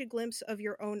to catch a glimpse of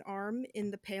your own arm in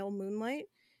the pale moonlight,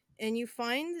 and you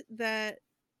find that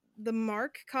the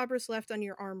mark Cobras left on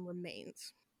your arm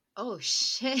remains. Oh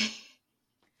shit.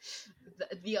 The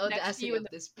Next to audacity you in of the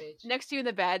this bitch. next to you in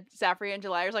the bed, Saffrey and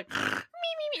July are just like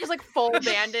me, just like full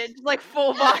bandage, like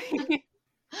full body.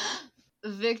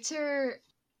 Victor,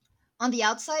 on the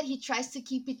outside, he tries to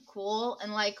keep it cool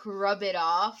and like rub it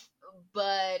off,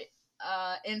 but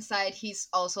inside, he's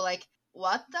also like,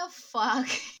 what the fuck?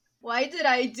 Why did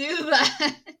I do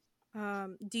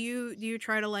that? Do you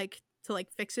try to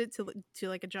fix it to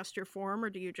like adjust your form, or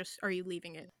do you just are you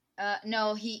leaving it?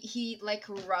 No, he like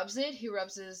rubs it. He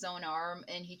rubs his own arm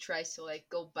and he tries to like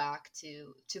go back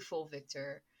to full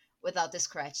Victor without the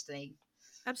scratch thing.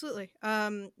 Absolutely.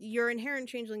 Your inherent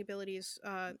changeling abilities,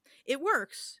 it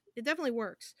works. It definitely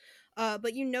works.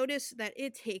 But you notice that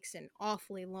it takes an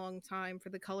awfully long time for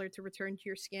the color to return to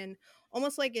your skin,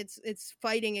 almost like it's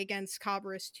fighting against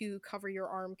Cobras to cover your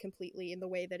arm completely in the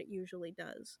way that it usually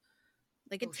does.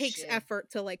 Like Oh it takes shit.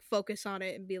 effort to like focus on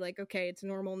it and be like, okay, it's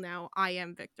normal now. I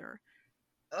am Victor.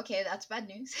 Okay, that's bad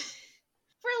news.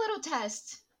 For a little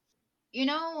test, you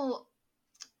know,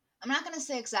 I'm not gonna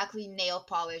say exactly nail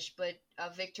polish, but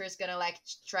Victor is gonna like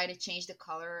try to change the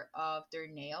color of their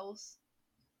nails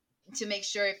to make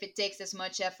sure if it takes as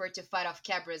much effort to fight off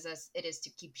Cabras as it is to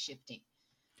keep shifting.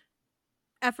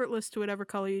 Effortless to whatever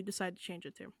color you decide to change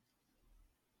it to.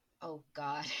 Oh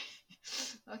God.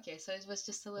 Okay, so it was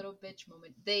just a little bitch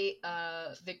moment. They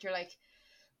Victor like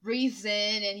breathes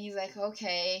in and he's like,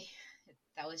 okay,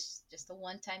 that was just a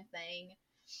one time thing.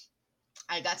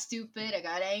 I got stupid, I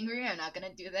got angry, I'm not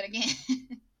gonna do that again.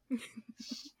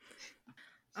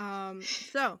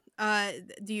 So,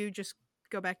 do you just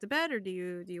go back to bed, or do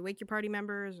you wake your party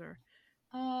members, or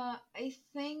I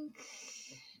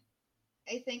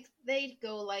think they'd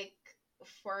go like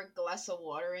for a glass of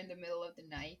water in the middle of the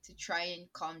night to try and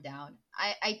calm down.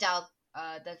 I doubt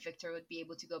that Victor would be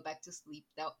able to go back to sleep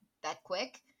that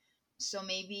quick. So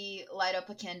maybe light up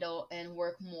a candle and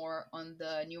work more on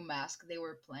the new mask they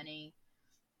were planning,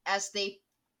 as they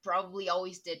probably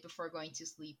always did before going to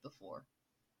sleep before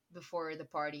the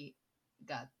party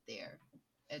got there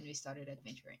and we started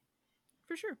adventuring.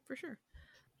 for sure, for sure.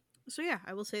 So yeah,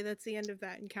 I will say that's the end of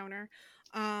that encounter.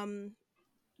 Um,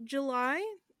 July,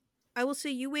 I will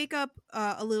say you wake up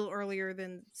a little earlier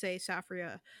than say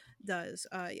Safria does.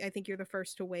 I think you're the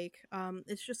first to wake.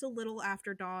 It's just a little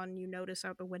after dawn. You notice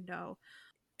out the window,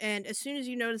 and as soon as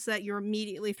you notice that, you're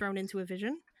immediately thrown into a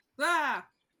vision, Ah!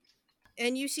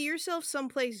 and you see yourself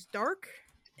someplace dark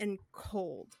and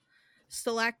cold.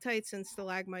 Stalactites and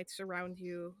stalagmites surround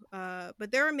you,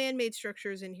 but there are man-made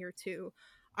structures in here too.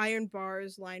 Iron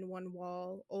bars line one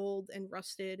wall, old and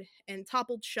rusted, and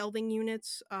toppled shelving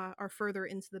units are further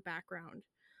into the background.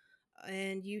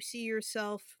 And you see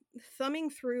yourself thumbing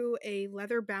through a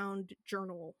leather-bound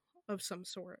journal of some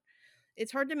sort.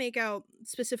 It's hard to make out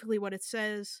specifically what it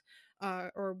says,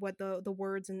 or what the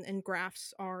words and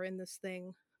graphs are in this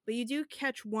thing, but you do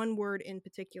catch one word in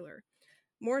particular.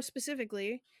 More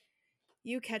specifically,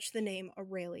 you catch the name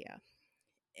Aurelia,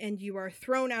 and you are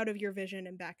thrown out of your vision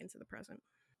and back into the present.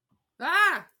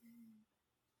 Ah!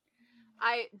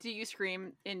 Do you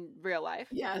scream in real life?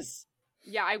 Yes.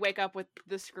 Yeah, I wake up with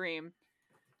the scream.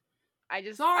 I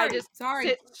Sorry. just Sorry.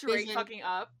 sit straight Vision. fucking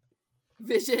up.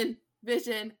 Vision.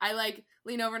 I like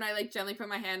lean over and I like gently put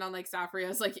my hand on like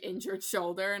Safria's like injured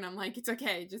shoulder and I'm like, it's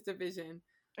okay, just a vision.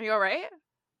 Are you alright?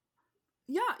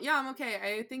 Yeah, I'm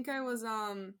okay. I think I was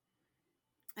in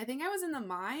the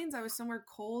mines. I was somewhere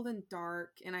cold and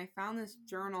dark and I found this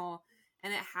journal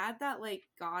and it had that like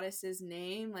goddess's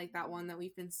name, like that one that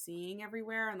we've been seeing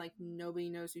everywhere and like nobody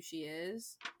knows who she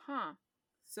is. Huh.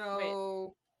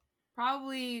 So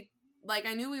probably like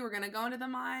I knew we were gonna go into the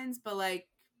mines, but like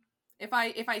if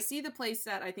I see the place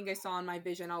that I think I saw in my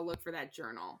vision, I'll look for that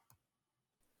journal.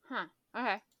 Huh.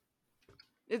 Okay.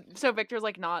 So Victor's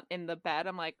like not in the bed.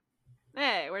 I'm like,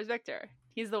 hey, where's Victor?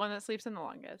 He's the one that sleeps in the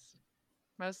longest,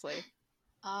 mostly.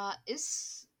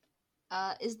 Is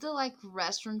the like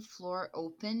restaurant floor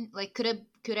open? Like, could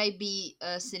I be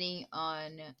sitting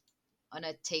on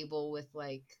a table with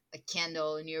like a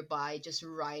candle nearby, just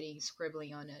writing,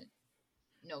 scribbling on a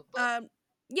notebook?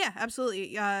 Yeah,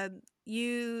 absolutely. I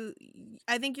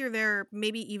think you're there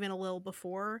maybe even a little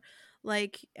before,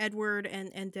 like Edward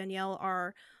and Danielle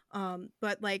are,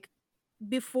 but like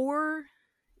before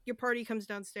your party comes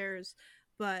downstairs,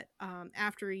 but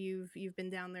after you've been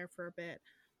down there for a bit,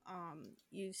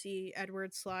 you see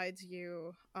Edward slides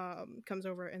you, comes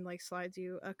over and like slides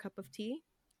you a cup of tea,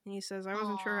 and he says, "I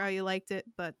wasn't sure how Aw. you liked it,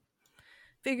 but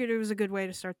figured it was a good way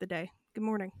to start the day. Good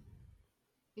morning."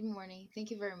 Good morning.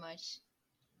 Thank you very much.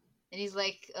 And he's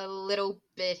like a little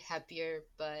bit happier,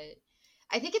 but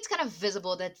I think it's kind of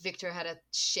visible that Victor had a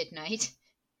shit night.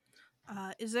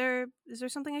 Is there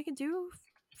something I can do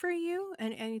for you?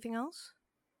 And anything else?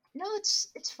 No,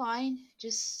 it's fine.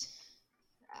 Just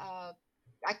uh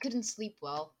I couldn't sleep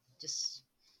well. Just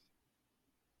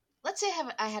let's say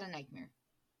I had a nightmare.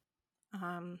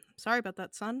 Sorry about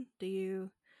that, son. Is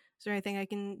there anything I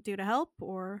can do to help,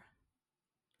 or?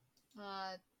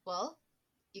 Well,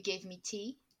 you gave me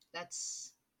tea.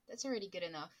 That's already good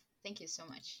enough. Thank you so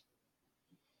much.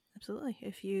 Absolutely.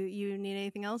 If you need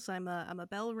anything else, I'm a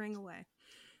bell ring away.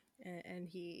 And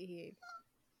he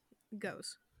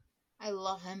goes. I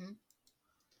love him.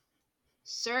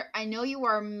 Sir, I know you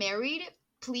are married.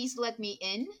 Please let me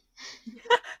in.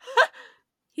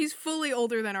 He's fully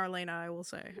older than Arlena, I will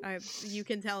say. You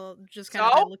can tell just kind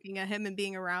of by So? looking at him and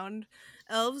being around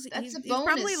elves. That's a He's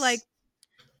probably bonus.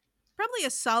 probably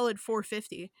a solid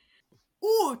 450.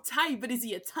 Ooh, tight, but is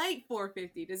he a tight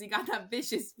 450? Does he got that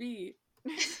vicious feet?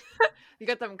 You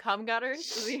got them cum gutters?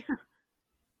 Is he-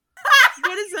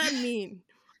 What does that mean?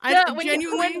 Yeah, I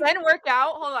genuinely. when men work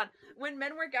out, hold on. When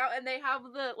men work out and they have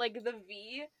the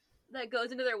V that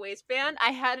goes into their waistband,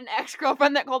 I had an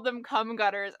ex-girlfriend that called them cum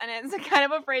gutters, and it's kind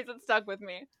of a phrase that stuck with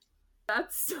me.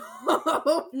 That's so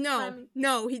No, funny.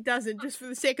 no, he doesn't. Just for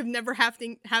the sake of never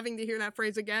having to hear that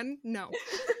phrase again. No.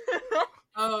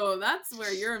 Oh, that's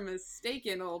where you're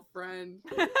mistaken, old friend.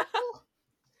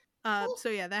 So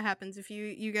yeah, that happens. If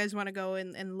you guys want to go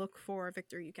and look for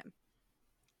Victor, you can.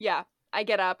 Yeah, I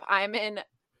get up. I'm in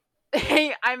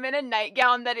a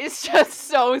nightgown that is just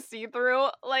so see-through,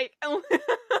 like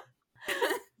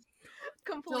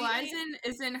completely. July's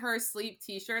is in her sleep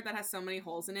t-shirt that has so many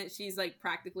holes in it. She's like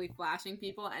practically flashing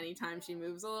people anytime she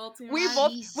moves a little too We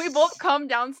much. both come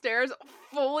downstairs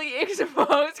fully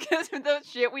exposed because the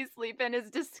shit we sleep in is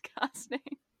disgusting.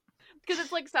 Because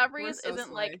it's like Sabrius so isn't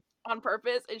slay. like on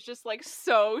purpose. It's just like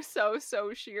so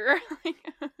sheer.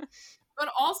 But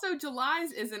also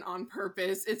July's isn't on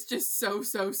purpose. It's just so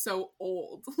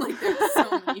old. Like there's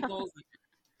so many holes in it.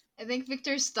 I think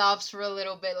Victor stops for a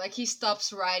little bit. Like he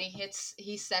stops writing,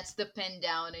 he sets the pen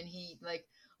down, and he like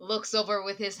looks over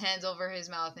with his hands over his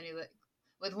mouth, and he like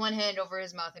with one hand over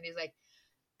his mouth, and he's like,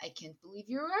 "I can't believe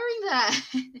you're wearing that."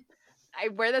 I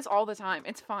wear this all the time.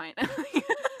 It's fine.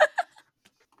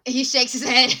 He shakes his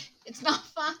head. It's not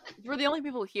fun. We're the only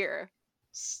people here.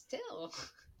 Still.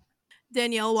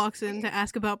 Danielle walks in to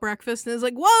ask about breakfast and is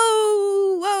like,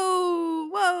 whoa,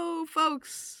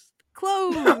 folks,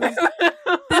 closed.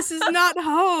 This is not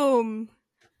home.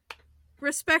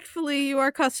 Respectfully, you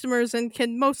are customers and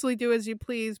can mostly do as you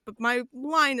please, but my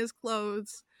line is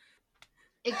closed.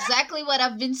 Exactly what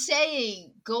I've been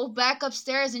saying. Go back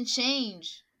upstairs and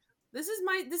change. This is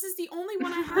the only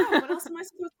one I have. What else am I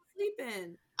supposed to sleep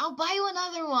in? I'll buy you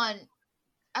another one.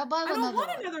 I don't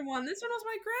want another one. This one was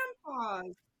my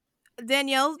grandpa's.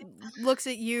 Danielle looks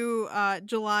at you,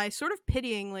 July, sort of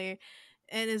pityingly,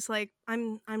 and is like,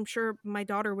 "I'm sure my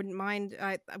daughter wouldn't mind.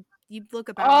 You look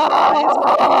about."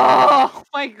 Oh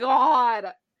my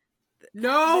god!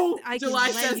 No, I can July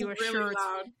lend says you a really shirt.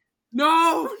 loud.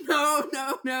 No.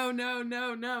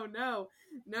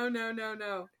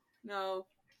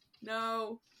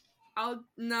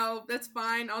 No, that's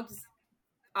fine.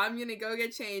 I'm gonna go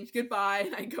get changed. Goodbye.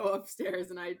 I go upstairs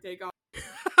and I take off.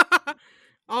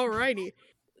 Alrighty.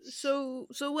 So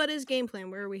what is game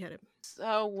plan? Where are we headed?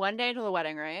 So one day until the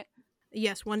wedding, right?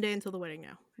 Yes, one day until the wedding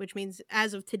now, which means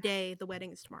as of today, the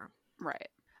wedding is tomorrow. Right.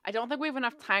 I don't think we have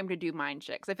enough time to do mine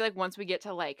shit. Because I feel like once we get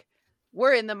to like,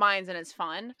 we're in the mines and it's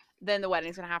fun, then the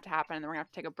wedding's gonna have to happen, and then we're gonna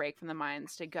have to take a break from the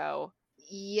mines to go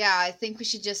Yeah, I think we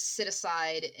should just sit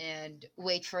aside and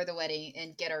wait for the wedding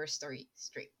and get our story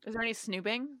straight. Is there any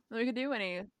snooping that we could do?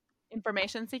 Any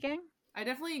information seeking? I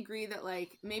definitely agree that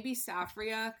like maybe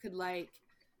Safria could like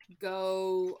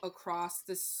go across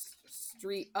the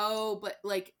street. Oh, but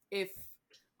like if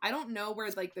I don't know where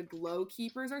like the glow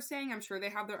keepers are staying. I'm sure they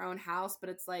have their own house, but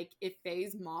it's like if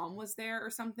Faye's mom was there or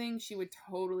something, she would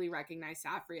totally recognize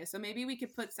Safria. So maybe we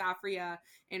could put Safria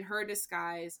in her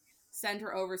disguise, send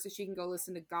her over so she can go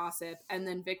listen to gossip, and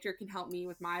then Victor can help me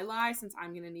with my lie since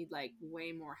I'm gonna need like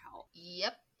way more help.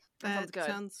 Yep. That sounds good.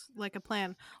 Sounds like a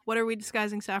plan. What are we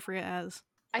disguising Safria as?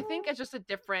 I think it's just a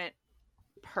different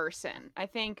person. I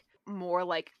think more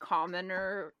like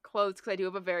commoner clothes because I do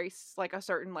have a very like a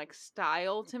certain like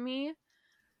style to me.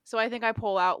 So I think I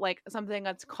pull out like something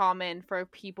that's common for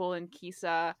people in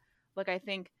Kisa. Like I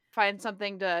think find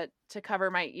something to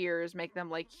cover my ears, make them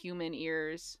like human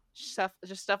ears. Stuff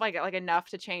like enough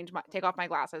to take off my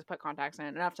glasses, put contacts in,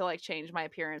 enough to like change my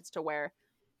appearance to where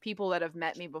people that have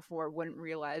met me before wouldn't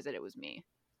realize that it was me.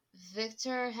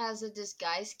 Victor has a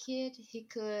disguise kit. He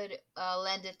could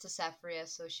lend it to Safria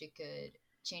so she could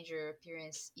change her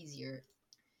appearance easier.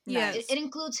 Yes. It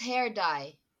includes hair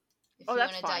dye. If you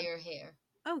want to dye your hair.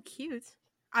 Oh, cute.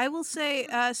 I will say,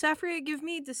 Safria, give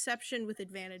me deception with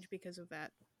advantage because of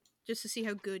that. Just to see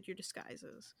how good your disguise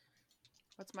is.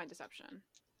 What's my deception?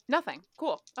 Nothing.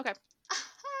 Cool. Okay.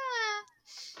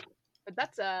 But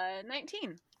that's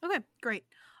 19. Okay, great.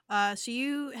 So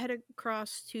you head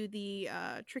across to the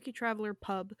Tricky Traveler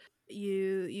pub.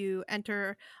 You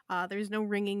enter. There's no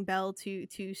ringing bell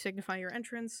to signify your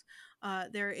entrance.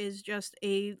 There is just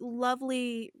a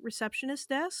lovely receptionist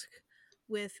desk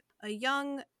with a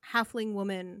young halfling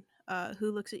woman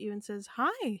who looks at you and says,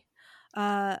 "Hi,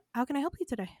 how can I help you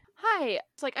today?" Hi.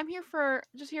 It's like I'm here for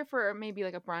maybe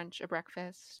like a brunch, a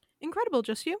breakfast. Incredible,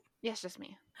 just you? Yes, just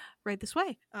me. Right this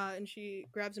way. And she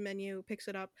grabs a menu, picks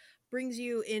it up, brings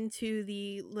you into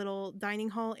the little dining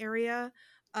hall area.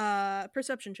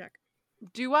 Perception check.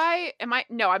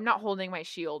 No, I'm not holding my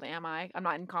shield, am I? I'm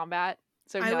not in combat.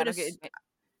 So I no, would,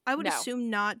 I would no. assume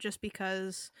not, just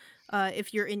because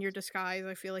if you're in your disguise,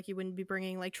 I feel like you wouldn't be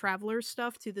bringing like traveler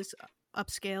stuff to this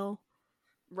upscale.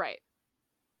 Right.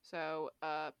 So,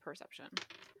 perception.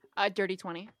 Dirty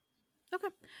 20. Okay.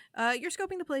 You're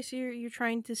scoping the place here. You're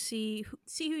trying to see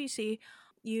who you see.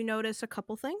 You notice a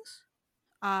couple things.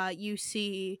 You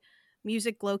see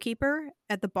Music Glowkeeper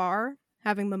at the bar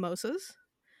having mimosas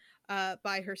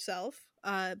by herself,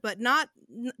 but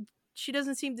she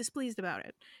doesn't seem displeased about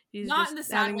it. She's Not just in the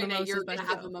sad having way that mimosas you're by gonna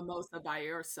have a herself. mimosa by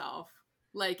yourself,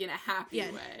 like in a happy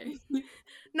way.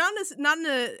 Not in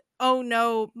a oh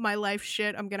no my life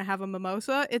shit I'm gonna have a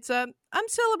mimosa. It's a I'm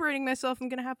celebrating myself. I'm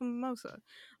gonna have a mimosa.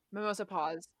 Mimosa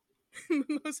pause.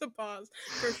 Mimosa pause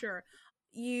for sure.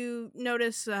 You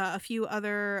notice a few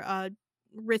other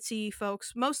ritzy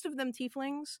folks, most of them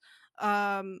tieflings,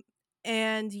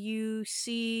 and you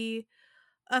see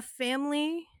a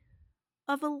family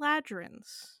of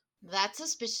Eladrins. That's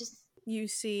suspicious. You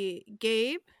see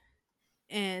Gabe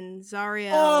and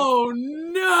Zariel. Oh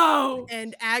no!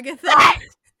 And Agatha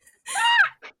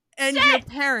and your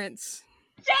parents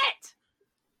Shit!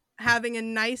 having a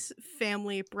nice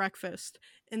family breakfast.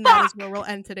 And that is where we'll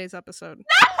end today's episode. No!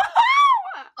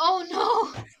 Oh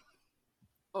no!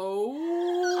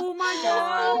 Oh my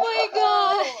god! Oh my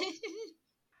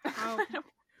god!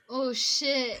 Oh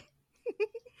shit!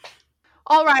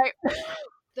 All right.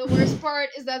 The worst part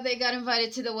is that they got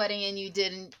invited to the wedding and you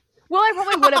didn't. Well, I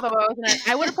probably would have if I wasn't.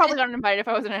 I would have probably gotten invited if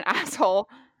I wasn't an asshole.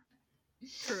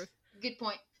 Truth. Good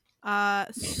point.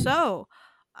 So,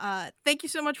 thank you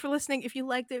so much for listening. If you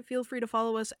liked it, feel free to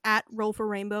follow us at Roll for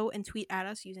Rainbow and tweet at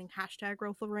us using hashtag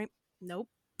Roll for Rainbow. Nope.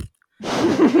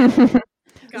 This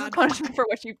is punishment for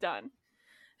what you've done.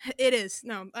 It is.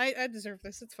 No, I deserve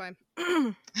this. It's fine.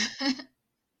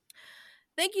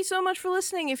 Thank you so much for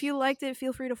listening. If you liked it,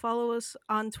 feel free to follow us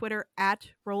on Twitter at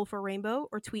Roll for Rainbow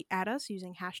or tweet at us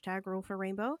using hashtag Roll for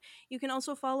Rainbow. You can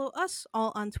also follow us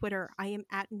all on Twitter. I am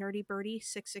at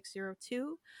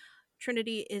NerdyBirdie6602.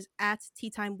 Trinity is at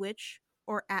TeaTimeWitch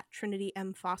or at Trinity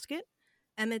M. Foskett.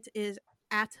 Emmett is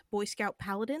at Boy Scout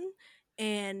Paladin.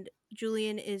 And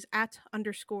Julian is at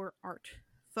 _art.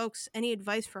 Folks, any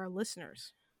advice for our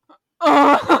listeners?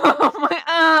 Oh my! Wait,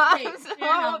 I'm so I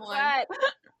have one. upset.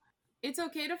 It's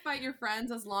okay to fight your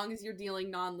friends as long as you're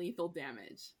dealing non-lethal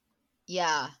damage.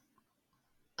 Yeah.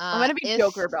 I'm gonna be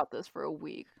Joker about this for a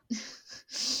week.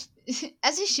 As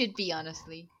you should be,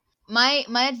 honestly. My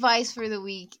advice for the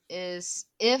week is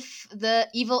if the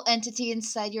evil entity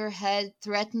inside your head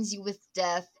threatens you with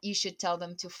death, you should tell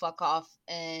them to fuck off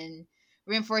and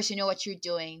reinforce you know what you're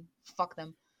doing. Fuck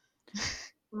them.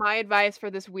 My advice for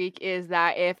this week is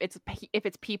that if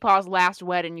it's Peepaw's last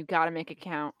wedding, you gotta make it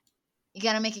count. You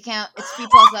gotta make it count. It's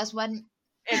Peepaw's last wedding.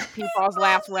 It's Peepaw's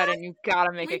last wedding. You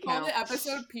gotta make We it call count. the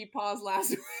episode Peepaw's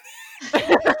last.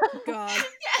 God.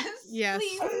 Yes. Yes.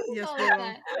 Please. Yes, call we it will.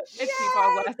 that. It's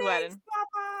Peepaw's last wedding.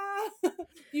 Papa.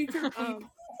 Future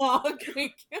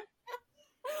Peepaw.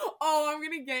 Oh, I'm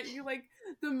gonna get you like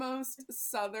the most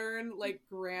southern like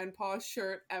grandpa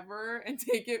shirt ever and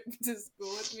take it to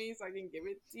school with me so I can give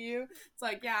it to you. It's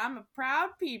like, yeah, I'm a proud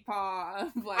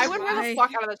Peepaw. Like, I would wear the Why?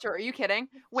 fuck out of the shirt. Are you kidding?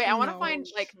 Wait, I want to No. find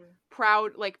like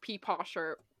proud like Peepaw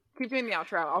shirt. Keep doing the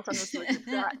outro. I'll send this to the group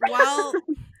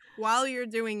chat. While you're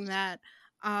doing that,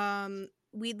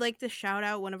 we'd like to shout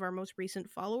out one of our most recent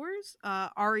followers,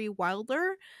 Ari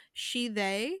Wilder,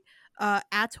 they,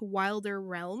 at Wilder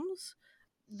Realms.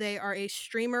 They are a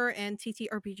streamer and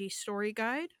TTRPG story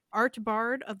guide, art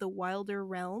bard of the Wilder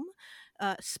Realm,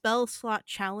 spell slot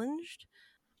challenged.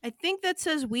 I think that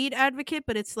says weed advocate,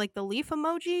 but it's like the leaf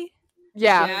emoji.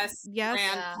 Yeah, yes, Yes.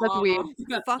 grandpa. That's weird.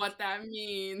 That's Fuck. what that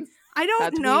means. I don't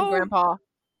that's know. weed,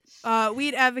 Grandpa.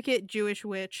 Weed advocate, Jewish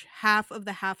witch, half of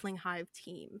the Halfling Hive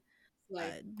team.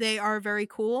 Like, They are very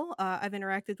cool. I've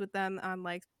interacted with them on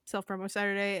like Self Promo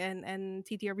Saturday and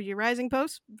TTRPG Rising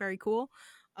posts. Very cool.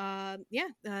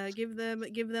 Give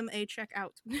them a check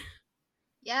out.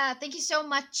 Yeah, thank you so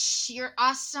much. You're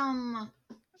awesome.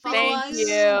 Follow Thank us.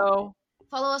 you.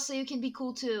 Follow us so you can be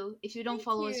cool too. If you don't Thank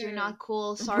follow us, you're you. not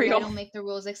cool. Sorry, I Real. don't make the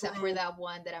rules except for that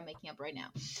one that I'm making up right now.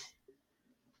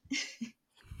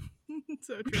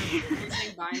 So true. are you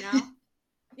saying bye now?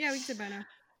 Yeah, we can say bye now.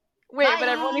 Wait, Bye. but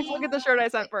everyone needs to look at the shirt I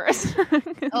sent first. Oh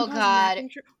Peepaw's god. napping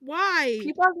Why?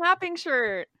 Peepaw's napping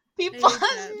shirt. Peepaw's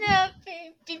that.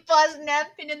 napping. Peepaw's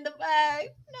napping in the bag.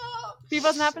 No.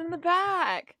 Peepaw's napping in the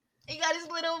back. He got his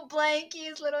little blankie,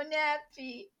 his little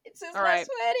nappy. It's his All last right.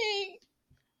 wedding.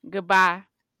 Goodbye.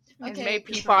 And Okay. may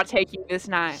Peepaw take you this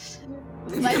night.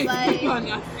 Bye-bye. Oh,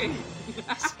 nothing.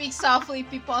 Speak softly,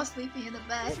 Peepaw sleeping in the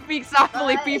bag. Speak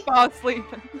softly, Bye. Peepaw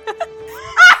sleeping.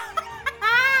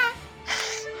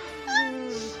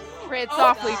 Read Oh,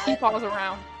 softly, God. Peepaw's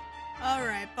around. All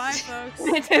right, bye, folks.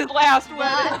 It's his last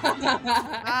wedding.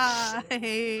 Bye.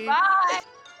 Bye. Bye.